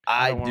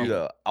 I don't do wanna-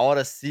 though. I want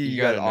to see You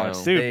you guys gotta on know.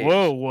 stage. Dude,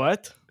 whoa,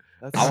 what?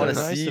 That's I so want to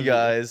nice see of you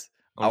guys.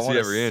 I wanna see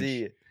every inch.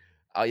 see.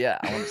 Oh yeah,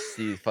 I want to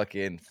see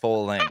fucking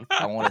full length.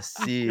 I want to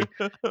see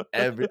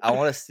I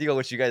want to see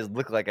what you guys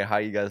look like and how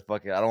you guys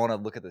fucking. I don't want to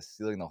look at the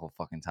ceiling the whole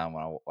fucking time.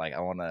 When I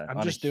want to.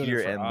 I'm just doing hear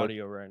it for and look.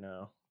 audio right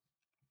now.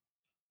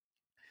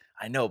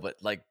 I know, but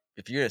like,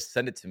 if you're gonna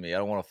send it to me, I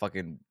don't want to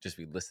fucking just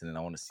be listening. I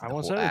want to see. I the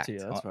won't whole send it act. to you.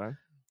 That's fine.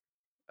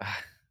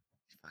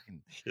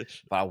 fucking.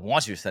 But I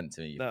want you to send it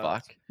to me. You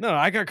fuck. No,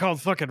 I got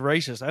called fucking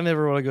racist. I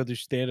never want to go do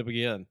stand up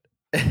again.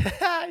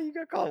 You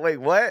got called. Wait,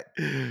 what?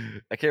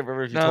 I can't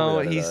remember if you told me No,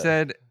 that or he not.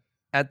 said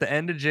at the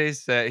end of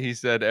Jay's set, he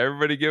said,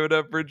 "Everybody give it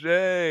up for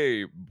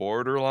Jay,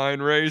 borderline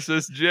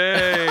racist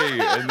Jay,"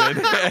 and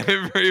then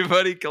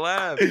everybody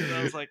clapped. And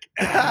I was like,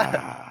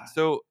 ah.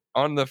 So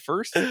on the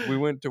first, we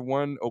went to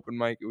one open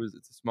mic.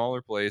 It's a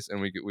smaller place,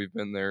 and we've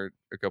been there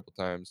a couple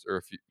times,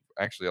 or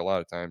actually a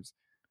lot of times,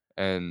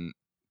 and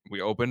we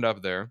opened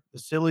up there. The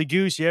Silly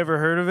Goose. You ever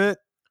heard of it?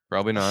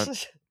 Probably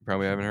not.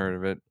 Probably haven't heard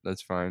of it.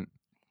 That's fine.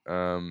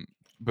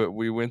 But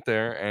we went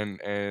there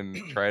and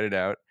tried it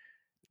out,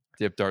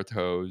 dipped our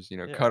toes,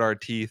 cut Yeah. our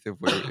teeth,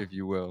 if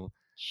you will.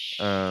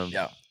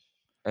 Yeah.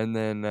 And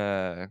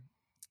then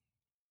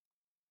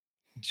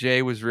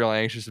Jay was real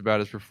anxious about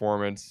his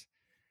performance.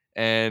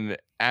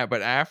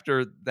 But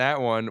after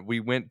that one, we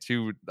went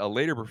to a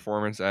later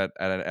performance at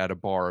a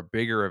bar, a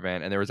bigger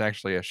event, and there was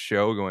actually a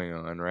show going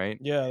on, right?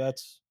 Yeah,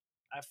 that's.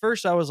 At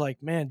first, I was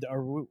like, "Man,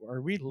 are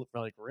we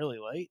like really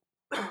late?"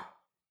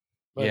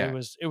 But Yeah.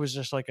 it was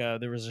just like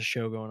there was a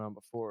show going on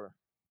before.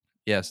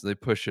 Yeah, so they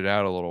pushed it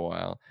out a little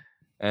while.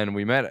 And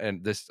we met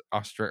and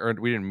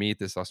we didn't meet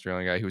this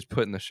Australian guy who was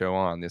putting the show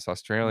on. This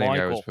Australian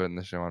guy was Michael. putting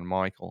the show on,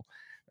 Michael.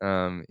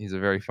 He's a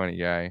very funny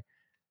guy.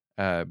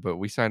 But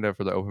we signed up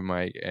for the open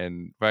mic,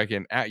 and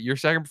your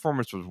second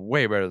performance was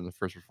way better than the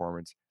first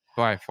performance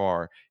by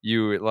far.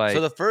 You like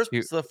So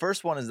the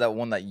first one is that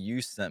one that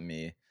you sent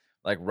me,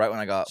 like right when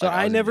I got. So like,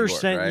 I I was in New never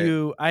York, sent right?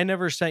 you. I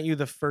never sent you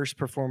the first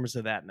performance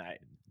of that night.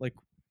 Like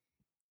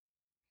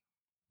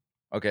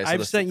Okay, so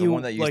I've sent the you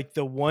one that you like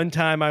the one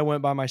time I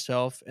went by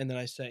myself, and then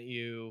I sent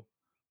you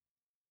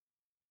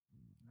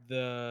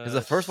because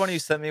the first one you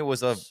sent me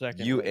was of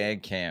second you later.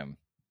 and Cam.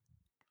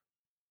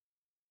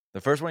 The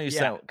first one you Yeah.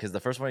 sent, because the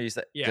first one you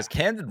sent, Yeah. because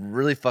Cam did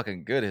really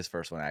fucking good. His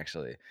first one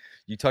actually.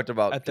 You talked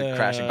about at the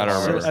crashing I don't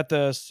cars. remember. at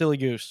the Silly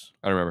Goose.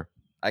 I don't remember.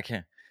 I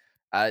can't.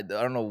 I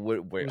don't know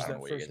what. Wait, It was I don't that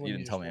know what you first guys. one You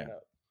didn't tell me. went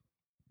up.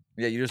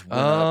 Yeah, you just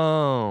went up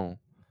Oh,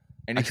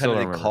 and I you still kind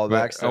of don't did remember.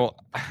 callbacks.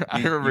 I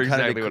you remember kinda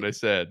did exactly what I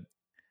said.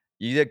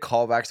 You did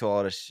callbacks to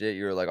all this shit.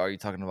 You were like, "Are you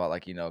talking about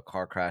like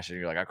car crashing?"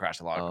 You're like, "I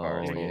crashed a lot of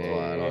cars, Oh, blah, blah, yeah,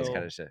 blah," and all this yeah.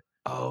 kind of shit.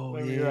 Oh,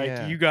 Remember, you're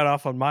like, you got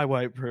off on my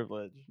white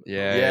privilege.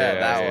 Yeah,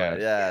 that yeah.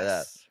 one. Yeah,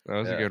 Yes. That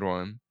was a yeah. good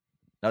one.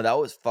 No, that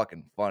was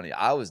fucking funny.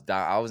 I was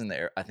dying. I was in the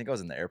air. I think I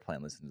was in the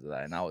airplane listening to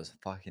that, and I was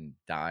fucking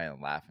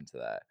dying laughing to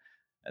that.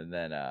 And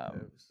then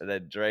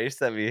Dre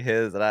sent me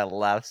his, and I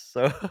laughed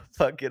so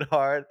fucking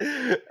hard.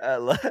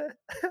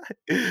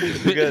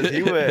 Because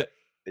he went,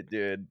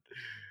 dude,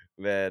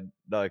 man,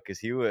 no, because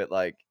he went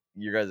like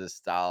your guys'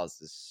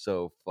 styles is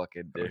so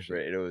fucking Oh, shit.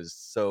 different. And it was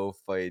so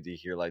funny to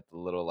hear like the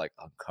little like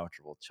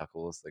uncomfortable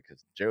chuckles, like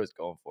because Jay was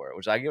going for it,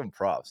 which I give him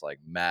props, like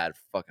mad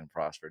fucking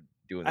props for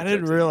doing. I The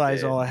didn't jokes that he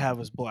realize did. all I had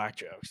was black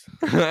jokes.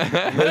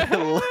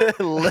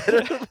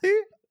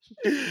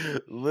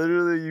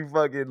 Literally, you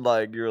fucking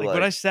like you're Like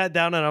when I sat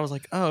down and I was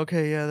like, oh,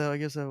 okay, yeah, I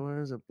guess that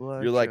was a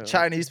black. you're like joke.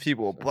 Chinese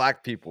people,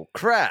 black people,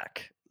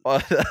 crack.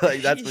 Like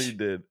that's what you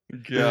did.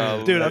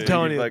 Golly. Dude, I'm That's what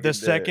telling you,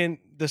 fucking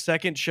the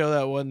second show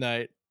that one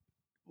night,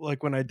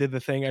 like when I did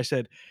the thing, I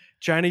said,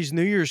 Chinese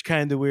New Year's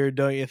kind of weird,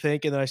 don't you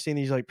think? And then I seen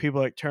these like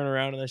people like turn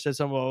around and I said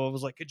something. I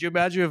was like, could you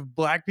imagine if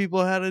black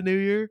people had a New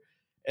Year?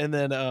 And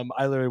then I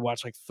literally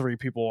watched like 3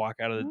 people walk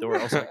out of the door.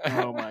 I was like,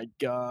 oh my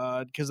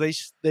god, because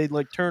they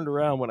like turned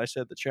around when I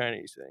said the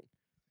Chinese thing.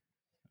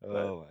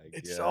 Oh my god,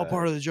 it's all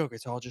part of the joke.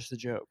 It's all just a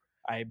joke.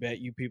 I bet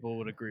you people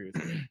would agree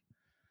with me.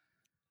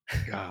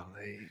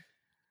 Golly.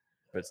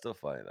 But it's still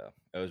funny though.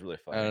 It was really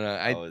funny. I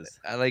don't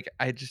know.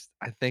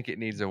 I think it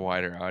needs a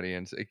wider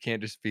audience. It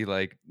can't just be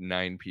like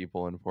 9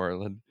 people in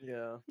Portland.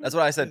 Yeah, That's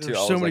what I said too. There's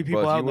I so was many like,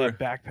 bro, people if out you in were, that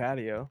back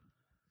patio.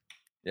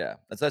 yeah,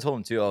 that's what I told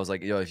him too. I was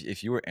like, yo,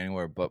 if you were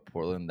anywhere but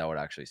Portland, that would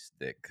actually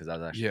stick because that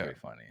was actually Yeah. very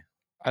funny.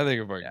 I think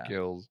it fucking Yeah.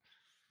 kills.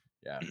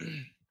 Yeah.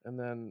 And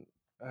then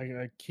I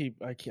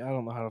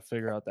don't know how to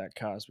figure out that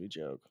Cosby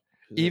joke.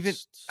 'Cause Even-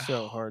 it's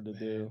so oh, hard to man.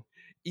 do.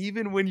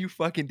 Even when you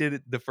fucking did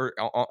it the first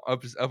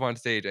up on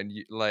stage and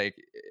you like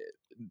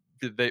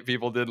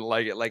people didn't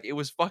like it, like it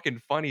was fucking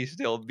funny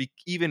still.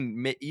 Even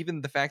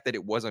the fact that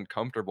it was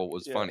uncomfortable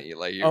was Yeah. funny.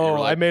 Like you Oh, were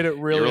like, I made it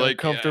really like,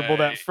 uncomfortable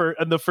yeah.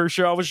 in the first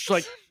show. I was just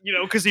like,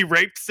 because he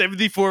raped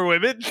 74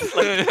 women.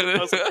 Like, I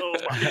was like, oh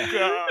my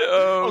god.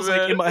 Oh, I was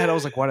like, in my head, I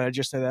was like, why did I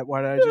just say that?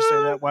 Why did I just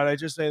say that? Why did I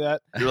just say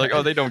that? You're like,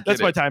 oh, they don't get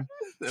That's my it. time.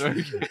 They don't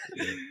get it.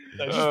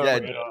 I just Oh, Yeah,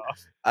 threw it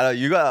off. I know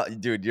you got,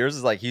 dude. Yours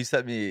is like you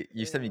sent me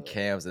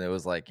cams and it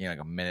was like like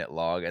a minute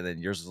long, and then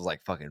yours was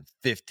like fucking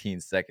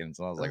 15 seconds,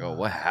 and I was like, oh,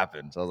 what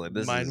happened? So I was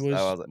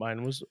like,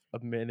 Mine was a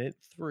minute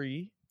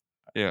 3.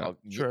 Yeah. oh,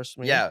 Trust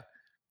me. yeah,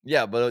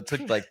 but it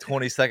took like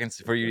 20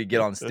 seconds for you to get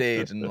on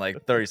stage and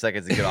like 30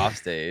 seconds to get off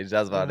stage.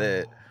 That's about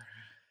it.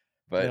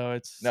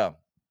 But no,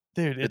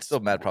 dude, it's still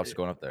mad props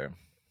going up there.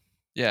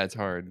 Yeah, it's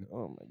hard.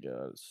 Oh my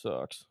god, it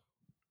sucks.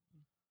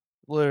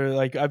 Literally,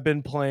 like I've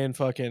been playing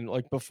fucking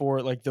like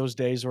before, like those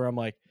days where I'm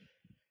like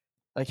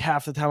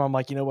half the time I'm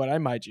like, you know what, I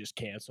might just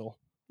cancel.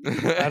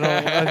 I don't.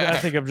 I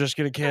think I'm just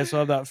gonna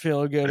cancel. I'm not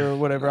feeling good or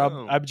whatever.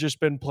 No. I've just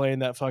been playing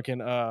that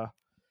fucking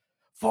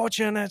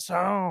fortunate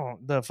song,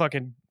 the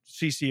fucking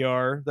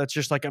CCR. That's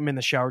just like I'm in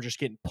the shower, just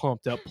getting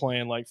pumped up,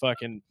 playing like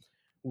fucking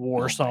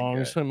war Oh my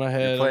songs god. in my You're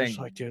head. I'm just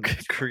playing like, dude, let's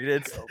fucking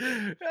Credence? go,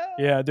 baby.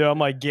 Yeah, dude. I'm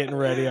like getting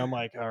ready. I'm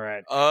like, all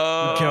right,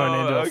 I'm going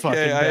into Oh, a okay,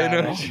 fucking I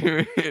know battle. what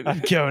you mean. I'm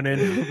going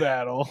into a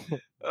battle.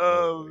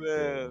 Oh, my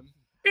man. god.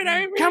 It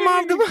ain't Come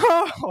on, come me.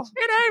 on.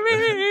 It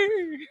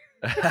ain't me.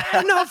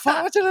 Ain't no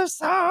fortunate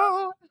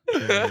song.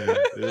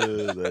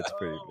 That's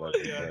pretty Oh my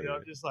fucking god, funny. dude,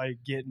 I'm just like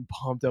getting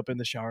pumped up in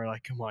the shower,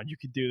 like, come on, you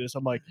can do this.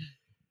 I'm like,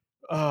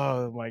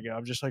 oh my god,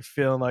 I'm just like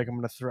feeling like I'm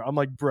gonna throw. I'm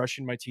like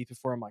brushing my teeth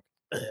before I'm like,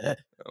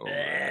 Oh,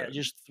 man.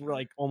 just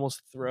like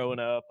almost throwing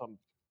up. Oh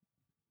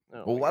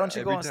Well, my why don't god,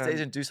 you go Every on stage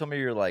time. and do some of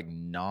your like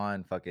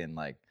non fucking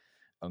like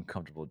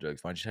uncomfortable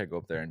jokes? Why don't you try to go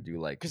up there and do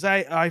like because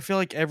I feel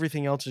like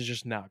everything else is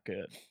just not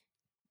good.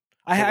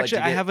 I but like actually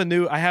to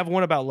get I have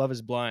one about Love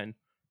Is Blind.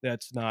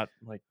 That's not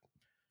like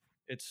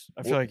it's.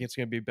 I feel well, like it's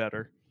gonna be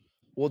better.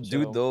 well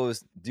So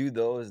do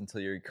those until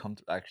you're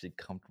actually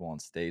comfortable on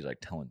stage like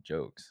telling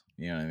jokes.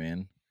 You know what I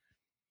mean?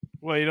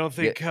 well, you don't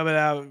think Get coming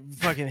out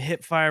fucking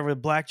hip fire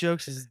with black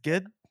jokes is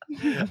good?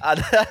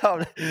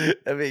 I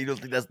mean, you don't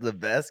think that's the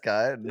best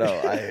kind?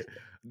 No,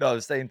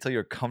 I'm saying until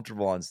you're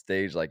comfortable on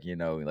stage, like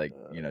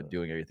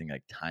doing everything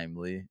like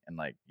timely and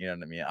like you know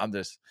what I mean. I'm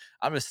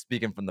just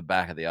speaking from the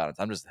back of the audience.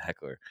 I'm just a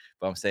heckler,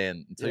 but I'm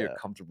saying until you're Yeah,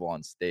 comfortable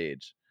on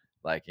stage,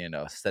 like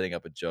setting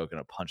up a joke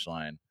and a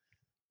punchline,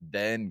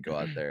 then go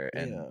out there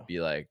and yeah, be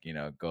like,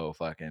 go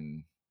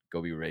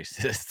be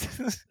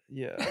racist.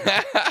 yeah.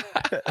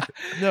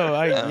 No,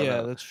 I don't yeah,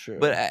 know. that's true.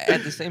 But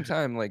at the same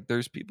time, like,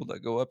 there's people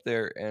that go up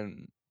there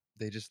and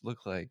they just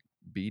look like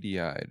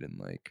beady-eyed and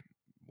like,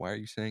 why are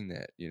you saying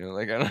that?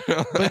 Like, I don't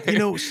know.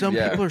 But some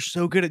Yeah, people are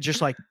so good at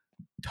just like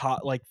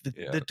like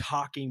Yeah. the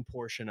talking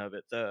portion of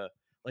it, the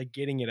like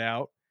getting it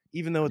out,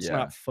 even though it's yeah.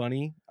 not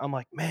funny. I'm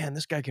like, man,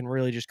 this guy can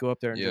really just go up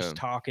there and Yeah. just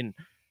talk and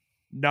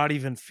not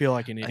even feel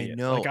like an I idiot.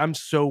 Like know. I'm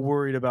so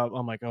worried about.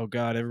 I'm like, oh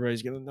god,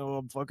 everybody's gonna know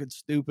I'm fucking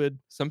stupid.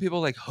 Some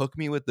people like hook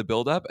me with the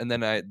build-up, and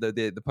then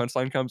the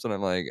punchline comes, and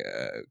I'm like,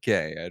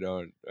 okay,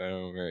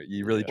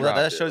 you really Yeah, Well, dropped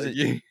that it. shows Like,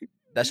 it.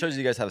 That shows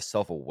you guys have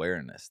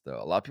self-awareness,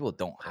 though. A lot of people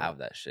don't oh, have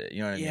that shit.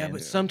 You know what I yeah, mean?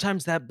 but yeah,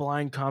 sometimes that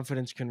blind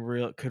confidence can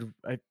real could.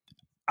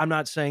 I'm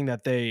not saying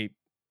that they.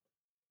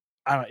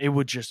 I don't, it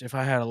would just if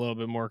I had a little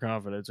bit more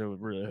confidence, it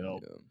would really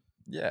help.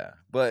 yeah,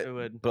 Yeah, It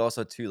would. but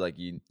also too, like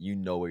you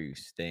know where you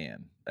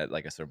stand at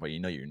like a certain point. You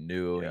know you're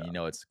new, and Yeah. you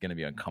know it's gonna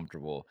be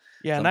uncomfortable.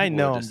 Yeah, and Some I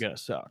people are know I'm just gonna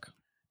suck.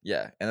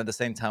 yeah, and at the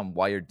same time,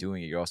 while you're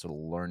doing it, you're also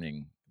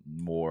learning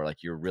more.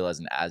 Like you're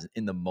realizing as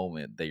in the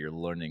moment that you're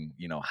learning,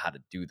 how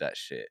to do that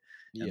shit.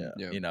 And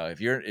Yeah. yeah, if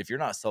you're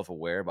not self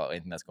aware about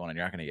anything that's going on,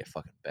 you're not gonna get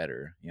fucking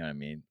better. You know what I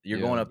mean? You're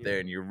going yeah. up there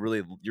Yeah. and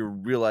you're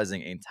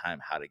realizing in time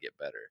how to get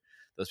better.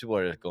 Those people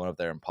are just going up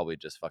there and probably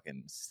just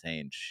fucking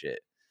saying shit,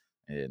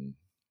 and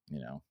you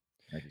know,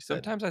 like you said,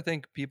 Sometimes I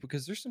think people,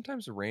 because there's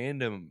sometimes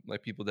random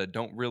like people that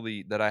don't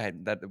really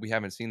that we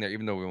haven't seen there,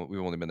 even though we've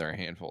only been there a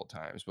handful of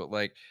times. But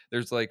like,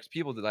 there's like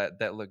people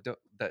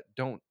that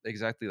don't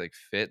exactly like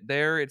fit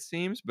there. It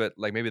seems, but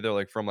like maybe they're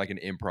like from like an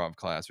improv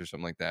class or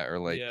something like that, or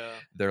like Yeah.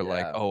 they're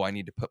like, yeah, oh, I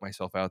need to put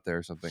myself out there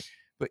or something.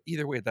 But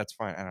either way, that's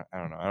fine. I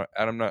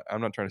don't know.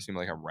 I'm not trying to seem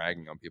like I'm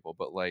ragging on people,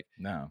 but like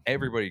no,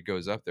 everybody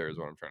goes up there is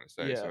what I'm trying to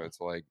say. So Yeah.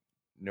 it's like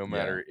no yeah,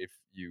 matter if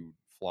you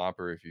flop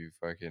or if you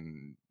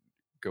fucking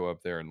go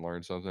up there and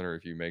learn something or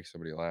if you make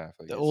somebody laugh.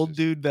 Like The it's old just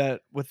dude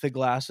that with the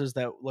glasses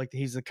that like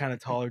he's the kind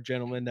of taller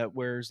gentleman that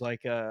wears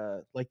like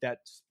that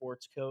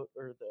sports coat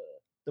or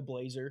the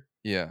blazer.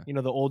 yeah. You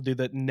know, the old dude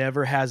that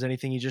never has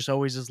anything. He just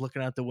always is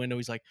looking out the window.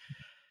 He's like,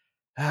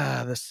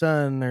 the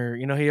sun, or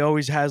he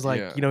always has like,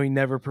 Yeah. he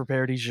never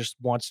prepared. He just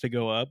wants to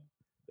go up.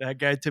 That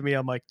guy to me,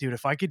 I'm like, dude,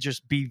 if I could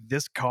just be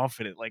this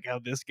confident, like how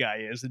this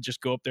guy is, and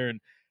just go up there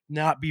and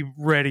not be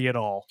ready at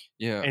all,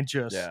 Yeah. and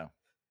just yeah,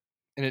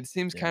 And it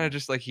seems kind yeah. of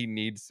just like he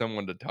needs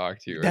someone to talk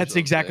to or that's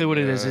exactly something. what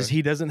it Yeah. is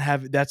he doesn't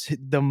have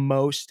the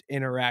most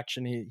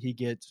interaction he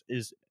gets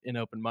is an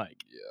open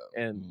mic.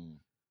 Yeah. And Mm.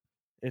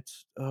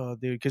 it's oh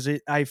dude, because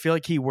I feel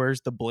like he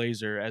wears the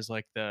blazer as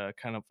like the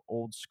kind of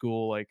old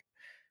school like,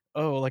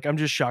 oh, like I'm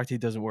just shocked he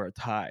doesn't wear a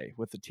tie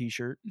with the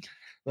t-shirt.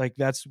 Like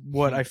that's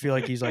what I feel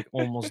like he's like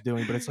almost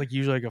doing, but it's like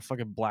usually like a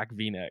fucking black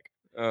v-neck.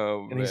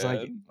 Oh And he's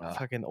like man.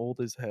 fucking old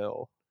as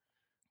hell.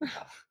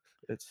 Ah,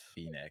 It's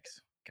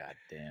V-necks. God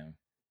damn.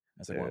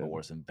 That's like one of the dude.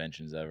 worst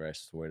inventions ever. I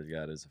swear to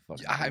God, is a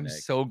fucking I'm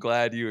V-neck. so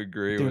glad you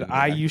agree Dude, with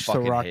I me. I used to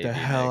fucking rock hate the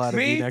hell V-necks. out of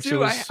Me V-necks. It too.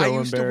 was I so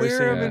used to wear them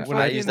embarrassing. in When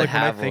I I used to like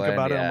when I have think one,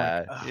 about it, I'm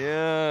like, yeah. "Ugh."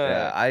 Yeah,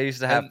 Yeah. I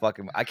used to have And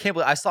fucking. I can't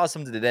believe I saw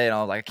something today, and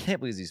I was like, I can't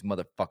believe these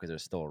motherfuckers are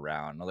still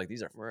around. I was like,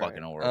 these are Right.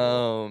 fucking horrible.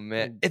 oh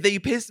man. And And they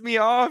pissed me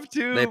off They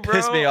too,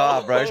 piss bro. me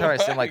off, bro. Every time Oh I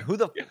see them, like, my who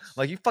the God.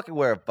 like you fucking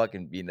wear a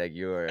fucking V-neck?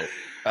 You are.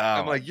 Oh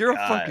I'm my like, you're a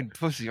god. fucking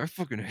pussy. I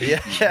fucking hate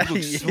Yeah, you.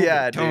 You look so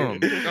yeah,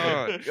 dude. dumb.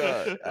 God.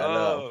 God, I know.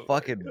 Oh my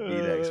Fucking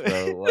V-necks, uh,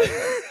 bro. What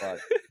the fuck?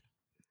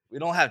 we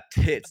don't have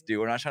tits, dude.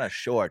 We're not trying to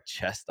show our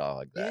chest off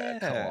like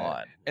that. Come Yeah.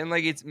 on. And,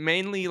 like, it's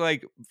mainly,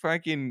 like,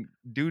 fucking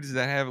dudes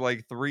that have,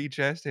 like, 3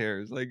 chest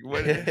hairs. Like,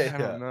 what I Yeah.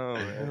 don't know,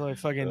 They're man. like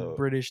fucking Oh.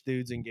 British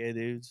dudes and gay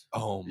dudes.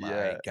 Oh my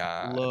Yeah.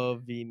 god.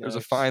 Love V-necks. There's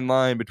a fine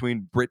line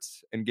between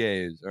Brits and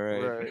gays,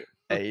 alright? Right.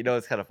 Hey, you know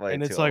it's kind of funny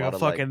And too. it's A like lot a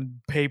of like,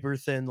 fucking paper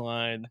thin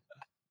line.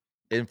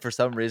 and for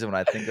some reason, when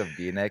I think of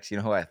V-necks, you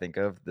know who I think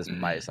of? This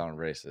might sound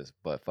racist,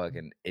 but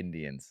fucking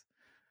Indians,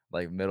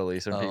 like Middle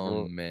Eastern Oh,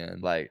 people.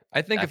 man. Like,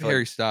 I think I of feel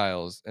Harry like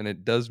Styles, and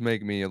it does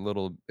make me a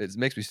little it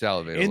makes me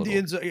salivate a little.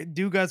 Indians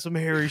do got some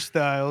Harry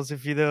Styles,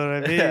 if you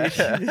know what I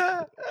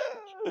mean.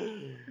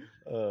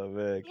 oh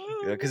man,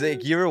 because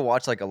like, you ever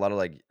watch like a lot of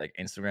like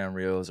Instagram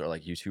reels or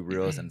like YouTube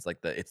reels, and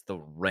it's the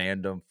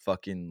random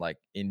fucking like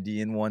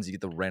Indian ones. You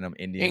get the random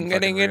Indian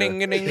fucking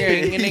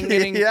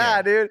reel.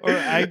 Yeah, dude. Or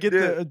I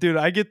get Dude.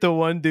 I get the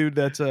one dude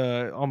that's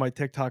on my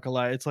TikTok a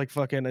lot. It's like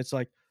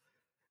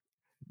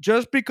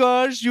just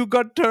because you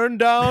got turned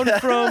down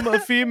from a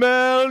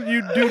female,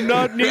 you do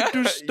not need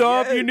to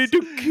stop. You need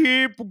to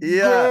keep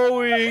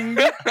going.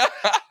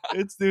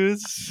 It's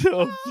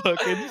so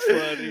fucking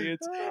funny.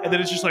 And then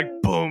it's just like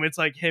boom. It's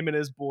like him and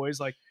his boys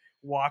like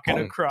walking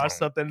Boom, across boom,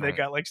 something. They boom.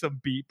 got like some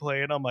beat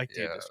playing. I'm like,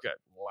 dude, Yeah. this guy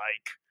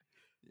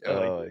Yeah,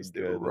 like Oh, this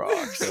my dude God,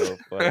 rocks. that's so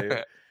funny.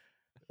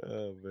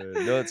 Oh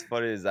man, no, what's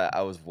funny is that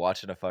I was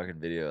watching a fucking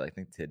video, I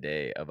think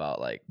today, about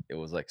like it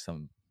was like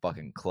some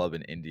fucking club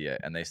in India,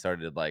 and they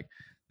started like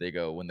they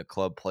go when the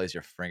club plays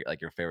your like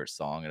your favorite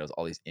song, and it was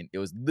all these. It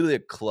was literally a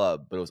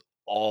club, but it was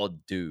all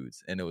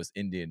dudes, and it was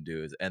Indian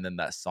dudes, and then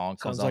that song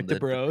comes Sounds on. like the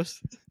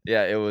bros.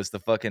 Yeah, it was the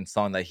fucking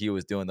song that he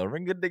was doing, the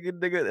ring a digga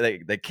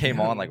digga. They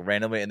came on like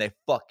randomly, and they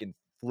fucking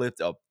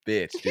flipped a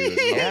bitch, dude.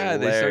 It was Yeah,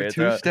 they start hilarious,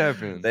 bro.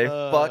 two-stepping. They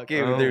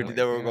fucking Oh they my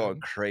were going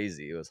God.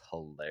 crazy. It was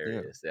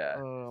hilarious. Yeah.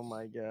 Oh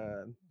my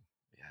god.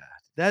 Yeah.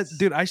 That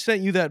dude, I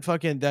sent you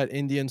that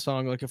Indian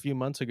song like a few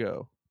months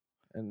ago,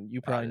 and you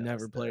I probably didn't never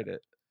listen to played that.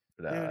 it.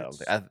 No, Dude, I don't it's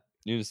think. I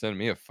You just send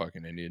me a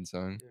fucking Indian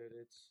song. dude,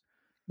 it's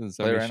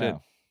Doesn't play send me right shit.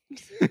 now.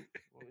 let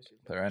me see.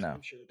 Play right now.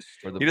 I'm sure it's For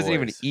still the He doesn't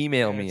even boys.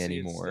 email Yeah, me see, it's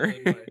anymore.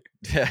 still in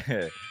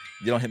my-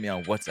 You don't hit me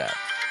on WhatsApp.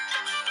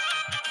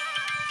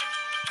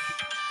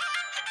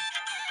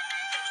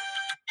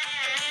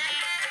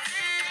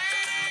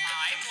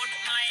 I put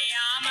my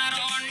armor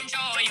on,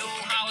 show you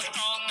how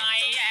strong I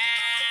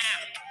am.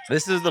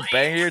 This is the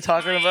banger you're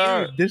talking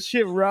about. Dude, this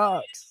shit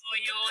rocks. Show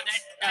you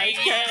that I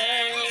can. I'm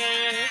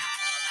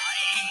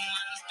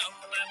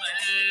unstoppable.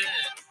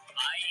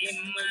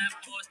 I'm a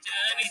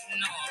poster with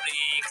no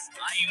breaks.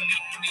 I'm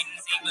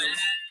invincible.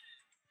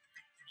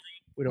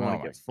 We don't Oh want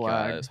my to get god,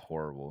 flagged. that's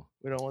horrible.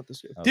 We don't want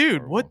this. That was Dude,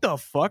 horrible. what the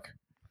fuck?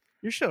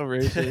 You're so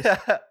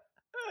racist.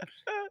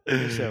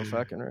 You're so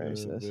fucking Oh,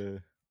 racist.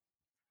 man.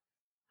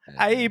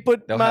 I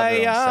put They'll have my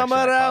their own arm section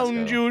at around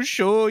Costco. you,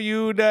 show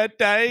you that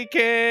I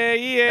care.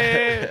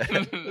 Yeah.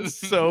 It's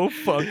so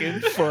fucking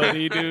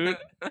funny, dude.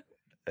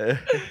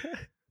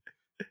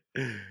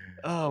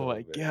 Oh my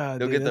man. god,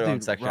 They'll dude, get that their own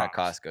dude section rocks.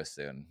 at Costco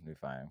soon. We'll be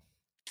fine.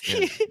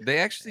 Yeah, they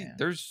actually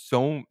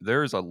Damn.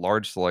 there's a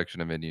large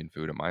selection of Indian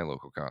food at my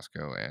local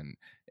Costco, and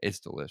it's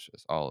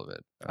delicious, all of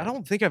it. I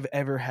don't think I've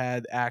ever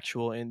had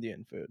actual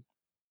Indian food.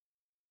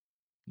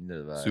 Neither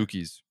have I.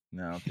 Sukis.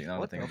 No, I don't think. I don't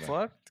What think the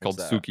about. fuck? It's called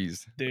What's that?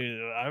 Sukis.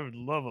 Dude, I would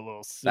love a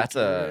little Suki That's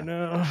right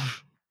now.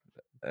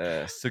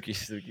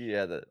 Suki.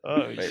 Yeah.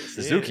 Oh, Wait, shit.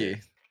 Suzuki.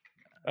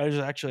 I was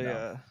actually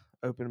No.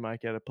 open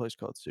mic at a place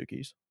called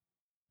Suki's.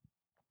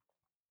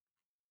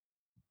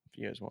 If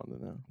you guys wanted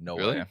to know. No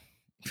Really? way.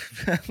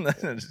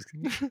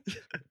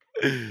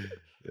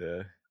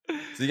 Yeah.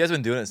 So you guys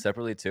been doing it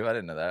separately too? I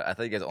didn't know that. I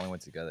thought you guys only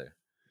went together.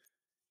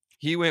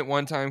 He went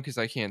one time because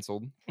I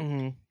canceled,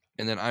 Mm-hmm.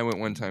 and then I went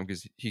one time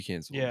because he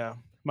canceled. Yeah,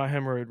 my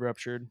hemorrhoid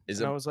ruptured. Is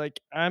and it- I was like,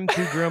 I'm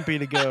too grumpy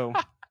to go.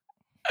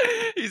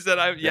 He said,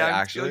 I'm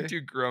Yeah, feeling actually?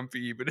 too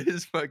grumpy, but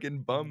his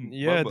fucking bum.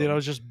 Yeah, bum dude, I bum.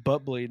 was just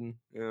butt bleeding.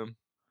 Yeah.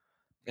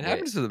 It Wait,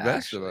 happens to the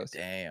best actually, of us.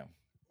 Damn.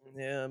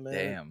 Yeah, man.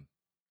 Damn.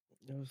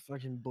 I was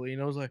fucking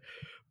bleeding. I was like,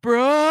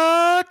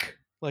 Brooke!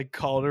 Like,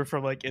 called her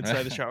from, like,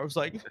 inside the shower. I was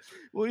like,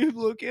 will you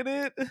look at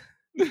it?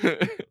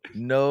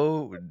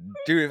 No,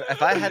 dude.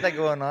 If I had that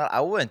going on, I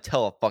wouldn't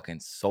tell a fucking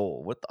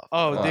soul. What the?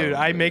 Oh, fuck? dude,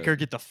 I make her man.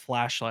 get the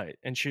flashlight.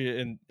 And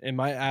and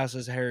my ass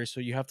is hairy, so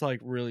you have to, like,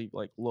 really,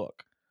 like,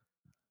 look.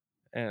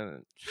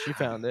 And she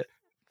found it.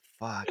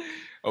 Fuck.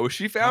 Oh,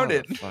 she How found the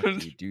it. fuck do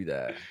you do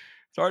that?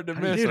 It's hard to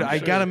miss. Dude, I'm I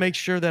sure. gotta make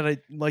sure that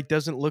it, like,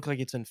 doesn't look like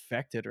it's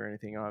infected or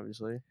anything,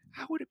 obviously.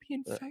 How would it be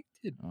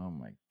infected? Oh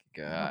my I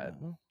god.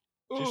 don't know.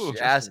 Ooh. Your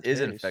just ass in is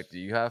case. infected.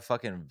 You have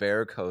fucking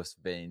varicose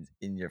veins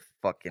in your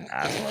fucking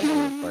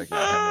asshole. Fucking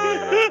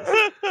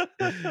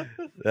hemorrhoid.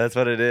 That's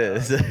what it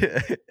is.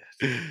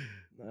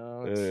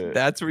 No, it's,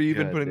 That's where you've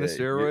been God putting the dang,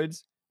 you-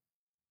 steroids?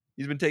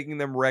 He's been taking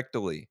them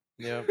rectally.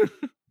 yeah.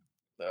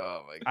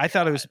 Oh my I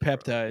thought it was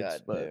God, bro. peptides,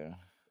 God but damn.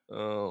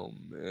 Oh,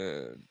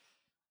 man.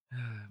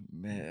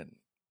 Man.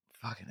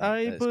 Fucking hell,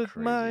 I that is put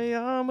crazy. my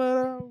arm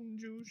around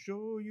you,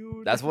 show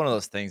you. That's one of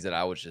those things that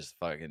I would just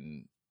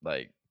fucking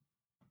like.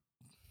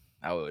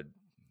 I would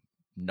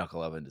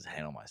knuckle up and just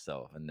handle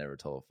myself and never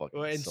told a Well,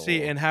 fucking and see,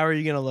 soul. and how are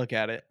you gonna look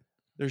at it?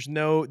 There's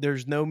no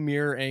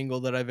mirror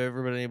angle that I've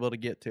ever been able to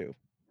get to.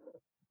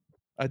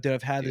 I've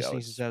had Dude, this I thing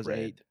would since I was spread.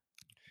 8.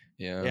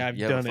 Yeah. Yeah, You I've have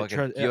a done it.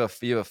 fucking you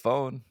have a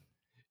phone.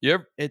 You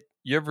ever It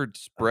you ever I've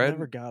spread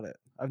never got it.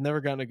 I've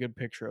never gotten a good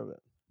picture of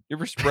it. you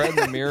ever spread in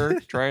the mirror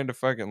trying to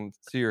fucking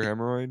see your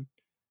hemorrhoid?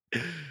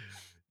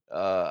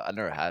 I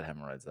never had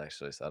hemorrhoids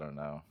actually, so I don't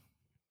know.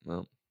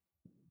 Well,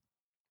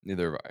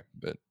 neither have I,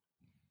 but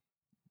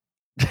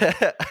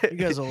You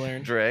guys will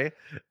learn. Dre.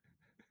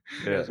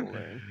 You guys will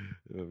learn.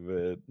 Oh,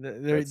 man.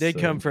 They That's so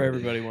come for funny.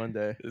 everybody one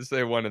day. let's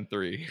say 1 in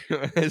 3.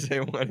 I say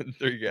 1 in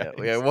 3 guys.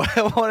 Yeah,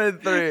 one in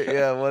three.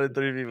 Yeah, 1 in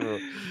 3 people.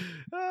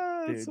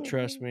 Ah, that's Dude, so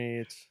trust funny. me,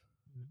 it's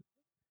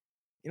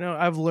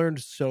I've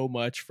learned so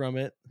much from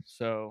it.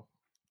 So,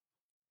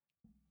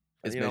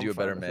 It's made I'm you a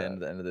fine better with man that. at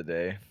the end of the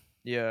day.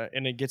 Yeah,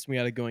 and it gets me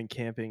out of going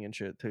camping and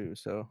shit too.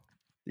 So,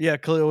 yeah,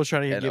 Khalil was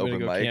trying to And get me to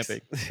open go mics.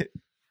 camping.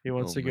 He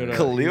wants Oh, to go man. to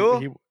Khalil?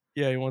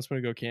 he wants me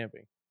to go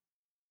camping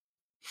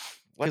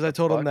What because the I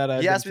told him fuck? that He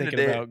I've been asked me thinking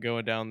today. about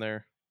going down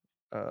there,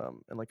 and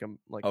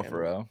Oh,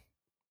 for real?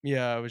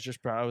 yeah, I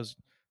was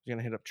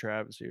gonna hit up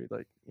Trav and see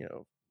like you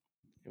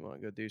want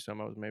to go do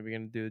something. I was maybe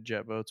gonna do the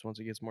jet boats once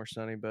it gets more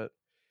sunny, but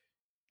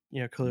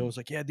Khalil was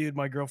like, yeah, dude,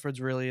 my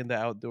girlfriend's really into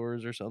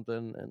outdoors or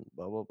something, and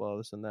blah blah blah,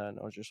 this and that, and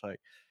I was just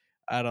like,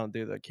 I don't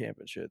do the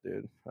camping shit,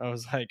 dude. I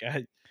was like,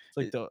 it's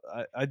like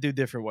It- I do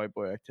different white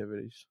boy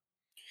activities.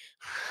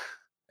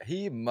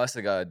 He must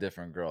have got a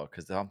different girl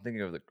because I'm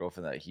thinking of the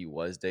girlfriend that he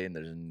was dating.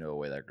 There's no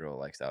way that girl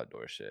likes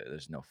outdoor shit.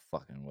 There's no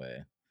fucking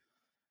way.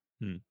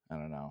 Hmm. I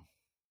don't know.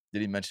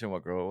 Did he mention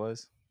what girl it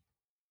was?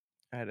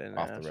 I didn't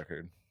Off the ask.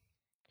 record.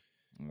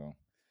 No.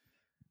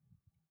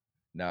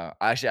 No.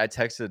 Actually, I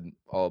texted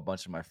a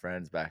bunch of my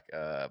friends back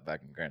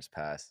in Grants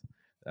Pass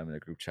that I'm in a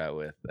group chat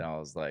with, and I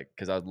was like,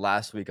 because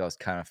last week I was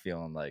kind of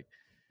feeling like,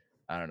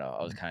 I don't know,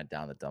 I was kind of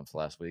down the dumps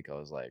last week. I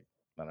was like,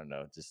 I don't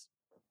know, just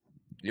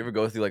you ever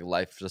go through like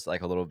life just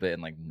like a little bit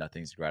and like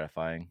nothing's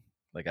gratifying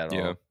like at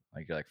Yeah. all?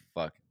 Like you're like,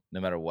 fuck, no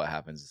matter what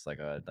happens, it's like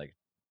it's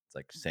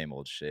like same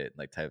old shit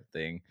like type of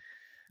thing. And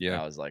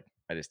Yeah. I was like,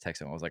 I just texted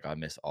them. I was like, I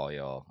miss all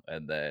y'all.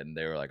 And then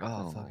they were like,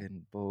 oh, Oh.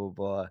 fucking blah blah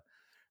blah,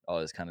 all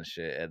this kind of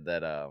shit. And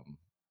then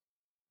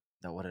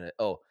no, what did I?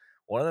 Oh,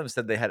 one of them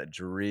said they had a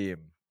dream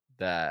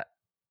that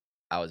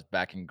I was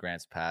back in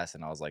Grants Pass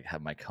and I was like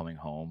had my coming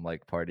home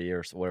like party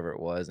or whatever it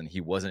was, and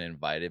he wasn't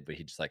invited, but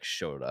he just like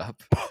showed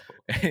up.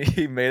 And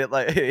he made it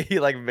like he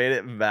like made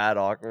it mad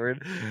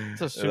awkward.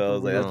 It's a And I super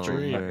was like, weird that's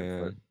pretty dream. fucking fun.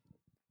 Man.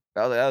 I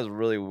was like, that was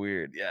really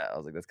weird. Yeah, I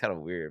was like, that's kind of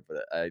weird, but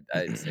I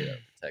didn't say that in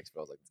the text, but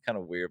I was like, it's kind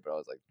of weird, but I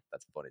was like,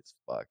 that's funny as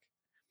fuck.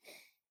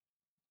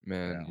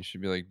 Man, Yeah. you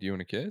should be like, "Do you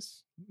want a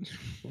kiss?"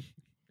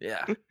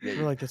 Yeah.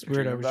 We're like, that's you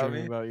weird. I dreaming was about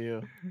dreaming me? about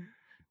you.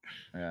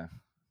 Yeah.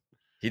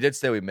 He did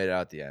say we made it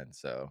out at the end,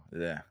 so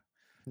yeah.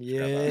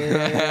 Forgot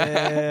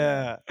about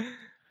Yeah.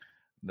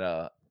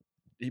 No,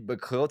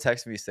 but Khalil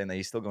texted me saying that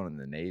he's still going to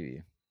the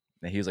Navy,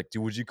 and he was like,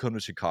 "Dude, would you come to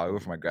Chicago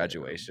for my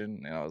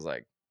graduation?" And I was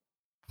like,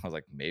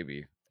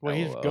 maybe. Wait,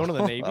 he's LOL. going to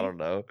the I Navy? don't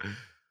know.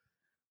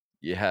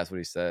 Yeah, that's what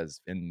he says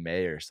in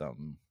May or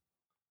something.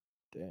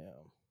 Damn.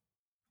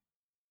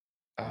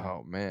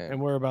 Oh, man.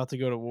 And we're about to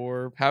go to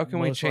war. How can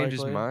we most change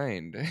his likely.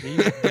 mind? He's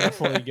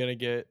definitely gonna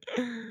get.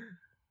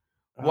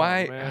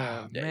 Why? Oh,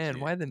 man. Yeah, Man,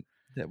 dude.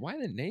 why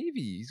the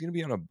Navy? He's gonna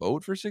be on a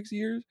boat for 6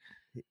 years?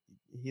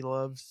 He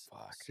loves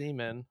Fuck.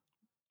 seamen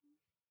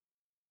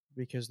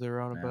because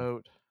they're on a Yeah.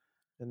 boat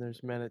and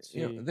there's men at sea.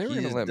 They were He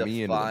gonna is let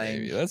me into the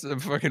Navy. defying- That's a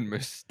fucking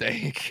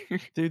mistake.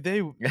 Dude,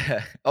 they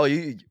Oh,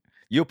 you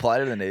applied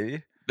to the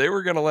Navy? They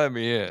were gonna let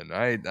me in.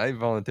 I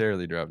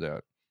voluntarily dropped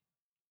out.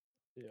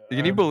 Can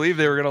you I'm- believe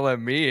they were gonna let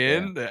me Yeah.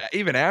 in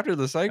even after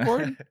the psych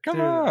ward? Come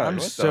Dude, on. I'm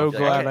what the so fuck?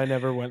 glad Okay. I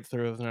never went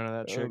through with none of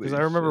that shit. Because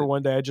Holy I remember shit.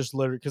 one day I just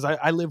literally because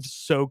I lived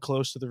so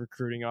close to the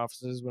recruiting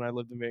offices when I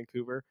lived in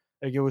Vancouver.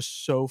 Like it was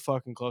so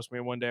fucking close to me.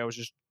 And one day I was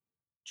just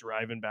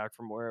driving back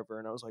from wherever,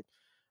 and I was like,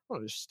 I'm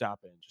gonna just stop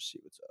in and just see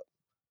what's up.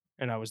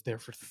 And I was there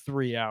for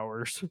 3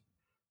 hours.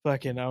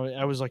 Fucking,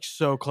 I was like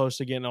so close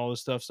to getting all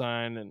this stuff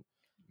signed, and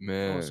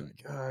I was Man.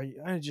 like,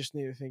 I just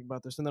need to think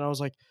about this. And then I was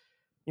like,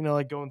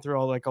 like going through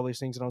all these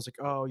things, and I was like,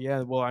 oh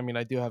yeah, well, I mean,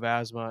 I do have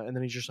asthma. And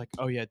then he's just like,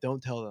 oh yeah,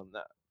 don't tell them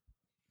that.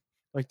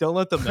 Like, don't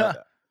let them know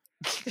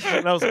that.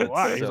 And I was like, That's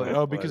why? He's so like,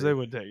 oh, because they funny.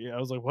 would take you. I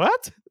was like,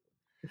 what?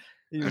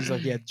 He's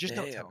like, yeah, just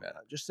don't tell Damn, them man.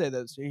 that. Just say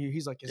that. So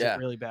he's like, is it Yeah.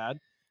 really bad?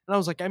 And I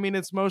was like, I mean,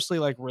 it's mostly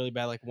like really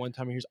bad. Like one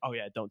time he was, oh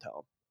yeah, don't tell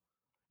him.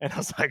 And I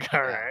was like, all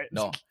Yeah. right.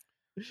 No.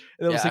 And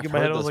I was Yeah, thinking I've in my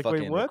head, heard I was those like, wait,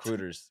 fucking what?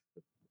 recruiters.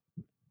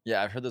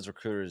 Yeah, I've heard those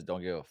recruiters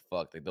don't give a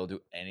fuck. Like they'll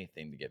do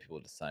anything to get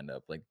people to sign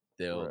up. Like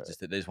they Right.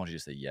 just want you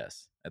to say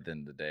yes at the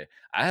end of the day.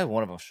 I had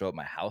one of them show up at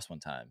my house one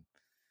time.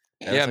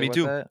 Did I Yeah, tell you me about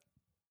too. that?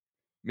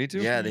 Me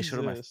too. Yeah, they showed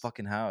up at my Jesus.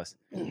 fucking house.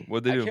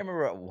 What'd they I do? can't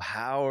remember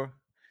how.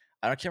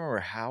 I can't remember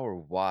how or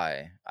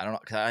why. I don't know.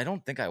 Cause I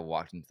don't think I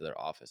walked into their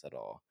office at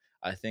all.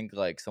 I think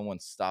like someone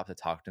stopped to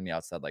talk to me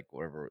outside, like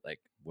whatever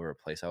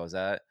place I was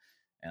at,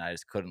 and I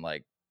just couldn't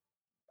like.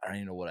 I don't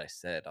even know what I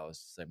said. I was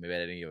just like, maybe I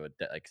didn't give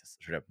like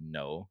straight up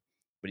no.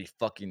 but he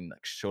fucking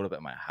like showed up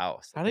at my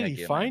house. I How think did I he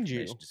gave him my find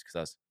information you? just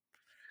because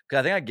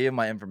I think I gave him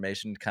my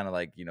information kind of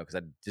like, because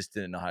I just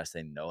didn't know how to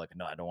say no. Like,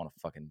 no, I don't want to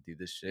fucking do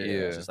this shit. And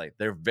it's Yeah. just like,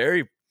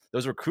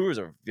 those recruiters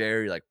are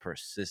very like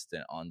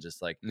persistent on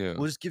just like, Yeah.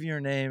 we'll just give you your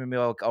name and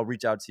maybe I'll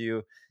reach out to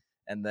you.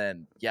 And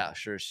then, yeah,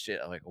 sure as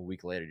shit, like a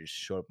week later, just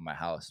showed up at my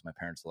house. My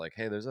parents were like,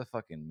 "Hey, there's a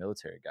fucking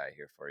military guy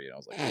here for you." And I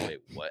was like, "Wait,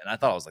 what?" And I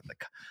thought it was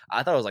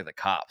like the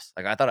cops.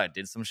 Like I thought I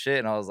did some shit,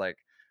 and I was like,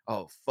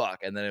 "Oh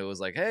fuck!" And then it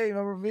was like, "Hey,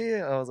 remember me?"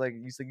 And I was like,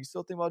 "You said you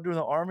still think about doing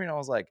the army?" And I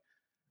was like,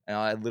 and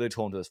I literally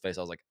told him to his face,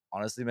 I was like,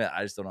 "Honestly, man,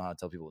 I just don't know how to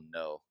tell people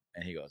no."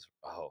 And he goes,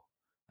 "Oh,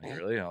 like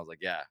really?" And I was like,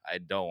 "Yeah, I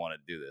don't want to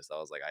do this." I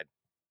was like, I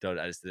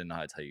just didn't know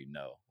how to tell you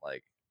no."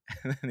 Like,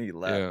 and then he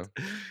left.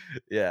 Yeah.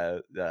 Yeah,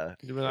 yeah,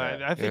 But yeah.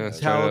 I think Yeah, That was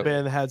straight up.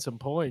 Taliban had some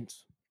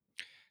points.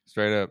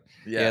 Straight up.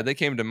 Yeah, Yeah. they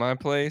came to my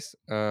place,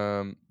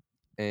 and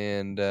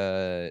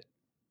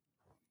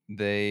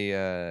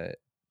they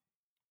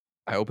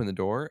I opened the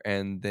door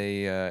and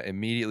they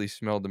immediately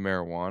smelled the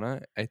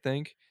marijuana, I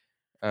think.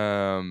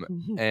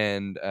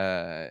 And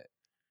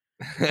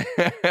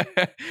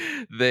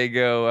they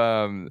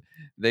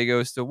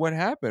go so what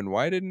happened?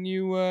 Why didn't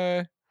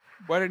you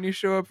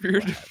show up for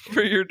your What happened?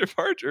 for your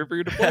departure, for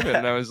your deployment?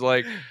 And I was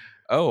like,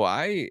 "Oh,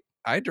 I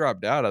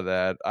dropped out of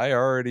that. I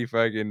already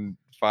fucking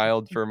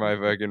filed for my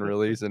fucking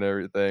release and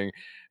everything."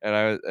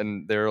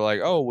 And they were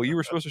like, "Oh, well, you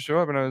were supposed to show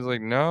up." And I was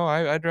like, "No,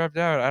 I dropped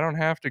out. I don't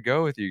have to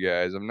go with you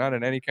guys. I'm not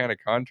in any kind of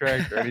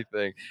contract or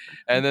anything."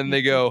 And then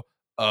they go,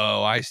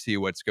 "Oh, I see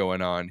what's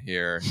going on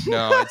here.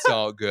 No, it's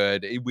all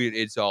good.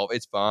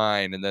 It's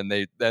fine." And then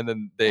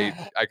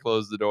I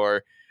closed the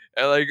door.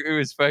 And like it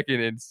was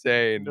fucking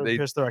insane. They're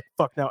pissed. They're like,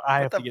 "Fuck! Now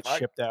I What have to the get fuck?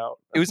 shipped out."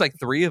 It was like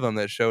 3 of them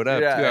that showed up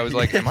too. I Yeah, was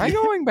like, yeah, "Am I yeah.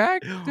 going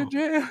back to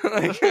jail?"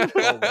 Like,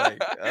 Oh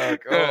my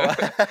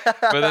god.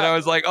 but then I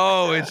was like,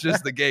 "Oh, it's Oh.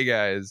 just the gay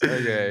guys.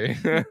 Okay."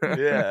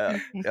 Yeah.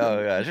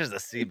 Oh yeah, it's just a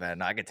C man.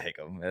 No, I can take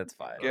them. That's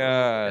fine.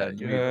 Yeah, God,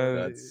 man.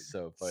 that's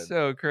so fun.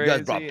 So You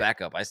guys brought crazy.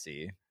 backup. I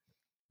see.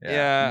 Yeah,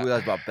 Yeah. you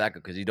guys brought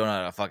backup because you don't know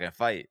how to fucking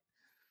fight.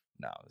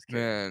 No, I was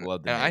kidding. Man,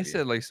 Love the and I Navy.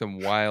 said like some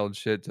wild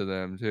shit to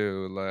them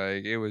too.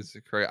 Like it was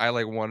crazy. I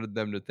like wanted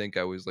them to think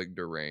I was like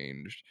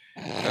deranged,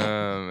 so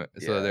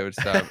they Yeah. would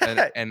stop.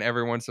 And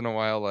every once in a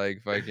while,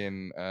 like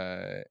fucking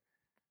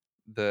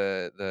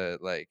the the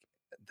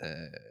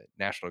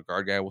National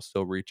Guard guy will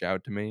still reach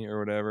out to me or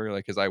whatever.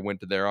 Like, cause I went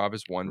to their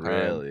office one time,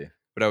 Really?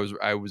 but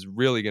I was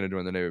really gonna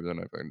join the Navy, but then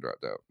I fucking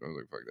dropped out. I was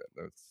like, fuck that.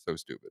 That's so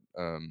stupid.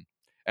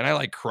 And I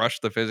like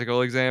crushed the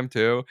physical exam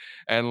too.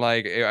 And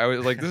like I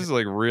was like, this is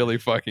like really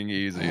fucking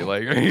easy.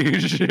 Like, are you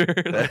sure?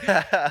 Like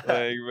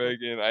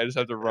fucking, I just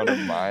have to run a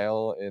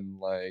mile in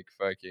like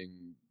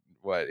fucking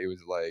what? It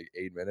was like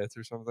 8 minutes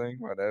or something.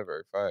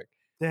 Whatever. Fuck.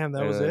 Damn, that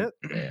And was then, it.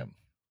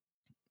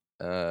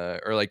 Damn.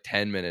 or like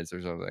 10 minutes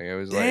or something. It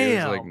was like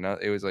Damn.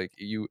 not. It was like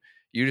you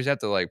just have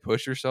to like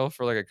push yourself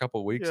for like a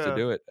couple weeks to Yeah.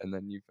 do it, and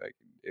then you fucking.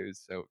 It was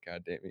so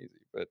goddamn easy.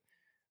 But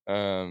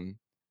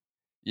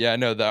yeah,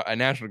 no, a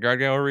National Guard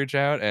guy will reach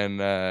out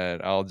and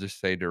I'll just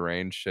say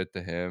deranged shit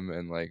to him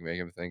and like make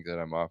him think that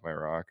I'm off my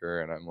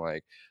rocker and I'm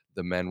like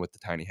the men with the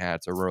tiny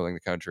hats are ruling the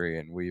country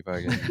and we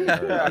fucking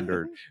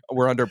are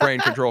we're under brain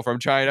control from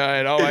China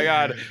and oh my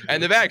god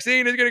and the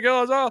vaccine is gonna kill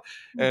us all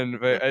and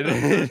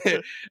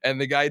and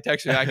the guy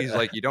texts me back he's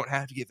like you don't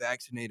have to get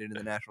vaccinated in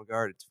the National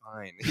Guard it's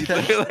fine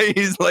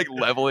he's like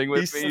leveling with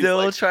He's me still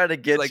like, trying to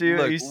he's get like you.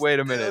 look He's wait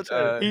a still minute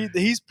trying to-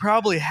 He's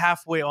probably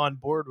halfway on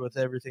board with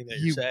everything that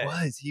you're saying.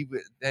 he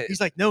was He's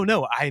like, no,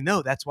 I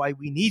know. That's why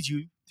we need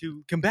you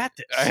to combat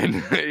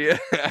this.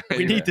 yeah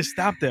We need to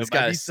stop them. This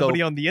guy I need is so-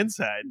 somebody on the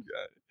inside.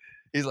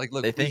 he's like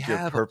look They we think you're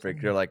have a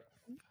perfect. You're like,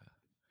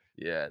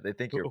 yeah, they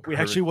think you're We perfect.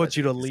 actually want but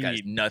you to this guy's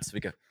lead. nuts.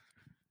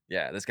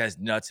 Yeah, this guy's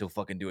nuts. He'll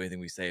fucking do anything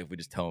we say if we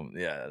just tell him.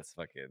 Yeah, that's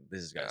fucking.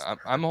 This is guy's.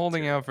 I'm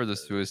holding out for the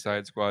Suicide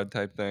Suicide Squad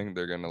type thing.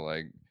 They're gonna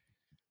like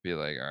be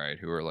like, all right,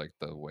 who are like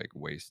the like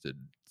wasted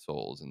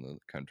souls in the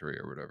country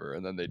or whatever,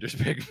 and then they just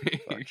pick me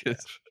Fuck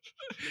because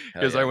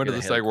Hell yeah, I went to get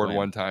a the Haley psych ward Quinn.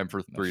 one time for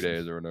No. 3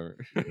 days or whatever.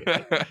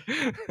 Yeah,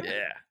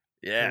 They're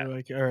yeah.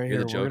 like, all right,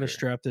 You're the here, we're gonna Joker.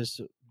 strap this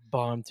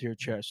bomb to your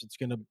chest.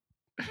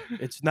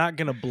 It's not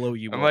gonna blow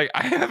you I'm up. like,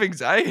 I have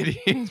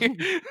anxiety.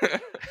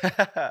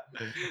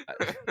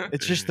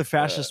 It's just the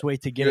fastest way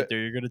to get it there.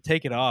 You're gonna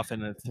take it off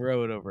and then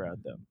throw it over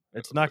at them.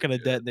 It's not gonna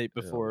detonate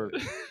before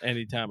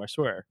any time. I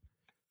swear.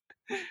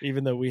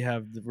 Even though we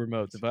have the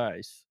remote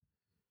device,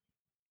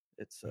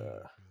 it's so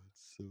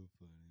funny.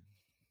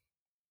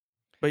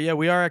 But yeah,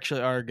 we are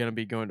gonna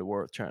be going to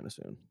war with China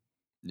soon.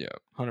 Yeah,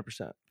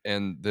 100%.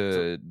 and what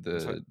the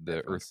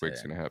everyone's earthquake's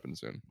saying. gonna happen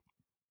soon.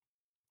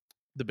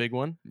 The big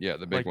one, Yeah,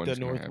 the big like one's the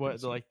gonna happen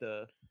northwest, soon. like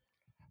the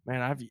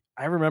man.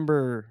 I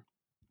remember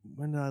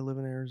when did I live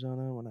in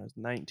Arizona? When I was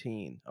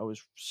 19, I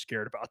was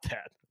scared about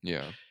that.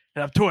 Yeah,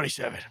 And I'm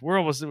 27. We're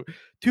almost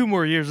 2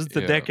 more years. It's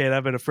the Yeah. decade.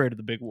 I've been afraid of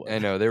the big one. I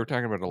know they were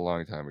talking about it a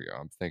long time ago.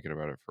 I'm thinking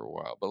about it for a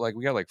while, but like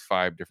we got like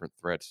 5 different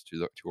threats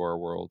to our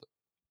world,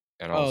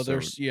 and Oh, also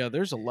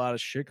there's a lot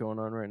of shit going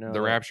on right now.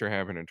 the rapture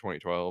happened in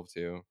 2012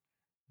 too.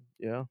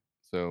 Yeah,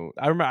 So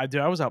I remember.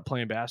 I was out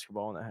playing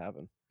basketball when that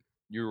happened.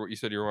 You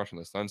said you were watching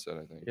the sunset,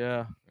 I think.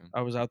 Yeah, Yeah.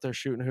 I was out there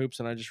shooting hoops,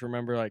 and I just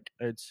remember like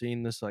I'd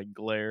seen this like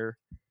glare,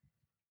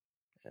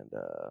 and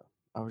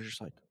I was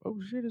just like, "Oh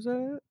shit, is that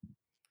it?"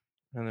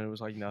 And then it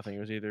was like nothing. It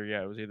was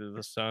either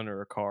the sun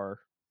or a car.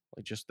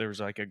 Like just there was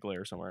like a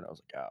glare somewhere, and I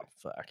was like, "Oh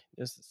fuck,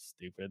 this is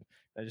stupid."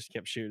 I just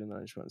kept shooting, and then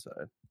I just went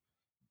inside.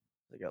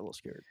 I got a little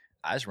scared.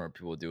 I just remember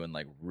people doing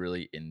like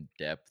really in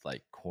depth,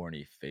 like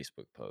corny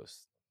Facebook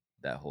posts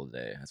that whole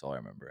day. That's all I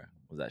remember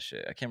was that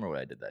shit. I can't remember what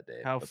I did that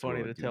day, How but people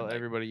funny were to doing tell like,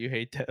 everybody you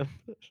hate them.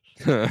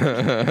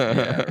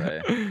 yeah,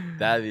 right.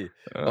 That'd be,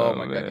 oh Oh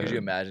my god, could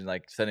you man. imagine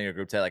like sending a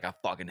group text like, I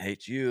fucking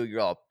hate you,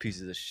 you're all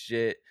pieces of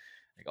shit,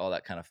 like all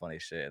that kind of funny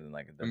shit, and then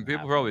like it I mean, doesn't people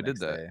happen the probably did next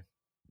that. day.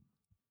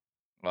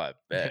 Oh, I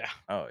bet. Yeah.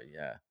 Oh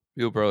yeah,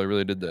 People probably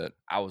really did that.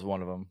 I was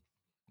one of them.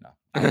 No,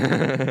 I was one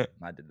of them.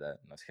 I did that.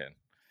 No, I was kidding.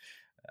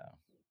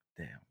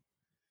 Damn, damn.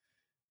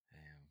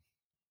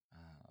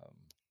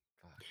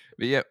 Fuck.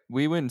 But yeah,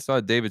 we went and saw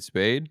David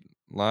Spade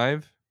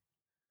live.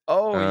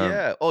 Oh Um,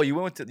 yeah. Oh, you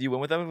went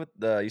with them with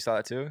the. You saw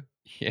that too?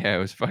 yeah, it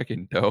was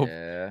fucking dope.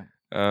 Yeah.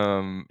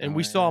 And Oh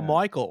we saw yeah.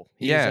 Michael.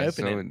 He was Yeah,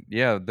 opening. so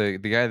yeah, the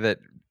guy that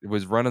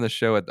was running the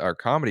show at our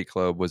comedy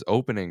club was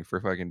opening for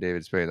fucking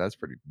David Spade. That's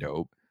pretty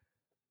dope.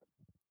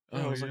 Yeah,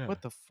 I Oh was like, yeah.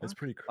 "What the That's fuck?"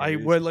 pretty I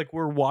went crazy. like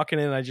we're walking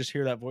in, I just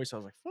hear that voice. I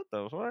was like, "What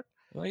the fuck?"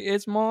 Like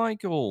it's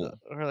Michael.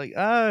 We're like,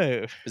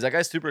 "Oh." Is that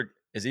guy super?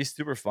 Is he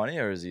super funny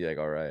or is he like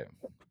all right?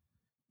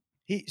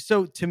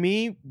 So to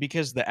me,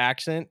 because the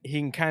accent, he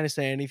can kind of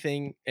say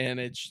anything, and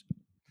it's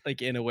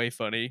like in a way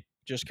funny,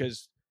 just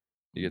because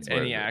He gets away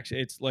any with it.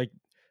 accent. It's like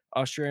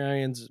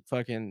Australians,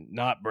 fucking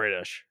not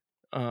British.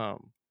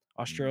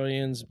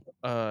 Australians,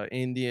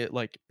 India,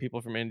 like people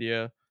from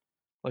India,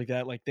 like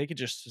that, like they could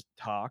just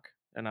talk,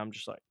 and I'm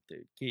just like,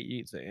 dude, you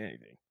can say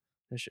anything.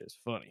 This shit is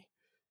funny,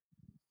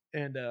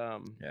 and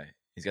Yeah,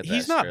 he's got that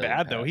he's not Australian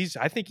bad though. pass.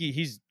 I think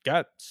he's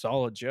got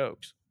solid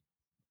jokes.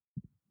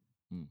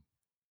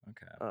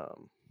 Okay,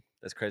 Um,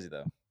 that's crazy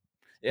though.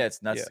 Yeah, it's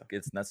yeah. nuts.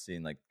 It's nuts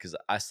seeing like because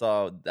I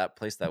saw that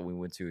place that we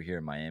went to here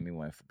in Miami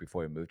when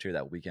before we moved here,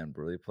 that weekend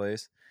brewery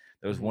place.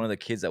 There was one Mhm. of the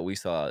kids that we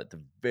saw at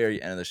the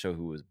very end of the show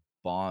who was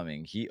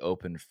bombing. He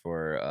opened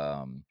for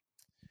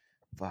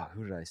fuck,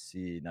 who did I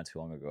see not too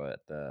long ago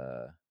at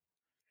the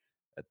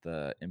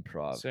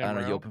improv? I Sam don't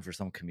know. He Rao. opened for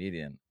some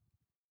comedian.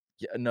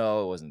 Yeah,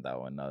 no, it wasn't that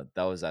one. No,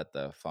 that was at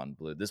the Fun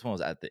Blue. This one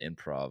was at the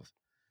improv.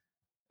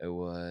 It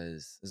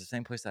was the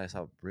same place that I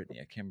saw Brittany.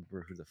 I can't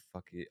remember who the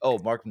fuck he. Oh,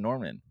 Mark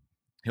Norman.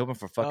 He opened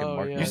for fucking Oh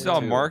Mark You yeah, Norman saw yeah.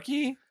 too.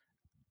 Marky?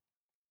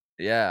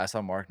 Yeah, I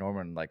saw Mark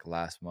Norman like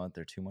last month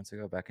or 2 months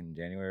ago, back in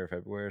January or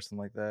February or something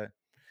like that.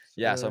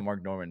 Yeah, I saw So,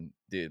 Mark Norman.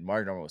 Dude,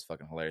 Mark Norman was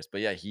fucking hilarious. But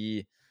yeah,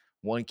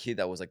 one kid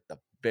that was like the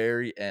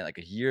very end, like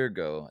a year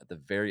ago, at the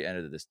very end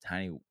of this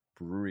tiny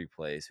brewery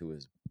place who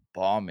was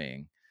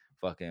bombing,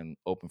 fucking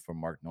open for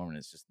Mark Norman.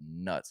 It's just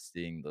nuts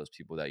seeing those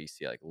people that you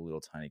see at, like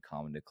little tiny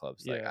comedy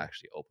clubs like yeah.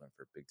 actually open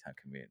for big time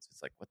comedians.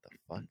 It's like, what the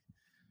fuck?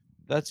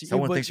 That's you,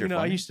 Someone but thinks you're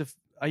I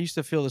funny? used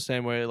to feel the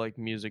same way, like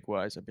music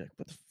wise. I'd be like,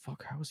 "What the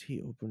fuck? How is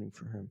he opening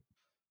for him?"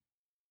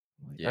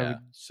 Like I Yeah, would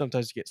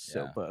sometimes get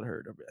so yeah,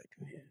 butthurt. I'd be like,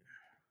 "Man,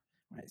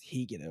 why does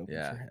he get open for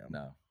yeah. him?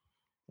 No,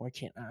 Why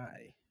can't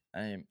I?"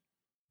 I mean,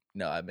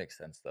 no, it makes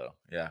sense though.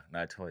 Yeah,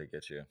 no, I totally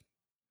get you.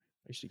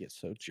 I used to get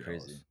so It's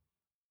crazy. jealous.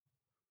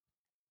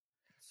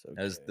 So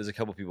There's a gay.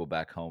 couple people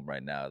back home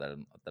right now that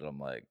I'm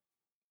like,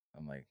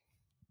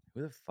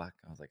 who the fuck?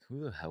 I was like,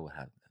 who the hell would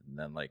have that? And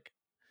then like,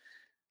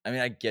 I mean,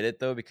 I get it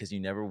though because you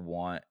never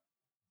want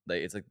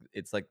like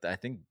it's like I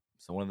think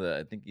so one of the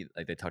I think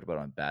like they talked about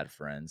on Bad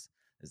Friends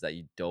is that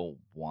you don't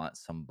want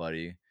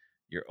somebody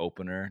your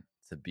opener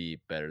to be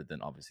better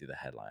than obviously the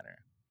headliner.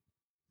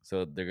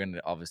 So they're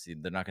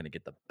not gonna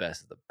get the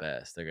best of the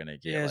best. They're gonna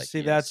get Yeah, like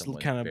see, that's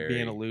someone kind of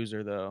being a very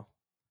loser, though.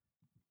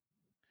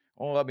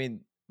 well. I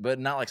mean, but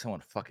not like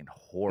someone fucking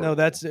No,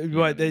 that's horrible. You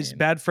know what what I is mean?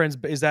 bad friends.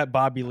 Is that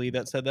Bobby Lee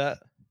that said that?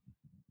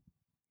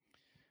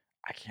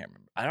 I can't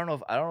remember. I don't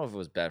know if it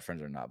was Bad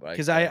Friends or not, but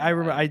Because I I don't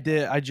remember I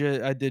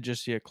don't know. I did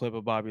just see a clip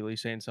of Bobby Lee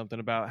saying something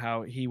about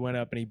how he went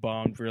up and he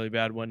bombed really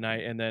bad one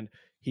night, and then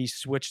he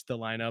switched the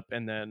lineup,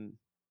 and then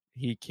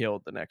he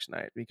killed the next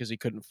night because he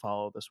couldn't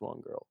follow this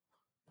one girl.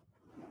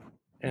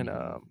 And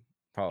Mhm.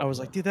 I was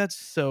like, Probably. dude, that's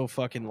so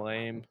fucking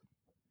lame.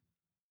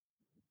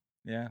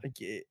 Yeah. Like,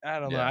 I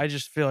don't know. Yeah. I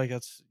just feel like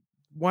that's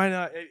why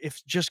not?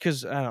 If just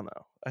because I don't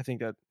know. I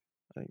think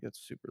that's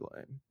super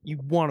lame. You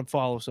want to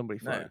follow somebody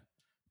No. funny.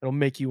 It'll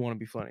make you want to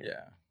be funnier.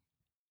 Yeah.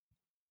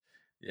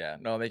 Yeah.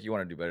 No, make you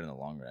want to do better in the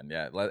long run.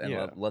 Yeah.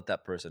 Yeah. Let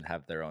that person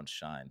have their own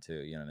shine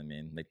too. You know what I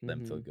mean? Make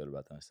them feel Hmm. good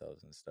about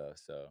themselves and stuff.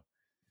 So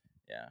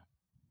yeah.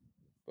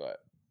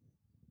 But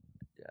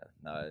yeah,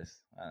 no,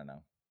 I don't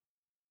know.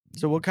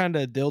 So, what kind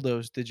of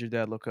dildos did your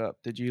dad look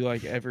up? Did you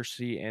like ever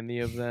see any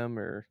of them,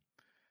 or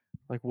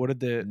like what did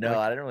the No, like?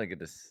 I didn't really get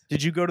this.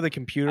 Did you go to the I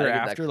computer didn't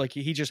get that. after? Like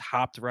he just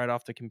hopped right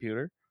off the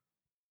computer.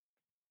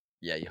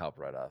 Yeah, you hop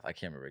right off. I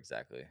can't remember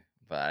exactly,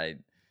 but I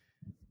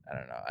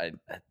don't know. I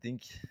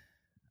think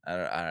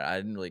I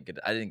didn't really get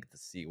I didn't get to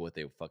see what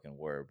they fucking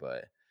were,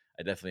 but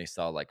I definitely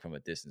saw like from a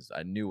distance.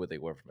 I knew what they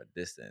were from a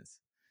distance,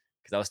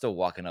 because I was still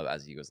walking up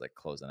as he was like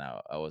closing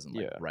out. I wasn't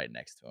like Yeah. right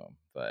next to him,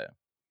 but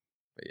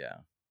yeah,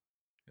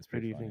 it's Who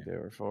pretty do you funny. think they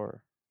were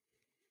for?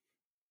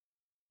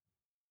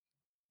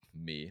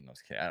 Me, no, I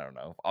was kidding. I don't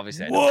know.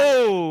 Obviously, I know who it was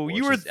Whoa, for. you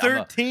It's were just I'm a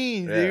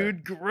 13, yeah.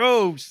 dude.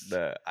 Gross.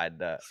 Scott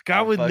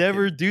I'm would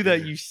never fucking. do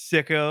that, you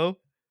sicko.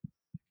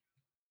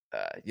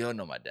 You don't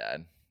know my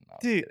dad. No, I'm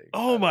Dude, kidding. oh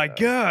I don't my know.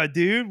 god,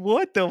 dude.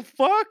 What the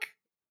fuck?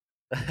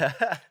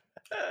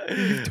 Dude,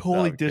 you've No,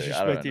 totally I'm kidding.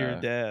 I don't disrespected your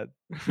know.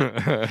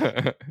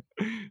 dad.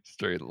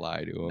 Straight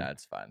lie to him. Nah,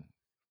 it's fine.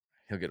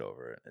 He'll get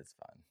over it. It's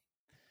fine.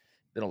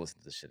 They don't listen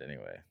to this shit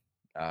anyway.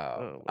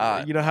 Oh my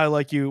god. You know No. how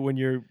like you when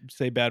you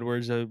say bad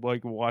words,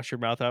 like wash your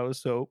mouth out with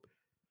soap?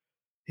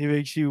 He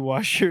makes you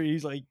wash your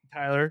he's like,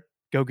 Tyler,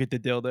 go get the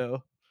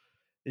dildo.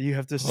 And you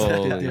have to suck the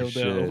Holy dildo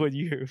shit. when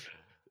you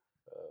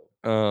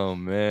Oh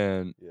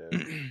man. Yeah.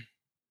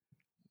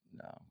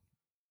 No.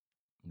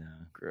 No.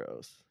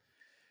 gross.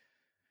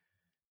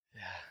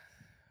 Yeah.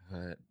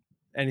 But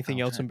Anything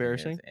I'm else trying to think of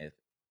embarrassing?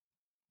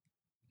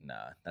 nah,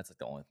 that's like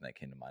the only thing that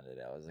came to mind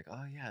today. I was like,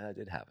 oh yeah, that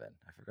did happen.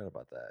 I forgot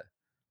about that.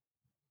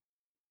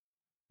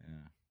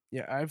 Yeah.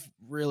 Yeah, I've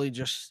really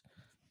just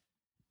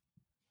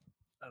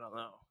I don't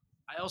know.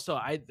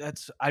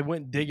 I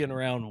went digging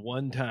around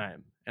one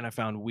time and I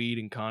found weed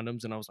and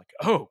condoms and I was like,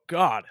 "Oh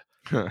god."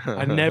 I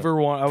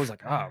was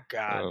like, "Oh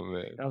god." Oh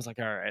man. And I was like,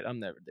 "All right, I'm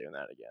never doing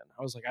that again."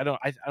 I was like, I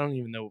don't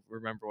even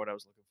remember what I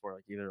was looking for,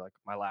 like either like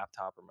my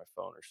laptop or my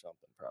phone or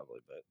something probably,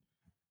 but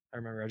I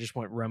remember I just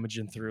went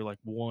rummaging through like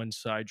one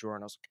side drawer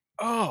and I was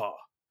like, "Oh,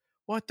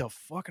 what the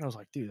fuck?" And I was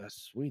like, "Dude,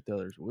 that's sweet though.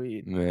 There's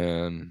weed."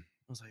 Man.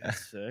 I was like,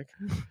 "That's sick."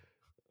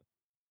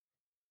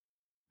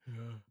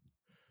 Yeah.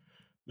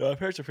 No, my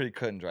parents are pretty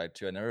cut and dry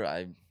too.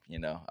 I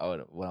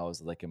would when I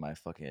was like in my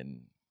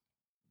fucking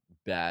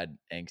bad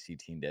angsty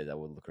teen days, I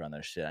would look around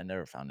their shit. I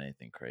never found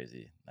anything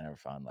crazy. I never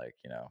found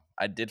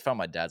I did find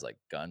my dad's like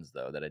guns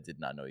though that I did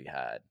not know he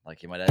had.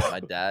 Like my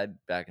dad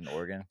back in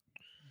Oregon.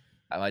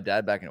 My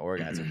dad back in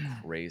Oregon had some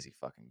crazy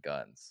fucking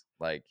guns.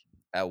 Like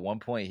at one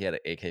point he had an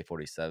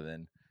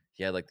AK-47.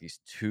 He had like these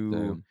two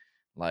Damn.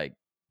 like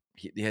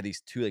he had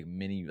these two like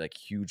mini like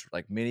huge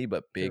like mini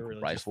but They big were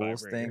really just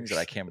rifles things that vibrators.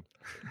 I can't.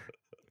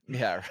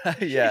 Yeah,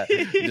 right. Yeah,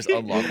 you just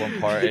unlock one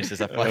part, and it's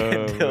just a fucking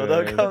Oh,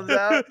 dildo man. comes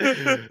out.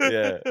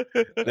 Yeah,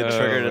 the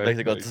trigger Oh that my makes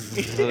it go.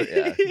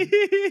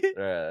 fucking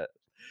Yeah, right.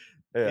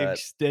 Yeah,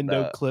 Extendo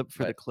no, clip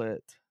for the but clit.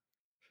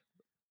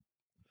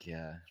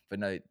 yeah, but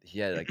no, he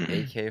had like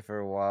AK for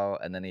a while,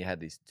 and then he had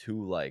these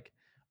two like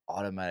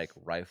automatic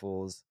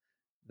rifles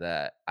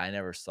that I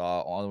never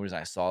saw. Only reason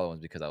I saw them was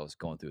because I was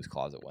going through his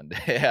closet one day.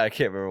 I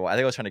can't remember why. I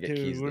think I was trying to get Dude,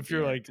 keys at what the if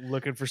you're beginning. like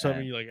looking for something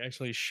And, you like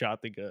actually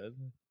shot the gun?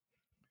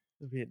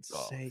 That'd be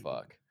oh insane.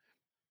 fuck.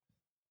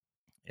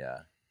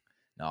 Yeah.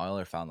 No, I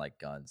only found like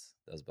guns.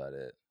 That was about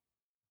it.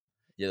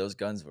 Yeah, those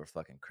guns were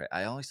fucking crazy.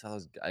 I only saw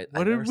those. I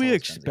What never did saw we those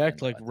guns again expect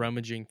though. like I think.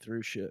 rummaging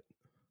through shit?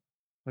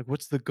 Like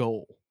what's the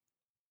goal?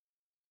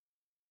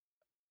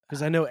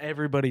 Because I know I I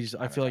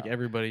don't feel like know.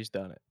 everybody's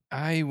done it.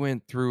 I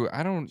went through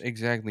I don't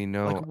exactly Like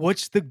know.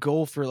 what's the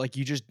goal for like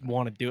you just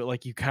want to do it?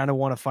 Like you kind of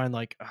want to find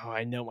like, oh,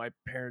 I know my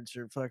parents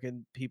are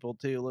fucking people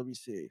too. Let me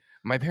see.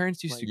 My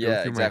parents used Like to go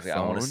Yeah, through my exactly. I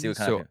want to see phone, what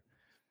kind so of.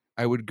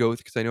 I would go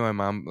because I know my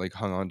mom like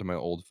hung on to my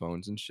old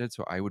phones and shit.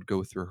 So I would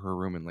go through her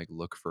room and like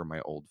look for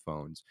my old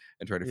phones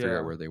and try to figure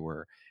out Yeah. where they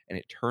were. And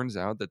it turns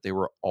out that they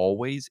were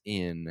always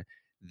in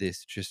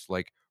this just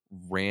like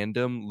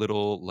random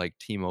little like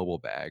T-Mobile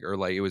bag, or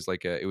like it was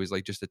like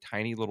just a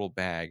tiny little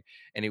bag,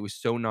 and it was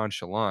so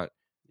nonchalant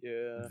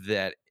Yeah.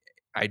 that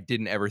I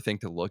didn't ever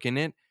think to look in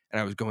it. And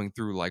I was going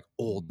through like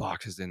old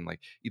boxes in like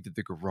either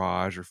the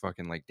garage or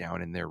fucking like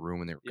down in their room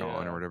when they were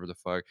gone or Yeah. whatever the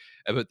fuck.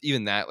 But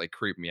even that like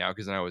creeped me out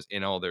because then I was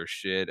in all their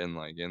shit and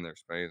like in their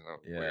space. That was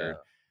Yeah. weird.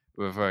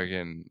 But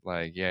fucking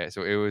like yeah,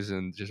 so it was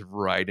in just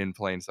right in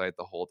plain sight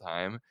the whole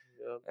time.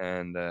 Yep.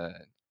 And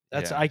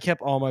That's yeah. I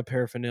kept all my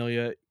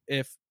paraphernalia.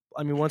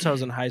 Once I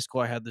was in high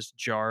school, I had this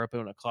jar up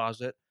in a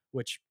closet,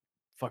 which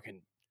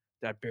fucking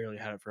I barely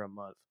had it for a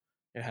month.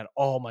 It had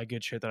all my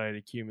good shit that I had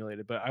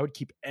accumulated, but I would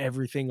keep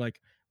everything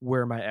like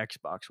where my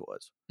Xbox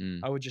was. Mm.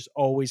 I would just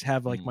always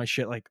have like my Mm.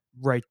 shit like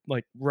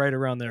right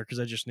around there because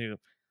I just knew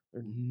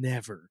they're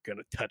never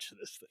gonna touch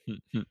this thing.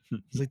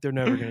 It's like they're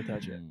never gonna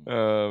touch it Mm.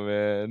 Oh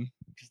man.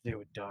 because they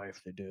would die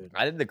if they did.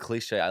 I did the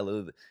cliche. I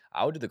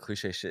would do the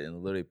cliche shit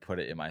and literally put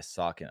it in my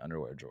sock and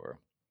underwear drawer,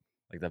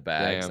 like the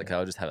bags. Like Damn. I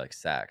would just have like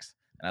sacks,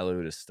 and I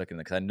literally just stuck in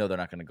there because I know they're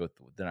not gonna go.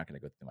 They're not gonna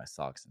go through my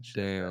socks and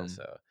shit like that. Damn.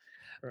 So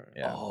Right.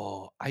 yeah.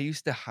 Oh, I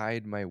used to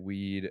hide my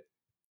weed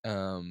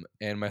and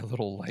my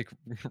little like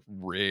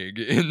rig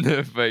in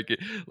the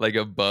like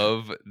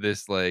above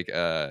this like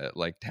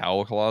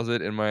towel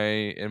closet in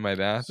my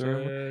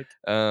bathroom.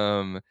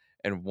 Sick.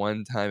 And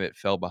one time it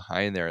fell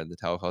behind there, and the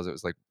towel closet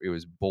was like it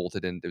was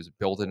bolted in, it was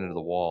bolted into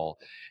the wall,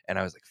 Oh. and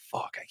I was like,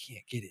 fuck, I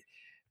can't get it.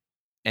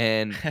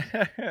 and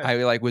I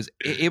like was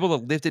able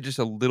to lift it just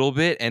a little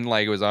bit, and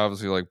like it was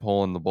obviously like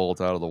pulling the bolt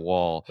out of the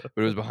wall,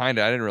 but it was behind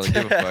it. I didn't really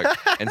give a fuck,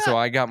 and so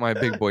I got my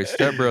big boy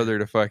stepbrother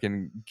to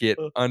fucking get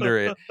under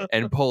it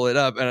and pull it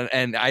up,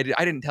 and I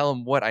didn't tell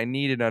him what I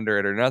needed under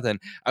it or nothing.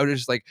 I was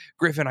just like,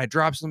 Griffin, I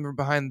dropped something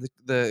behind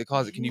the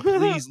closet. Can you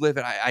please lift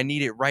it? I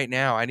need it right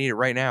now. I need it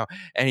right now.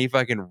 And he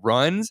fucking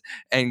runs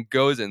and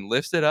goes and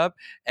lifts it up,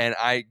 and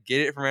I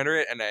get it from under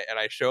it, and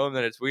I show him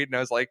that it's weed, and I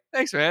was like,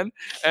 thanks, man.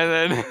 And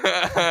then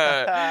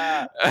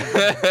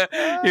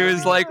he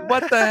was like,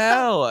 what the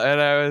hell? And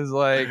I was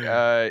like,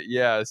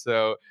 yeah.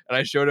 So, and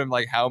I showed him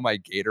like how my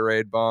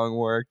Gatorade bong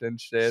worked and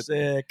shit.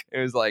 Sick. It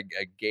was like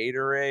a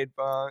Gatorade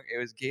bong. It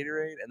was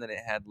Gatorade, and then it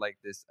had like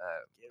this.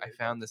 I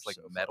found this like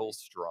metal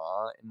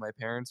straw in my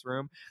parents'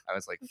 room. I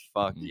was like,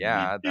 "Fuck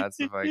yeah, that's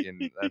the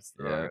fucking that's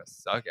the one I'm Yeah. gonna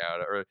suck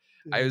out." Or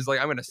I was like,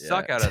 "I'm gonna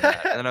suck out of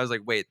that," and then I was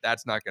like, "Wait,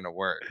 that's not gonna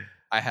work.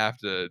 I have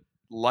to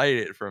light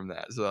it from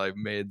that." So I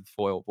made the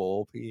foil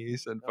bowl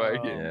piece and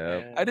fucking.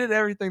 Yep. I did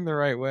everything the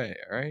right way.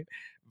 All right,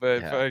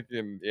 but Yeah.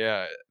 fucking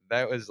yeah,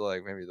 that was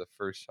like maybe the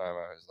first time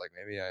I was like,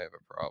 maybe I have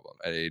a problem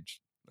at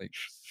age like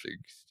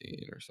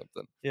 16 or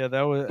something. Yeah,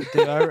 that was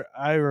dude.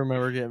 I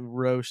remember getting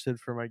roasted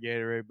for my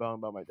Gatorade bong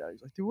by my dad.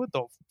 He's like, "Dude, what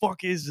the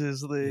fuck is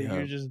this thing? Yeah.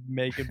 You're just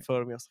making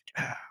fun of me." I was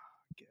like, "Ah,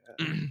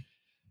 God."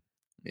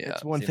 Yeah,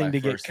 It's one See, thing my to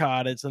get first-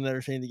 caught. It's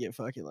another thing to get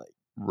fucking like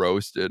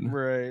roasted.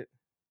 right.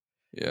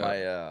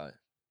 Yeah.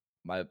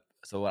 My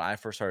so when I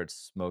first started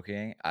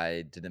smoking,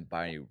 I didn't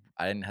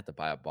have to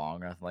buy a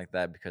bong or nothing like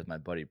that because my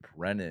buddy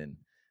Brennan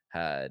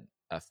had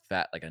a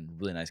like a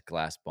really nice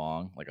glass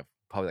bong,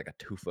 probably like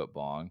a 2-foot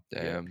bong.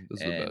 Damn,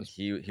 this is the And best.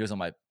 he was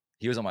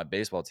on my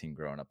baseball team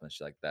growing up and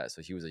shit like that.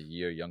 So he was a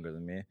year younger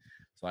than me.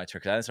 So I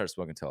didn't start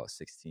smoking until I was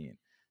 16.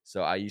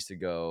 So I used to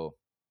go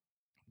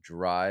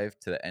drive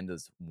to the end of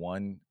this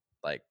one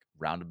like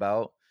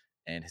roundabout,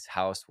 and his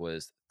house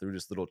was through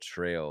this little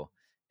trail,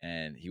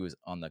 and he was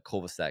on the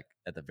cul-de-sac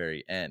at the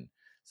very end.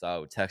 So I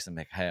would text him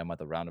like, "Hey, I'm at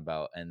the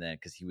roundabout," and then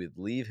because he would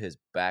leave his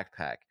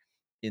backpack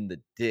in the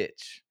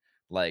ditch,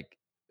 like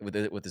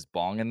with his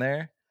bong in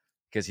there,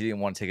 because he didn't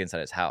want to take it inside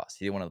his house.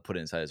 He didn't want to put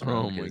it inside his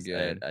room. Oh my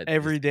God.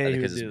 Every day he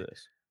would do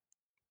this.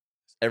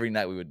 Every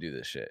night we would do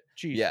this shit.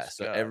 Yeah, Jesus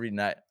so God. every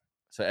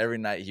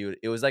night he would.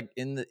 It was like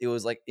in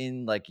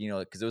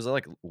because it was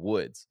like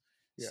woods.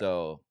 Yeah.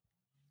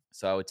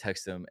 So I would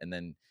text him, and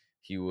then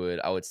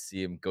I would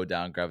see him go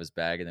down, grab his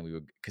bag, and then we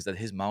would, because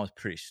his mom was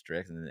pretty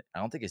strict, and I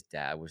don't think his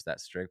dad was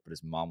that strict, but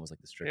his mom was like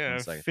the strict Yeah, one.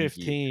 So I think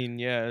 15.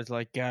 Yeah, it's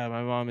like, God,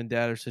 my mom and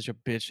dad are such a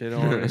bitch. They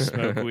don't want me to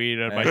smoke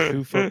weed on my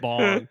 2-foot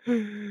bong.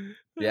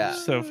 Yeah.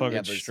 So fucking yeah,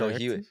 but so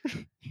strict.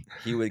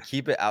 he would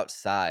keep it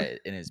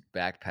outside in his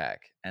backpack,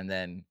 and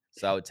then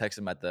so I would text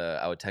him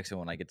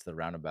when I get to the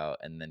roundabout,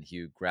 and then he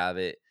would grab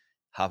it,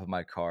 hop in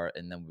my car,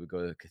 and then we would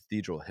go to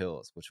Cathedral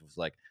Hills, which was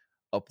like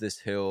up this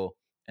hill,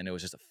 and it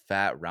was just a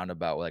fat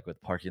roundabout like with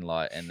parking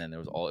lot, and then it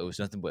was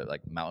nothing but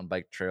like mountain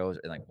bike trails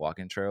and like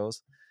walking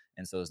trails,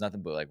 and so there's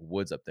nothing but like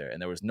woods up there, and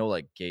there was no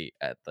like gate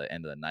at the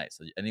end of the night,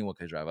 so anyone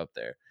could drive up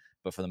there.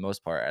 But for the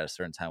most part, at a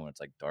certain time when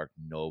it's like dark,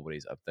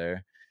 nobody's up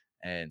there.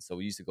 And so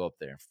we used to go up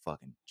there and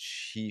fucking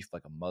chief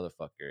like a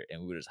motherfucker,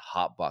 and we would just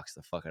hotbox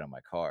the fuck out of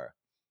my car.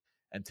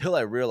 Until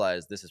I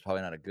realized this is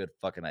probably not a good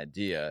fucking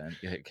idea. And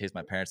in case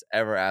my parents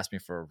ever ask me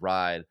for a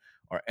ride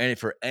or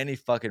for any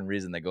fucking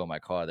reason they go in my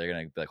car, they're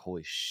gonna be like,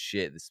 "Holy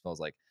shit, this smells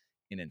like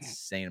an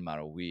insane amount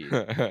of weed."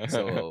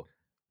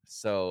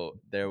 So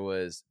there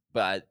was,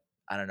 but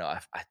I don't know.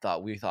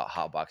 We thought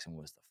hotboxing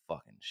was the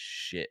fucking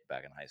shit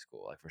back in high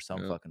school. Like for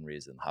some fucking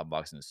reason,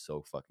 hotboxing is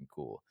so fucking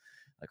cool.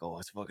 Like, oh,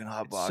 it's fucking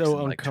hotboxing.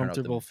 So like,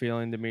 uncomfortable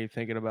feeling to me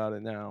thinking about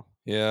it now.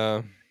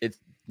 Yeah. It's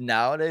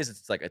nowadays.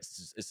 It's like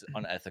it's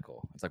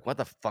unethical. It's like, what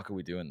the fuck are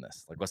we doing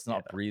this? Like, let's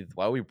not breathe.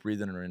 Why are we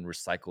breathing in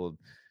recycled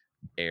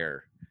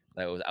air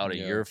that was out of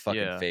your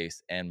fucking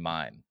face and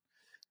mine?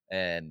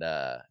 And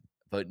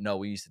but no,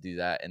 we used to do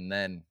that, and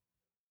then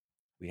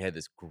we had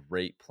this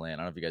great plan. I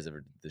don't know if you guys ever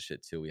did this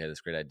shit too. We had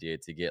this great idea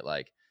to get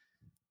like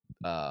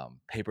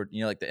paper,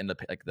 like the end of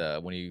like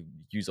when you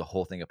use a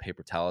whole thing of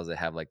paper towels, they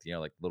have like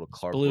like little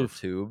cardboard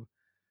tube.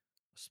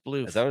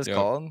 Sploof. Is that what it's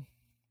called?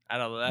 I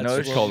don't know. That's No,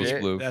 it's called a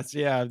shit.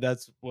 sploof.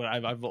 That's what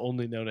I've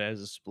only known it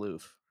as a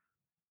sploof.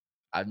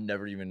 I've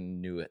never even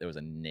knew there was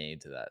a name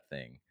to that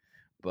thing.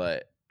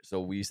 But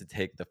so we used to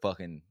take the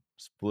fucking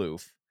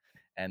sploof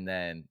and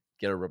then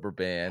get a rubber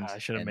band. I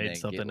should have made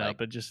something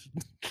up. It just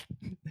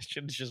I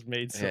should have just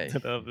made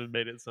something up and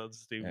made it sound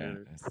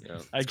stupid.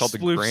 It's called the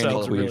granny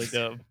sounds queef. really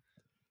dumb.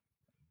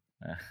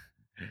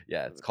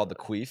 Yeah, it's called the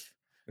queef.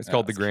 It's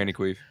called the granny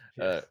queef.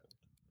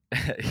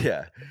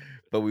 Yeah,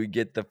 but we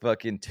get the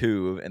fucking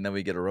tube, and then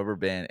we get a rubber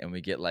band, and we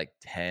get like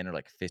 10 or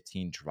like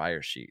 15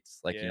 dryer sheets,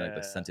 like like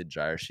the scented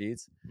dryer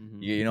sheets.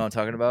 Mm-hmm. You know what I'm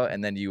talking about?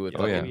 And then you would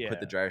fucking yeah. put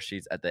the dryer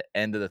sheets at the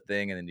end of the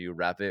thing, and then you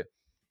wrap it.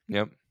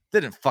 Yep.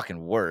 Didn't fucking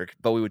work,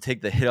 but we would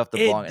take the hit off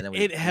the bong, and then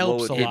it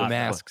helps a lot. It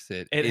masks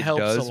it. It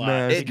helps does a lot.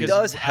 mask it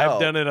does help. I've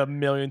done it a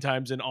million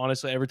times, and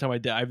honestly, every time I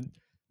did,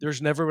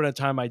 there's never been a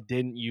time I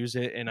didn't use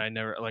it, and I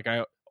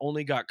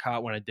only got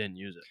caught when I didn't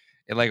use it.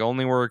 It like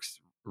only works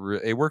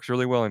it works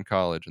really well in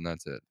college, and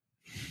that's it.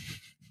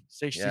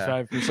 65% but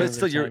of it's the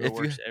still time it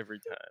works every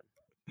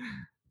time.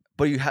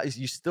 but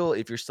you still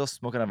if you're still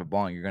smoking out of a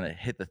bong, you're gonna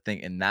hit the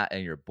thing,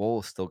 and your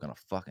bowl is still gonna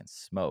fucking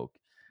smoke.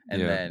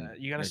 And Yeah. then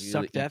You gotta if you,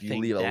 suck if that you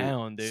thing leave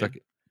down, Suck dude.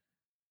 it.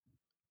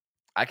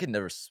 I could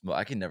never smoke.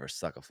 I could never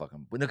suck a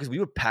fucking. No, because we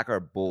would pack our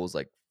bowls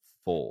like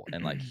full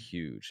and like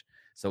huge.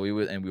 So we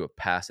would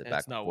pass it That's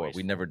back and not forth.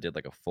 We never wasteful. did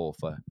like a full.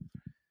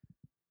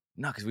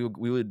 No, because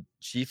we would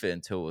chief it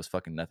until it was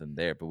fucking nothing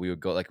there. But we would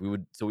go like we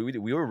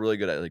were really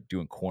good at like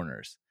doing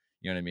corners.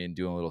 You know what I mean?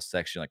 Doing a little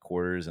section like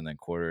quarters and then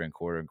quarter and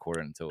quarter and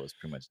quarter until it was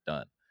pretty much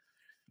done.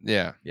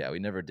 Yeah. Yeah, we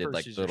never did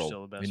like Hershey's are little.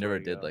 still the We best never way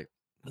to did go. like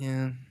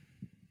Yeah.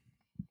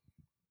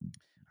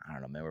 I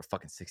don't know, man. We're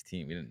fucking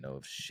 16. We didn't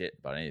know shit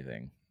about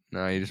anything.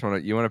 No, you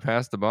want to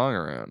pass the bong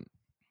around.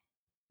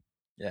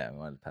 Yeah, we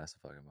wanted to pass the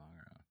fucking bong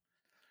around.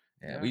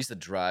 Yeah, Yeah. we used to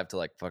drive to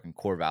like fucking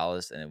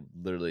Corvallis, and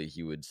literally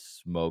he would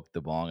smoke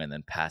the bong and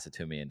then pass it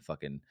to me and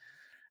fucking,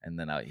 and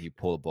then he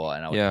pull the ball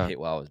and I would Yeah. hit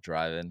while I was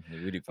driving.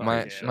 Like, we do Fuck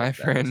crazy yeah. shit My like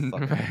that. It was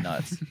friend fucking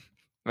nuts.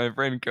 my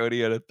friend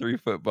Cody had a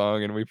 3-foot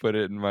bong, and we put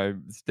it in my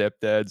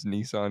stepdad's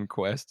Nissan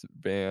Quest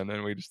van,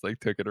 and we just like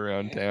took it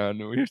around town,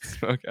 and we would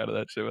smoke out of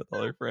that shit with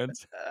all our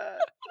friends.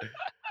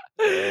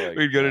 Oh my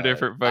We'd go to God.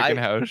 different fucking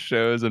house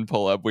shows and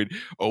pull up. We'd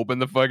open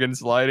the fucking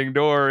sliding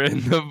door in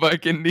the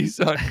fucking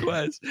Nissan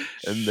Quest,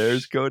 and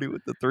there's Cody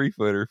with the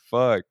 3-footer.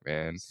 Fuck,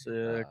 man.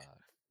 Sick.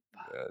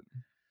 God.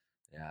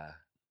 Yeah,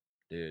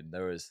 dude,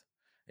 there was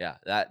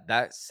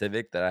that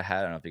Civic that I had.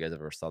 I don't know if you guys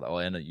ever saw that. Oh,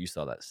 I know you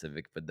saw that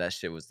Civic, but that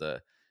shit was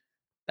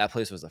that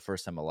place was the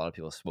first time a lot of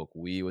people smoked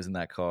weed was in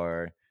that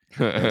car.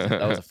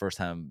 That was the first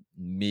time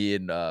me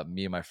and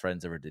my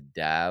friends ever did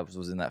dabs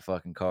was in that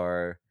fucking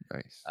car.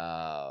 Nice.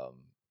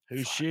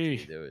 Who's Fuck, she?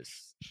 dude, there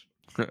was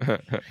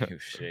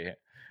who's she?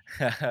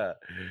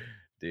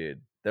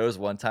 Dude, there was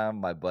one time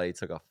my buddy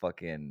took a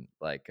fucking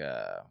like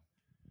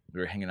we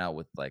were hanging out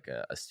with like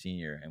a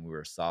senior and we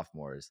were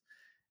sophomores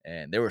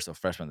and they were still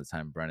freshmen at the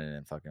time, Brennan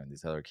and fucking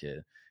this other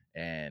kid,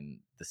 and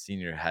the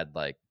senior had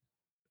like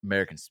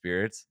American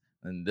Spirits,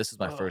 and this was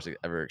my first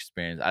ever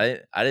experience.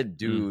 I didn't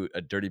do a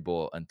dirty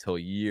bowl until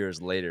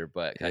years later,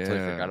 but I totally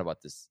forgot Yeah.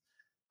 about this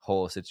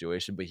whole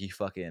situation. But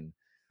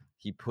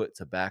he put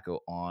tobacco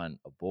on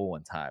a bowl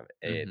one time,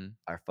 and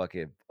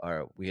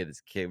we had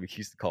this kid we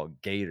used to call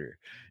Gator.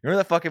 You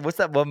remember that fucking what's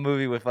that one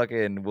movie with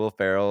fucking Will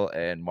Ferrell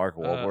and Mark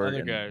Wahlberg Other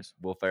and guys.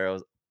 Will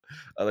Ferrell's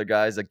other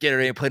guys like Gator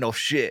ain't play no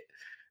shit.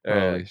 Holy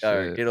Or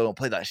shit. Gator don't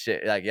play that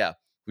shit. Like yeah,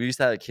 we used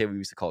to have a kid we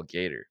used to call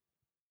Gator.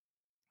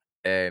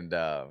 And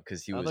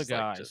because he Other was like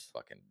guys. just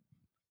fucking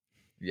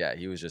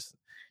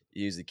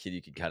he was the kid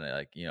you could kind of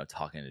like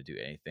talk him to do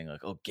anything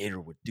like, oh,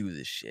 Gator would do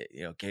this shit,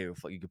 Gator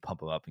you could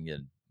pump him up and get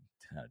him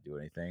to kind of do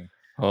anything.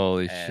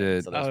 Holy And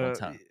shit. so that was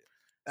one time.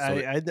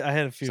 I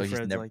had a few so he's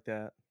friends never- like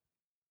that.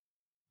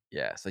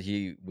 Yeah, so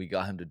we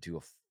got him to do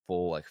a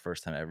full like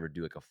first time ever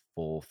do like a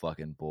full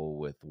fucking bowl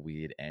with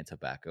weed and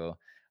tobacco.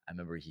 I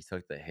remember he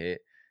took the hit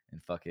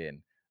and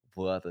fucking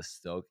blew out the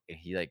smoke, and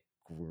he like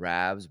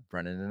grabs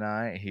Brennan and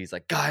I, and he's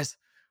like, guys,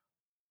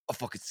 I'm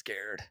fucking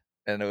scared.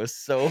 And it was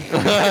so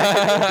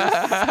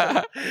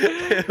funny.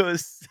 It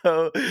was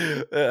so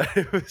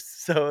it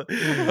was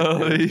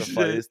Holy the shit.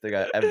 funniest thing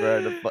I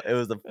ever it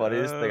was the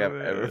funniest thing I've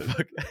ever man.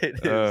 fucking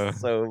it was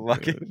so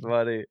fucking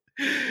funny.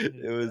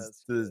 It was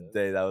That's to this good.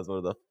 day that was one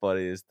of the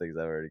funniest things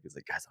I've heard. He's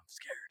like, guys, I'm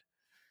scared.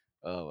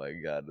 Oh my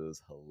god, it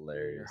was Your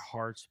hilarious.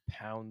 heart's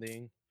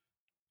pounding.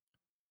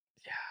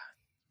 Yeah.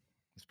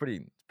 It's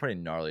pretty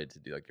gnarly to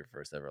do like your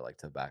first ever like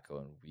tobacco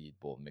and weed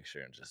bowl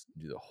mixture and just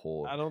do the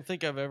whole I don't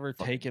think I've ever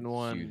fucking taken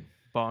one huge-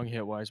 bong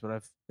hit wise, but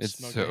I've It's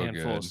smoked so a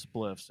handful of good.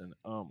 spliffs, and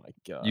oh my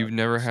god, You've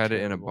never it's had it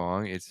in a terrible.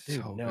 bong? It's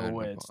Dude, so no good in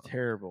way, a it's bong.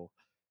 terrible.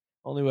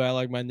 Only way I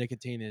like my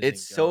nicotine is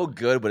It's in so gum.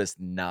 good, but it's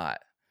not.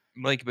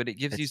 Like, but it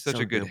gives you It's such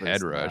so a good good, but head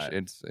it's rush. not.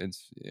 It's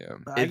yeah.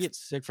 But I It's- get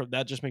sick from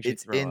that. Just makes me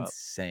It's throw up.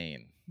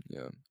 insane.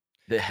 Yeah.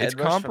 The head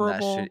rush from that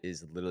comparable. shit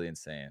is literally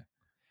insane.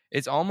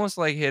 It's almost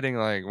like hitting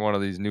like one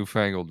of these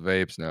newfangled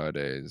vapes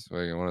nowadays,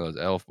 like one of those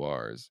elf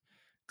bars.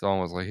 It's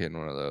almost like hitting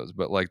one of those,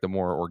 but like the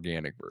more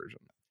organic version.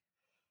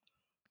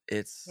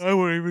 It's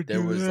wouldn't even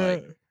there was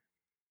like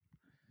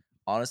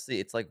honestly,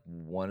 it's like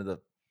one of the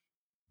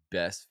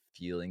best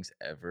feelings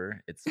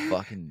ever. It's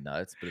fucking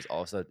nuts, but it's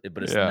also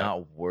it's Yeah.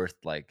 not worth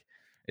like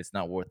it's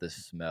not worth the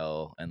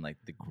smell and like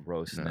the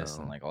grossness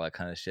and No. like all that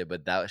kind of shit.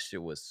 But that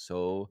shit was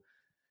so,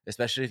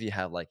 especially if you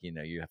have like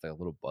you have like a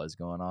little buzz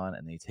going on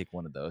and then you take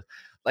one of those.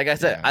 Like I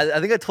said, Yeah.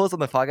 I think I told us on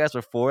the podcast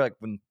before, like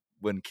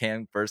when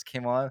Cam first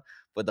came on.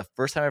 But the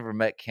first time I ever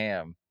met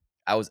Cam,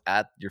 I was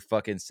at your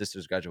fucking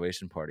sister's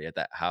graduation party at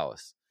that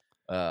house.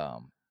 I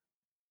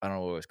don't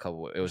know what it was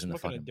called. It was in the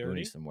smoking a fucking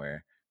dirty? boonies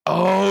somewhere.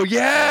 Oh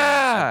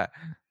yeah.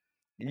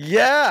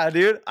 Yeah,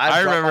 dude.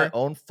 I brought my remember.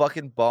 own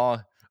fucking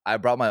bong. I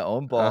brought my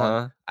own bong.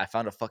 Uh-huh. I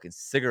found a fucking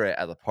cigarette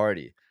at the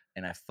party,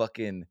 and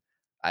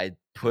I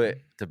put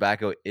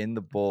tobacco in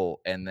the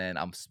bowl, and then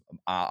I'm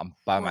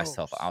by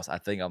myself. Gross. I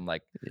think I'm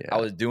like Yeah.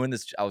 I was doing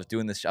this. I was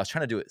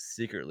trying to do it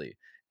secretly,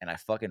 and I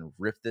fucking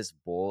ripped this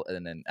bowl,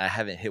 and then I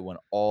haven't hit one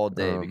all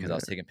day Oh, because I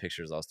was man. taking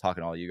pictures. I was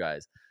talking to all you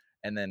guys,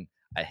 and then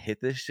I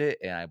hit this shit,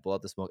 and I blow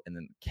out the smoke, and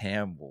then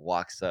Cam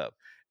walks up,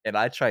 and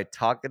I tried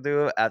talking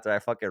to him after I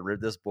fucking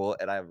ripped this bowl,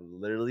 and I'm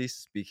literally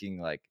speaking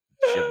like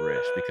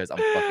gibberish because I'm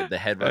fucking the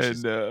head rush I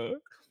is know.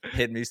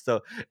 hit me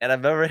so, and I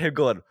remember him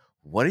going,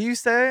 "What are you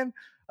saying?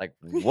 Like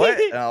what?"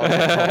 And I was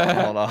like,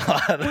 hold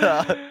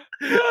on."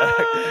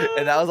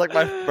 And that was like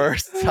my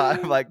first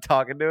time like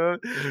talking to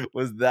him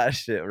was that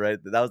shit, right?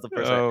 That was the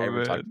first time I Oh,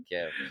 ever talked man. to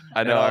Cam. I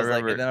And know, I I was like,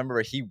 and remember. then I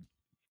remember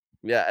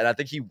yeah, and I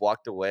think he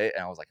walked away,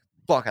 and I was like,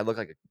 "Fuck, I look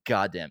like a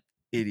goddamn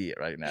idiot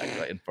right now,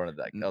 like in front of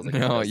that." I was like, that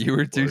No, was the you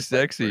were too worst, like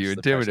sexy. You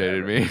first impression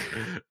intimidated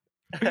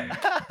ever.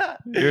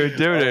 me. You I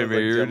intimidated was me.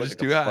 like, You dude, were I look just like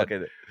a too hot.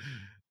 fucking.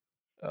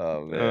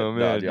 Oh man, Oh, no,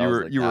 man. dude, I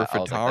was like You were a that. I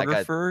was like that guy.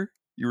 photographer?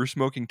 You were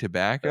smoking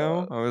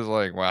tobacco? Uh, I was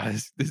like, "Wow,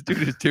 this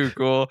dude is too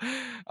cool.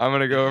 I'm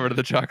gonna go over to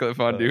the chocolate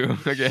fondue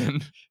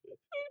again."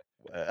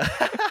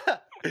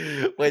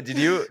 Wait, do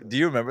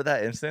you remember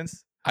that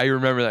instance? I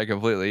remember that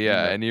completely, You yeah,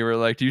 remember? and you were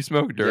like, "Do you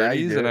smoke Yeah,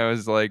 you dirties?" And do. I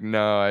was like,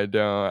 "No, I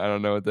don't. I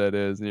don't know what that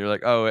is." And you were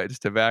like, "Oh, it's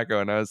tobacco."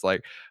 And I was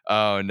like,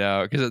 "Oh,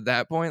 no," because at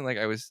that point, like,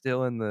 I was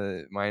still in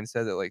the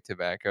mindset that, like,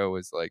 tobacco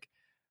was, like,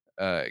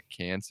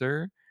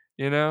 cancer,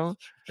 you know?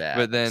 But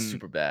Bad, then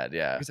super bad.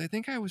 Yeah, because I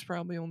think I was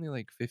probably only,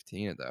 like,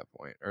 15 at that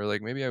point, or,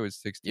 like, maybe I was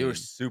you were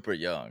 16. super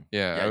young.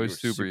 Yeah, Yeah, I you was were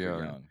super super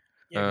young. young.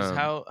 Yeah, because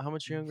Um, how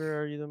much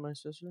younger are you than my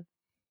sister?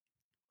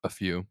 a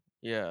few.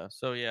 Yeah,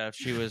 so yeah, if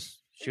she would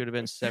have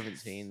been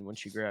 17 when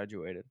she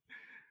graduated.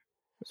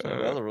 That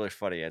was Uh a really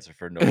funny answer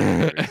for no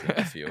fucking reason.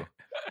 A few.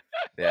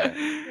 Yeah,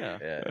 Yeah,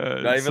 yeah.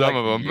 Not even some like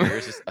of them.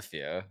 years, just a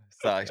few.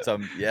 So,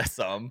 some, yeah,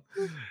 some.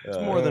 it's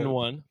more than Uh,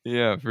 one.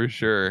 Yeah, for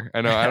sure.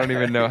 I know, I don't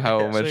even know how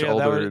yeah. So much yeah,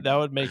 older. that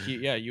would make you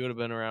yeah, you would have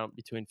been around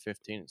between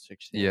 15 and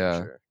 16, I'm Yeah,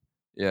 sure.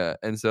 yeah,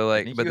 and so, I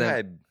like think but you then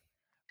had,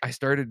 I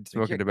started I think you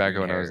smoking had green tobacco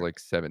when I was, hair. like,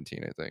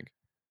 17, I think.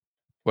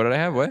 What did I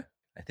have? Yeah, What?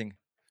 I think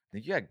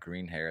you had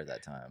green hair at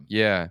that time.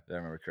 Yeah. If I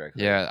remember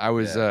correctly. Yeah,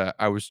 Yeah.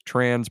 I was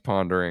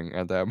transpondering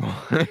at that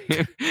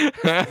Dipping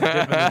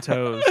the point.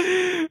 toes.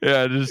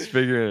 Yeah, just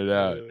figuring it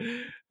out. Uh,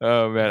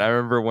 Oh, man, I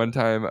remember one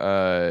time,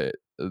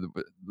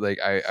 like,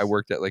 I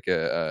worked at, like,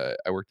 I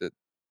worked at,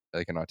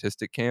 like, an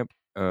autistic camp.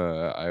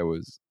 I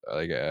was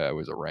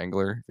a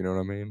wrangler, if you know what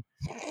I mean.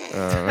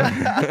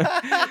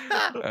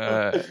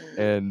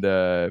 And,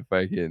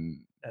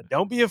 fucking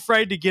Don't be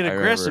afraid to get I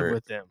aggressive remember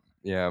with them.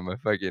 yeah,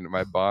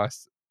 my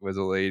boss was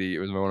a lady. It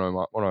was one of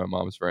my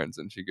mom's friends,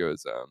 and she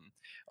goes,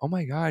 "Oh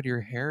my god,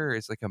 your hair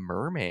is like a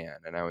merman."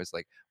 And I was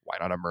like, "Why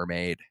not a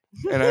mermaid?"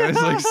 And I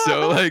was like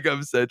so like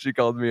upset she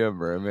called me a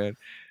merman.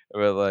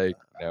 But like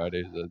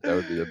nowadays that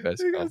would be the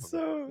best you got compliment.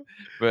 so,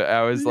 But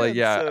I was you like, got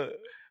yeah, so,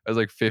 I was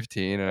like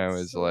 15, and I that's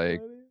was so like,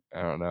 funny.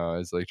 I don't know, I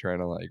was like trying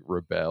to like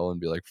rebel and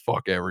be like,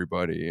 "Fuck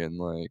everybody," and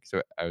like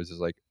so I was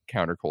just like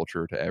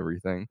counterculture to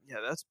everything. Yeah,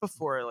 that's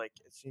before like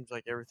it seems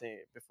like everything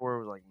before it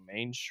was like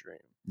mainstream.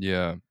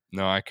 Yeah.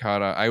 No, I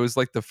caught I was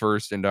like the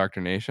first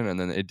indoctrination and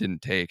then it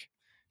didn't take.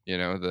 You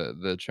know,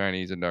 the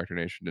Chinese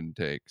indoctrination didn't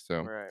take.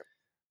 So, Right.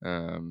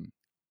 um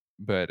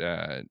but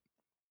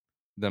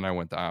then I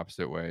went the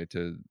opposite way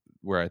to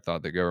where I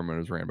thought the government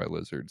was ran by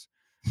lizards.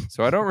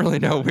 So I don't really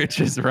know Oh which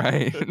is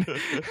right.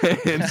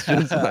 It's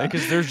just yeah. like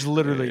Because there's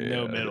literally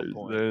no yeah, middle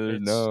point. there's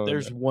It's no,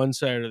 there's one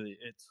side of the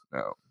it's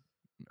no.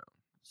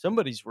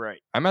 somebody's right.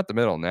 I'm at the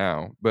middle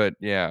now, but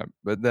yeah,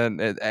 but then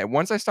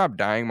once I stopped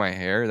dyeing my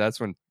hair, that's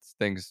when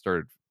things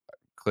started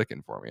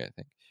clicking for me, I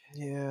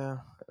Yeah.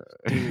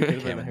 Dude, it could have been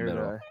Came the in the hair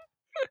middle.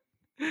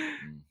 dye.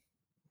 Mm,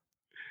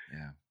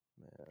 yeah.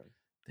 Man.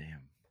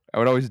 Damn. I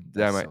would always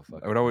dye That's my so I fucking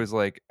would funny. always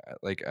like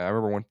I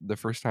remember one the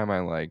first time I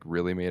like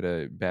really made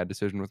a bad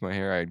decision with my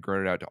hair, I had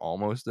grown it out to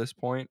almost this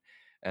point,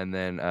 and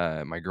then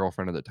my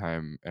girlfriend at the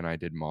time and I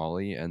did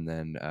Molly, and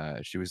then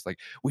she was like,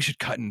 "We should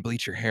cut and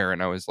bleach your hair,"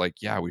 and I was like,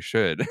 "Yeah, we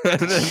should." And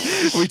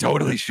then we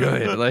totally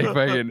should, like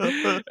fucking,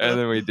 and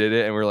then we did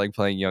it, and we are like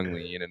playing Young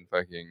Lean and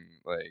fucking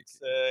like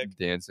Sick.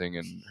 dancing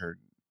in her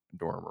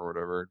dorm or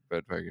whatever,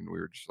 but fucking we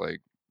were just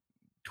like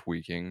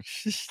tweaking.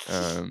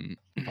 Um,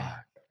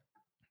 Fuck.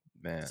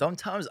 man,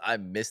 Sometimes I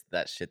miss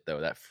that shit though,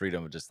 that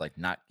freedom of just like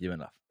not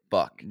giving a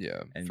fuck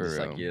yeah, and for just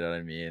like, real. you know what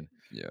I mean?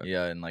 Yeah.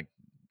 Yeah, and like,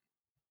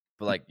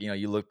 but like, you know,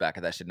 you look back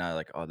at that shit now,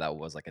 like, oh, that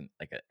was like an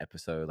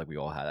episode, like we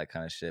all had that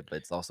kind of shit. But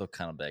it's also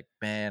kind of like,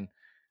 man,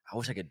 I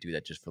wish I could do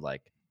that just for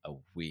like a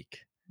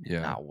week and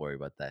Yeah. not worry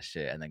about that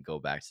shit, and then go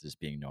back to just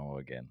being normal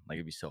again. Like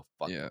it'd be so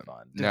fucking Yeah.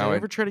 fun. Did Now they it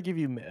ever try to give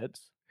you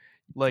meds?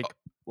 Like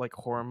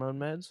hormone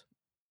meds?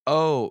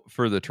 oh,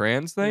 for the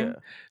trans Yeah.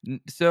 thing?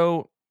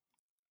 So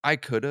I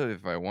could have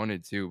if I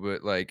wanted to,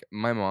 but like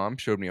my mom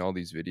showed me all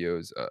these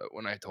videos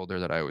when I told her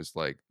that I was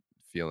like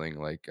feeling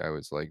like I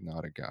was like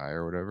not a guy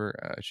or whatever.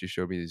 She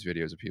showed me these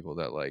videos of people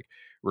that like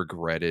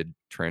regretted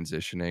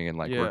transitioning and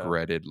like Yeah.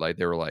 regretted like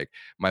they were like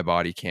my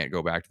body can't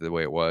go back to the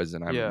way it was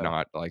and I'm Yeah.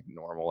 not like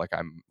normal like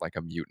I'm like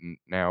a mutant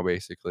now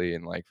basically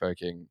and like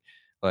fucking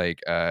like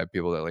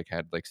people that like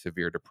had like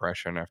severe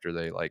depression after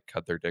they like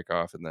cut their dick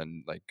off and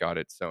then like got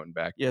it sewn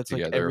back Yeah, it's like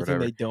together or everything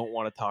whatever. they don't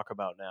wanna talk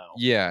about now.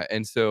 Yeah,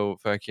 and so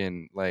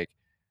fucking like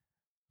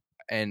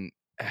and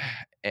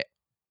a-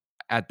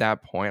 at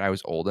that point I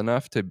was old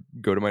enough to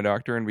go to my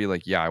doctor and be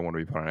like, "Yeah, I want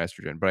to be put on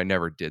estrogen," but I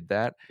never did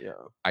that. Yeah.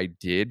 I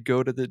did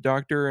go to the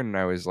doctor and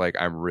I was like,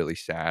 "I'm really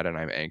sad and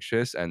I'm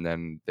anxious," and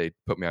then they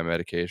put me on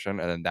medication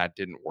and then that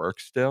didn't work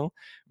still.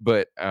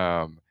 But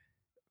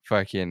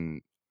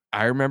fucking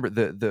I remember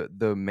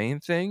the main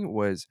thing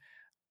was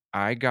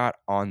I got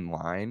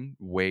online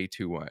way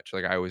too much.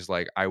 Like I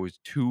was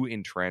too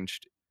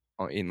entrenched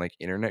in like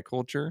internet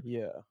culture.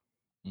 Yeah.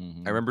 I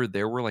Mhm. remember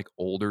there were like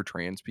older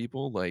trans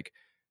people like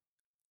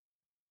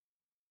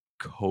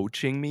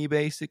coaching me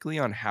basically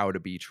on how to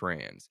be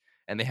trans.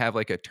 And they have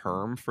like a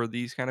term for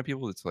these kind of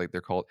people. It's like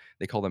they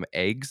call them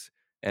eggs.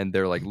 And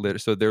they're like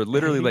so they're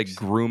literally like Eggs?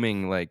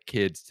 grooming like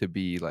kids to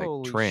be like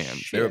Holy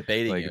trans. They were shit.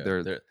 baiting Like you.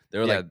 They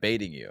were yeah, like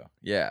baiting you.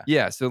 Yeah.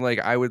 yeah, so, like,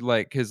 I would,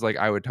 like, cause like,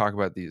 I would talk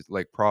about these,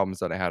 like, problems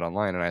that I had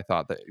online, and I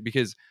thought that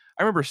because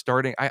I remember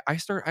starting I,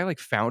 like,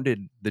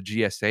 founded the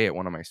GSA at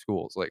one of my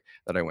schools, like,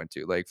 that I went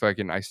to, like,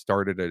 fucking I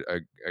started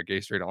a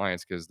gay straight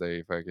alliance because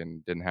they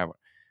fucking didn't have one,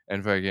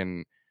 and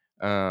fucking,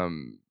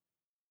 um,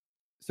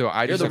 so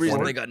I You're just, the that like, reason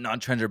Fort? they got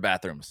non-transgender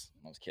bathrooms.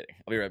 I was kidding.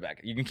 I'll be right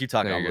back. You can keep no,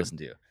 talking. you're I'll good. listen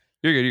to you.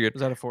 You're good, you're good.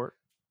 Was that a Fort?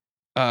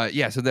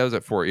 Yeah, so that was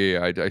at Fort,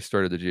 yeah, I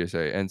started the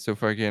GSA, and so You're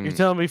fucking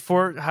telling me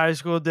Fort High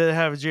School didn't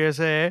have a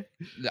GSA?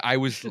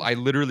 I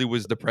literally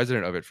was the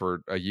president of it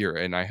for a year,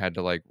 and I had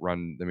to like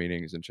run the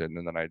meetings and shit,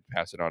 and then I'd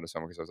pass it on to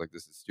someone because I was like,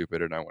 "This is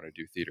stupid," and I want to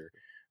do theater.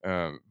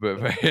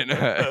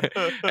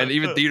 And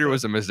even theater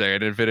was a mistake. I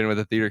didn't fit in with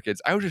the theater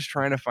kids. I was just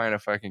trying to find a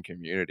fucking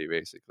community,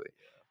 basically.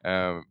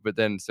 But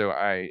then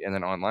and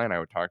then online I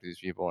would talk to these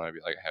people and I'd be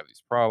like, I have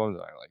these problems,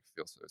 and I like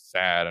feel so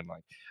sad and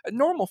like a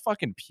normal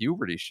fucking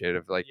puberty shit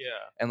of like, Yeah.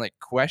 and like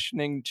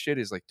questioning shit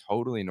is like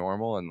totally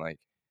normal and like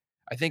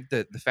I think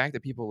that the fact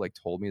that people, like,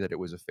 told me that it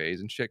was a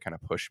phase and shit kinda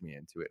pushed me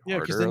into it Yeah,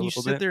 because harder then a you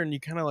little sit bit. there and you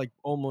kinda, like,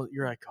 almost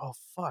you're like, "Oh,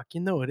 fuck,"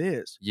 it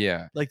is.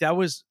 Yeah, Like, that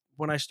was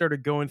when I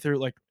started going through,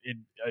 like,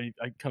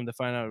 I come to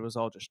find out it was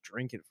all just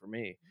drinking for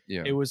me.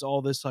 yeah, It was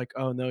all this, like,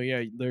 "Oh, no,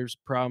 yeah, there's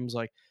problems,"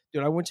 like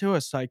dude, I went to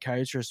a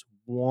psychiatrist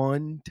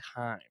one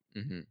time,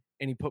 mhm.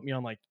 and he put me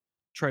on, like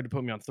tried to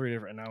put me on 3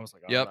 different and I was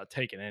like, "Oh, I'm Yep, not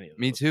taking any of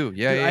me those." too.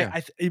 Yeah, Dude,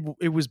 yeah, yeah.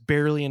 it was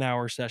barely an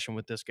hour session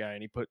with this guy,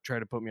 and he tried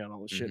to put me on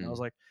all this shit, and I was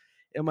Mhm. like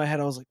in my head,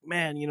 I was like,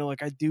 "Man,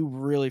 like, I do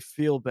really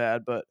feel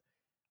bad, but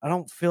I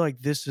don't feel like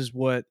this is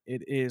what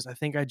it is. I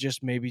think I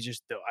just maybe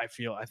just I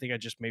think I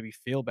just maybe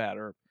feel bad,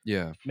 or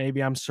Yeah,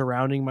 maybe I'm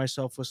surrounding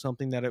myself with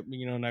something that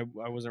and I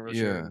wasn't really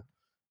sure yeah,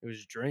 it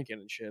was drinking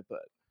and shit, but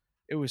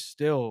it was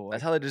still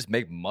That's like how they just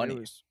make it money.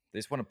 was They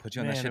just want to put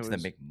you on that man, shit it to then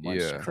was make money.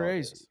 it's yeah, That's all it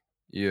crazy. is.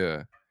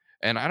 yeah.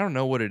 And I don't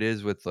know what it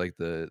is with, like,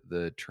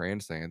 the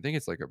trans thing. I think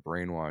it's, like, a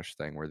brainwash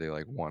thing where they,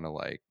 like, wanna,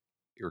 like,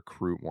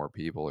 recruit more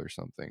people or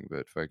something,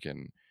 but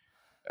fucking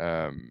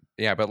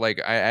yeah, but, like,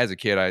 as a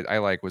kid, I,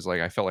 like, was,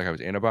 like I felt like I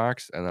was in a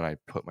box, and then I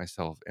put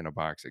myself in a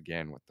box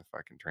again with the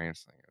fucking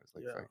trans thing. It was,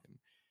 like, Yeah. fucking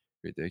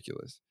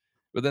ridiculous.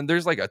 But then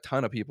there's, like, a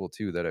ton of people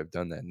too that have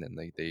done that, and then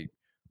they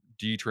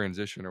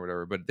detransition or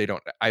whatever, but they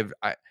don't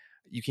I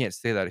you can't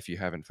say that if you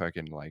haven't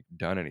fucking, like,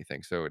 done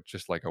anything, so it's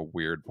just, like, a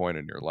weird point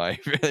in your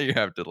life that you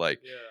have to, like,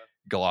 Yeah.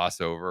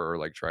 gloss over or,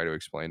 like, try to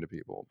explain to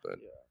people, but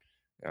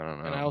Yeah. I don't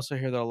And I know. also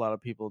hear that a lot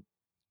of people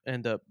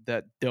end up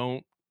that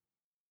don't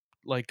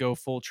like go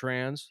full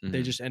trans,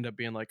 they Mhm. just end up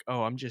being like,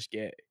 "Oh, I'm just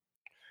gay."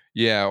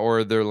 Yeah,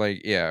 or they're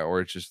like yeah,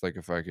 or it's just, like,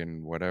 a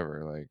fucking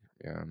whatever, like,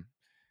 yeah.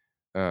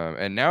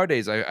 And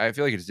nowadays, I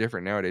feel like it's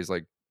different nowadays,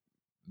 like,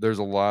 there's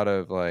a lot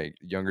of, like,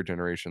 younger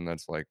generation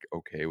that's, like,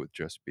 okay with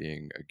just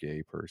being a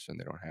gay person.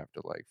 They don't have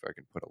to, like,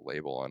 fucking put a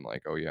label on,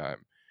 like, "Oh, yeah,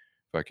 I'm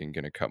fucking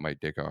gonna cut my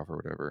dick off," or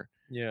whatever.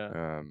 Yeah.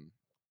 Um,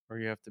 Or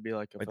you have to be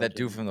like a Like that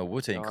dude fucking from the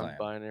Wu-Tang Clan.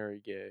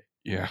 non-binary gay.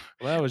 yeah.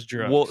 Well, that was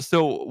Well, drugs.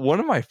 so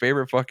one of my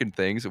favorite fucking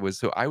things was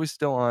so I was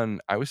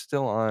still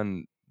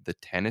on the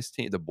tennis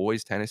team, the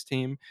boys tennis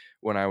team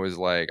when I was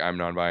like, I'm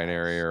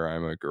non-binary Nice. or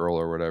I'm a girl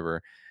or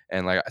whatever.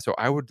 And like, so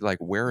I would like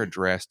wear a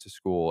dress to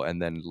school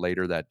and then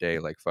later that day,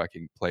 like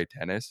fucking play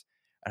tennis.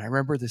 And I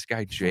remember this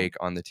guy Jake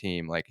on the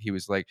team, like he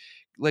was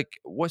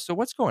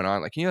what's going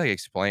on? Like, can you like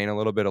explain a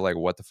little bit of like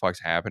what the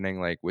fuck's happening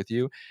like with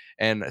you?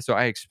 And so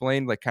I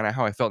explained like kind of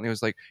how I felt, and he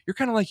was like, "You're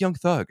kind of like Young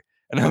Thug."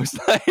 And I was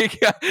like,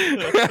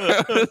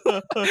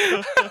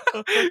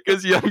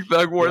 because Young Thug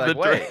You're wore like, the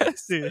wait.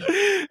 dress, Dude,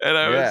 and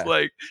I was Yeah.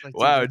 like, it's like, dude,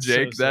 "Wow, that's so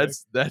Jake, sick.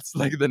 that's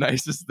like the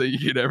nicest thing you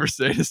could ever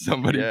say to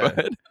somebody." Yeah.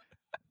 But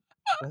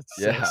That's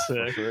so Yeah.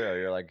 For sick. real.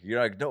 You're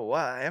like, no,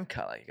 why? I am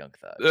kind of like Young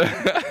Thug.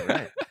 You're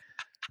right.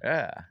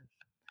 Yeah.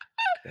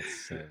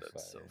 That's so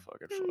That's so funny.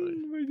 fucking oh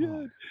funny. my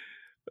Oh. god,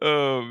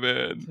 oh It's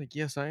man, like,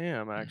 yes, I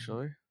am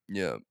actually.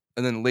 yeah.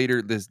 And then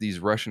later, these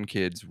Russian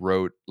kids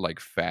wrote like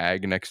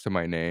 "fag" next to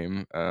my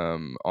name,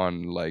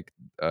 on like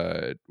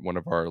one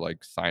of our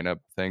like sign up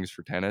things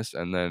for tennis,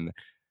 and then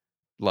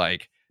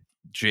like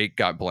Jake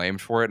got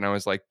blamed for it, and I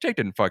was like, Jake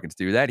didn't fucking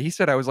do that. He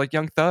said I was like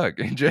Young Thug.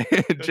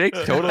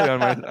 Jake's totally on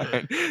my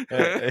side.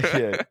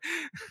 Yeah.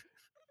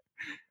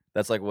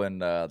 That's like when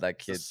that the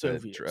kid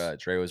said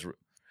Soviets. Dre was.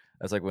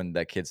 That's like when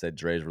that kid said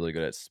Dre's really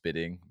good at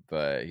spitting,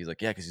 but he's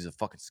like, yeah, because he's a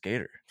fucking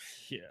skater.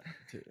 Yeah,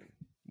 dude.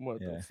 What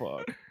the Yeah.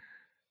 fuck?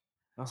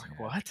 I was like,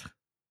 Yeah. what?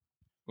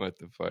 What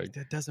the fuck? Like,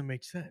 that doesn't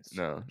make sense.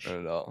 No, not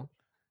at all.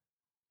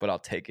 But I'll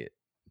take it.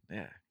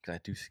 Yeah, because I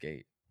do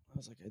skate. I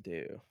was like, I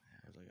do.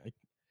 I was like,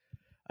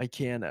 I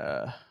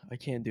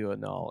can't do a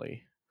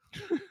nollie.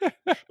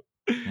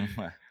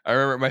 I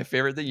remember my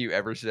favorite thing you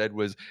ever said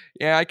was,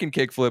 "Yeah, I can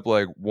kickflip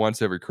like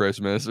once every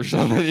Christmas or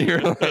something."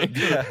 You're like,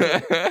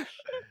 Man.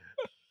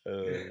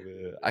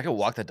 I can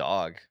walk the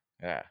dog.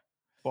 Yeah.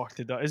 Walk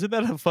the dog. Isn't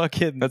that a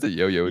fucking? "That's a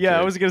yo-yo." Yeah, I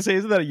trick. was gonna say,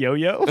 isn't that a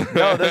yo-yo?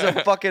 No,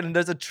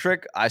 there's a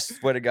trick. I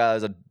swear to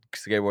God, there's a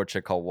skateboard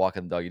trick called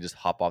walking the dog. You just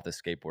hop off the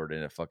skateboard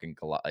and it fucking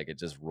like it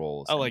just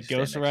rolls. Oh, and like you stand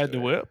Ghost next Ride to the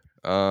it. Whip.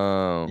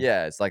 Oh,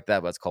 Yeah, it's like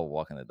that, but it's called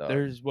walking the dog.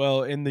 There's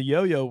in the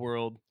yo-yo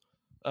world,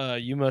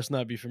 you must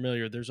not be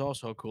familiar. There's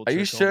also a cool. Are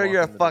you trick called sure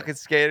you're a walking the dog. fucking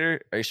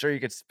skater? Are you sure you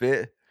can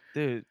spit?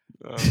 Dude?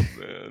 oh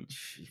man.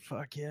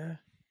 Fuck yeah!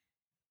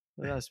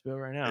 Look at that spill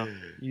right now.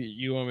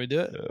 You want me to do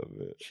it? Oh,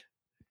 man.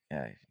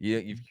 Yeah,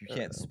 you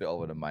can't spit all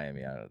the way to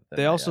Miami out of that.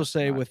 They also that's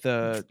say not-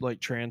 with like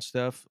trans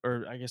stuff,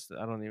 or I guess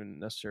I don't even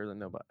necessarily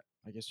know, but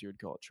I guess you would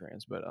call it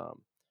trans. But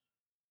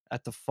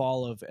at the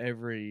fall of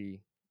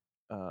every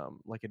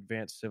like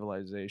advanced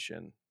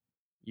civilization,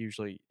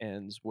 usually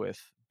ends with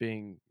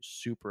being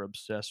super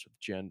obsessed with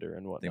gender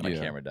and I think whatnot. my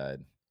Yeah. camera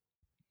died.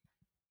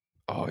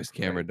 Oh, his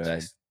camera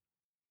died.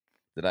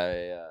 Did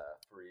I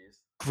freeze?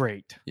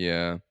 Great,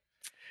 Yeah,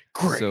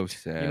 great. so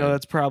sad. You know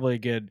that's probably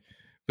good.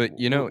 But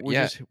you know, we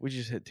yeah.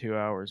 just hit 2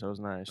 hours. That was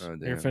nice. Oh, You're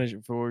damn.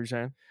 finishing for what you're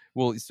saying?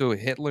 Well, so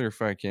Hitler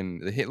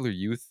the Hitler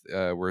Youth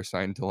were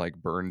assigned to like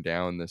burn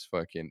down these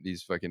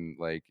fucking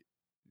like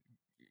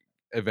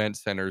event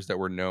centers that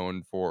were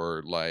known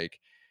for like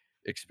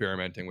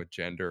experimenting with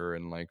gender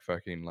and like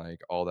fucking like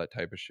all that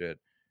type of shit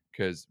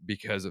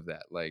because of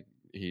that, like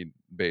he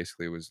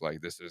basically was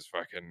like, this is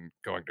fucking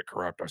going to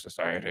corrupt our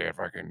society and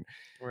fucking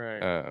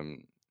Right.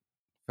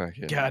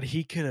 fucking God,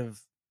 he could have,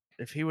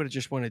 if he would have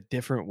just went a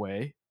different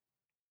way,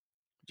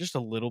 just a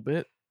little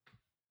bit,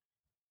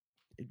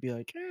 he'd be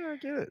like, yeah, I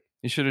get it.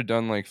 he should have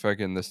done like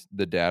fucking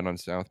the dad on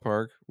South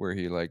Park where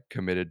he like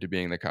committed to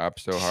being the cop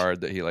so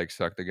hard that he like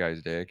sucked the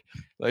guy's dick.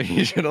 Like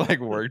he should have like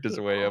worked his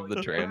way up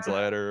the trans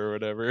ladder or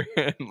whatever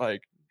and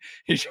like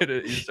he should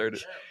have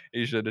transitioned,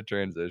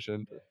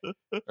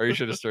 or he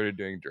should have started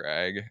doing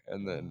drag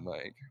and then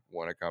like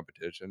won a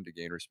competition to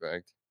gain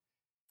respect.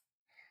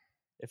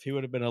 If he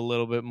would have been a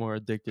little bit more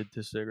addicted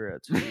to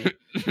cigarettes,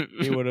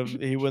 he wouldn't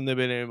have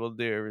been able to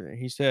do everything.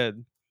 He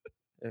said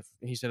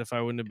if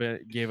I wouldn't have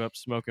gave up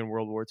smoking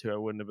World War II, I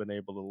wouldn't have been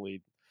able to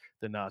lead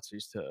the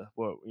Nazis to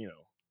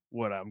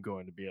what I'm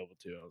going to be able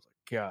to. I was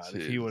like, God,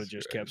 if he would have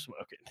Jesus just kept Christ.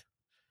 smoking,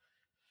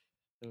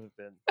 it would have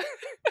been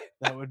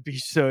it'd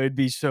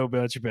be so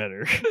much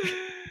better.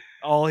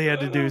 All he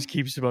had to do is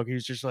keep smoking. He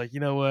was just like, you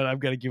know what?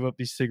 I've got to give up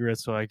these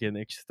cigarettes so I can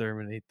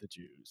exterminate the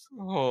Jews.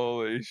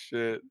 Holy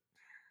shit.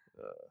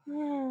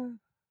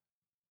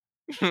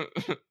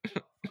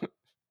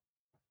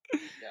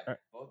 Yeah,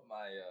 both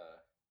my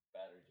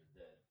batteries are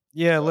dead.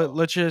 Yeah, So-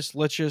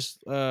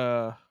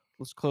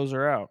 let's close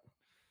her out.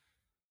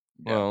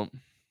 Yeah. Well,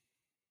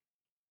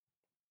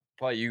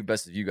 Probably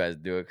best if you guys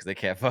do it because they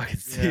can't fucking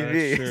see Yeah,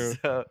 me. that's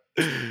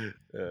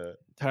So,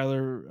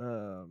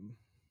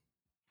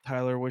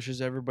 Tyler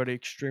wishes everybody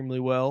extremely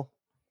well.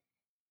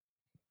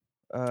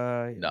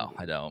 no,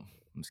 I don't.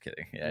 I'm just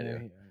kidding. Yeah, I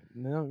do.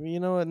 No, you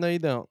know what? No, you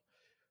don't.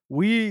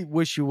 We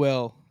wish you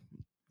well.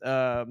 We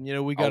got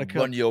I'll to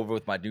run you over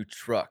with my new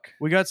truck.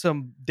 We got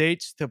some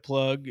dates to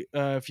plug.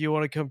 If you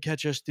want to come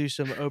catch us do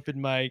some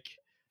open mic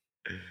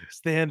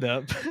stand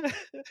up,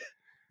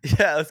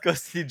 Yeah, let's go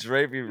see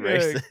Dre be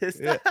racist.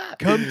 yeah.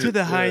 Come to the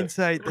Yeah.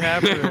 Hindsight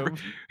Tap Room.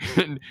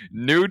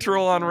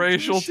 neutral on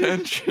racial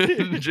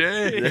tension,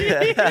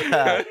 Jay.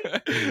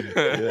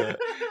 Yeah.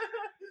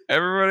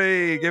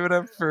 Everybody give it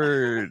up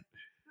for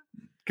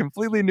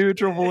completely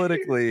neutral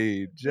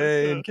politically,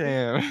 Jay and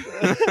Cam.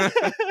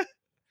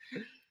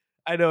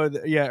 I know.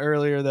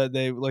 Earlier that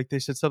they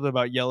said something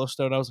about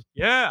Yellowstone. I was like,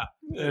 yeah.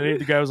 And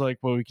the guy was like,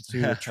 well, we can see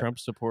who the Trump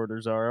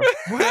supporters are.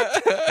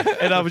 What?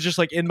 And I was just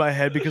like in my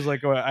head because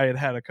like I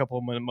had a couple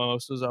of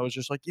mimosas. I was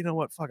just like, you know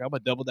what? Fuck, I'm gonna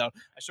double down.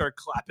 I started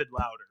clapping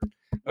louder.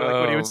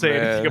 Like when he would say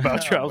anything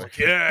about Trump, I was like,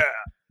 yeah.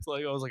 It's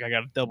like I was like, I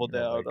gotta double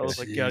down. Oh my I was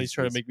like, God, he's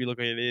trying to Jesus. make me look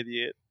like an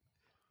idiot.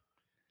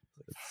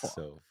 It's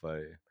so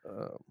funny.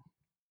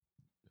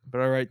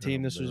 But all right,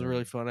 team, Oh, this was a man.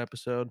 really fun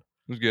episode.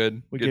 It was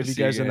good. We Good gave to you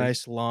see guys a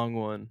nice long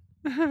one.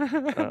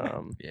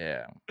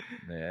 Yeah.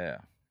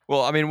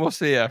 Well, I mean, we'll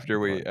see after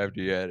Fun.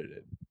 you edit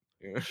it.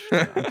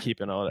 I'm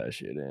keeping all that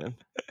shit in.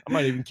 I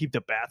might even keep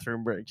the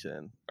bathroom breaks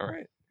in. All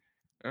right.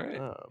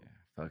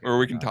 Fucking Or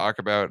we can no. talk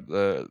about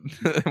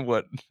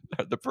what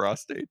the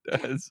prostate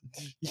does.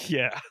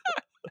 Yeah.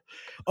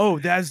 Oh,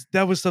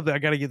 that was something. I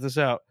got to get this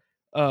out.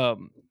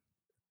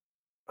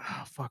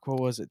 Oh, fuck, what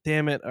was it?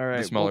 Damn it. All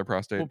right. smaller We'll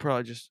prostate.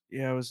 probably just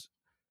it was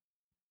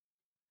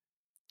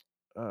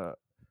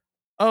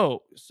oh,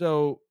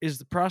 so is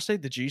the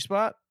prostate the G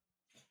spot?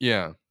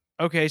 Yeah.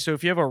 Okay, so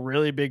if you have a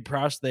really big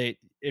prostate,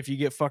 if you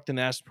get fucked in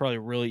the ass, it's probably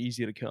really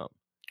easy to come.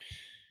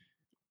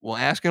 Well,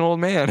 ask an old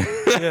man.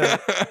 Yeah.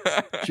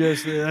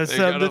 Just that's They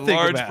something got a to think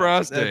large about.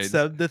 That's prostates.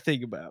 something to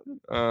think about.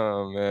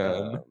 Oh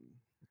man.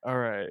 All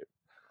right.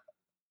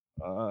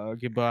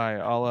 Goodbye.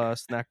 I'll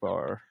snack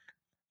bar.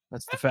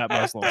 That's the fat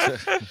Muslim.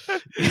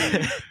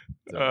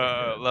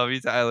 Love you,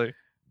 Tyler.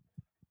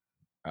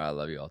 I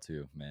love you all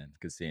too, man.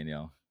 Good seeing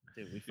y'all.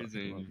 Dude, we Good fucking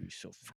seeing love you. you so